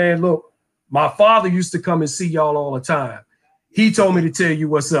 hey, man, look, my father used to come and see y'all all the time. He told me to tell you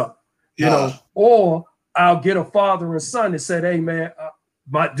what's up, you know, or I'll get a father and son that said, hey, man,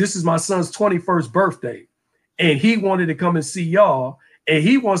 this is my son's 21st birthday, and he wanted to come and see y'all, and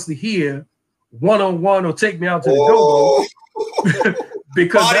he wants to hear one-on-one or take me out to the Go-Go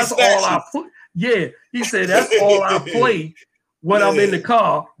because that's all I play. Yeah, he said that's all I play when I'm in the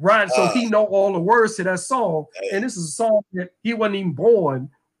car riding. So he know all the words to that song. And this is a song that he wasn't even born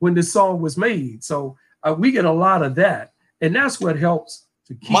when the song was made. So we get a lot of that. And that's what helps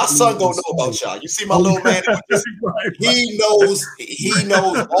to keep my son don't know about y'all. You see my little man? He knows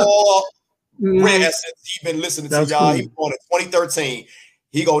all Rare Essence. He's been listening to y'all. Cool. He was born in 2013.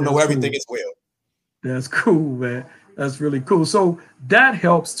 He gonna know everything as well. That's cool, man. That's really cool. So that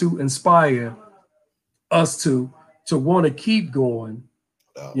helps to inspire us to want to keep going,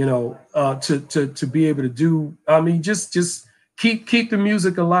 you know, to be able to do. I mean, just keep the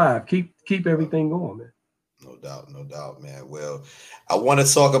music alive. Keep everything going, man. No doubt, man. Well, I want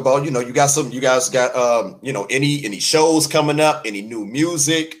to talk about, you know, you guys got you know, any shows coming up, any new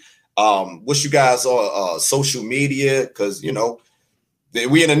music, what's you guys on social media, because you know.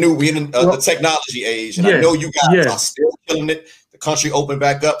 We in the technology age, and I know you guys are still killing it. The country opened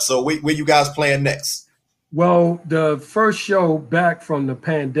back up, so where you guys playing next? Well, the first show back from the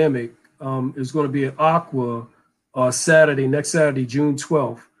pandemic is going to be at Aqua next Saturday, June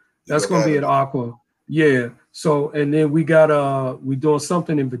 12th. That's going to be at Aqua. Yeah. So, and then we got we're doing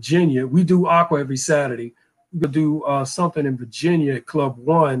something in Virginia. We do Aqua every Saturday. We're going to do something in Virginia at Club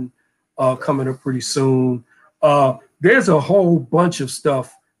One coming up pretty soon. There's a whole bunch of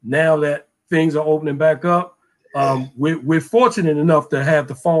stuff now that things are opening back up. We're fortunate enough to have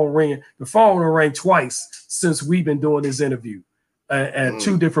the phone ringing. The phone will ring twice since we've been doing this interview, and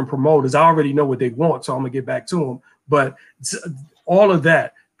two different promoters. I already know what they want, so I'm gonna get back to them. But all of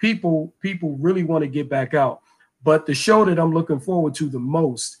that, people really want to get back out. But the show that I'm looking forward to the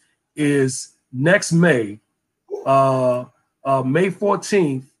most is next May, May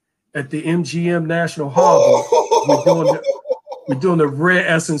 14th. At the MGM National Harbor, we're doing the Rare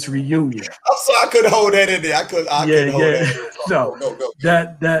Essence reunion. I'm sorry, I couldn't hold that in there. I couldn't hold that. No.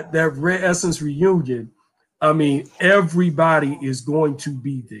 That Rare Essence reunion. I mean, everybody is going to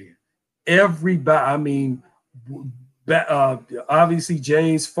be there. Everybody. I mean, obviously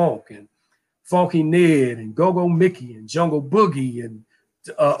James Funk and Funky Ned and Go-Go Mickey and Jungle Boogie and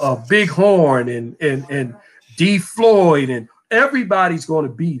Big Horn and D Floyd, and everybody's going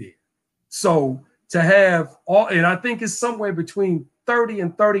to be there. So to have all, and I think it's somewhere between 30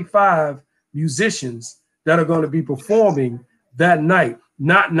 and 35 musicians that are going to be performing that night.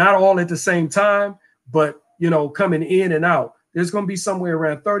 Not all at the same time, but you know, coming in and out. There's going to be somewhere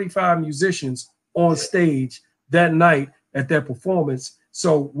around 35 musicians on stage that night at that performance.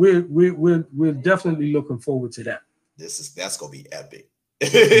 So we're definitely looking forward to that. That's going to be epic.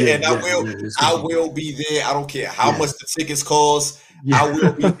 And I will be there. I don't care how much the tickets cost. I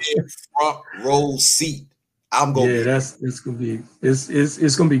will be there, front row seat. I'm gonna. Yeah, it's gonna be good. It's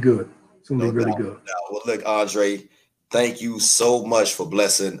gonna be really good. Well, look, Andre, thank you so much for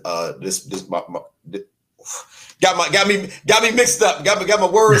blessing got me mixed up. Got my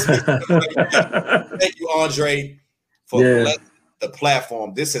words mixed up. Thank you, Andre, for blessing the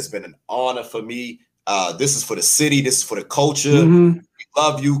platform. This has been an honor for me. This is for the city. This is for the culture. Mm-hmm. We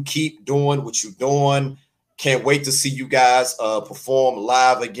love you. Keep doing what you're doing. Can't wait to see you guys perform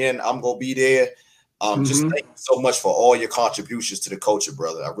live again. I'm gonna be there. Just thank you so much for all your contributions to the culture,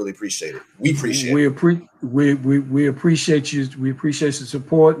 brother. I really appreciate it. We appreciate it. We appreciate you. We appreciate your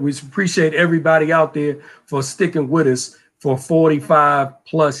support. We appreciate everybody out there for sticking with us for 45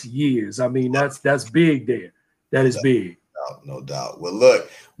 plus years. I mean, that's big there. That is big. No doubt. Well, look,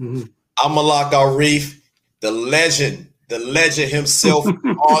 I'm Malak Arif, the legend himself,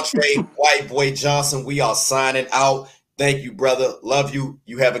 Andre White Boy Johnson. We are signing out. Thank you, brother. Love you.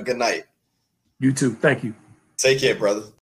 You have a good night. You too. Thank you. Take care, brother.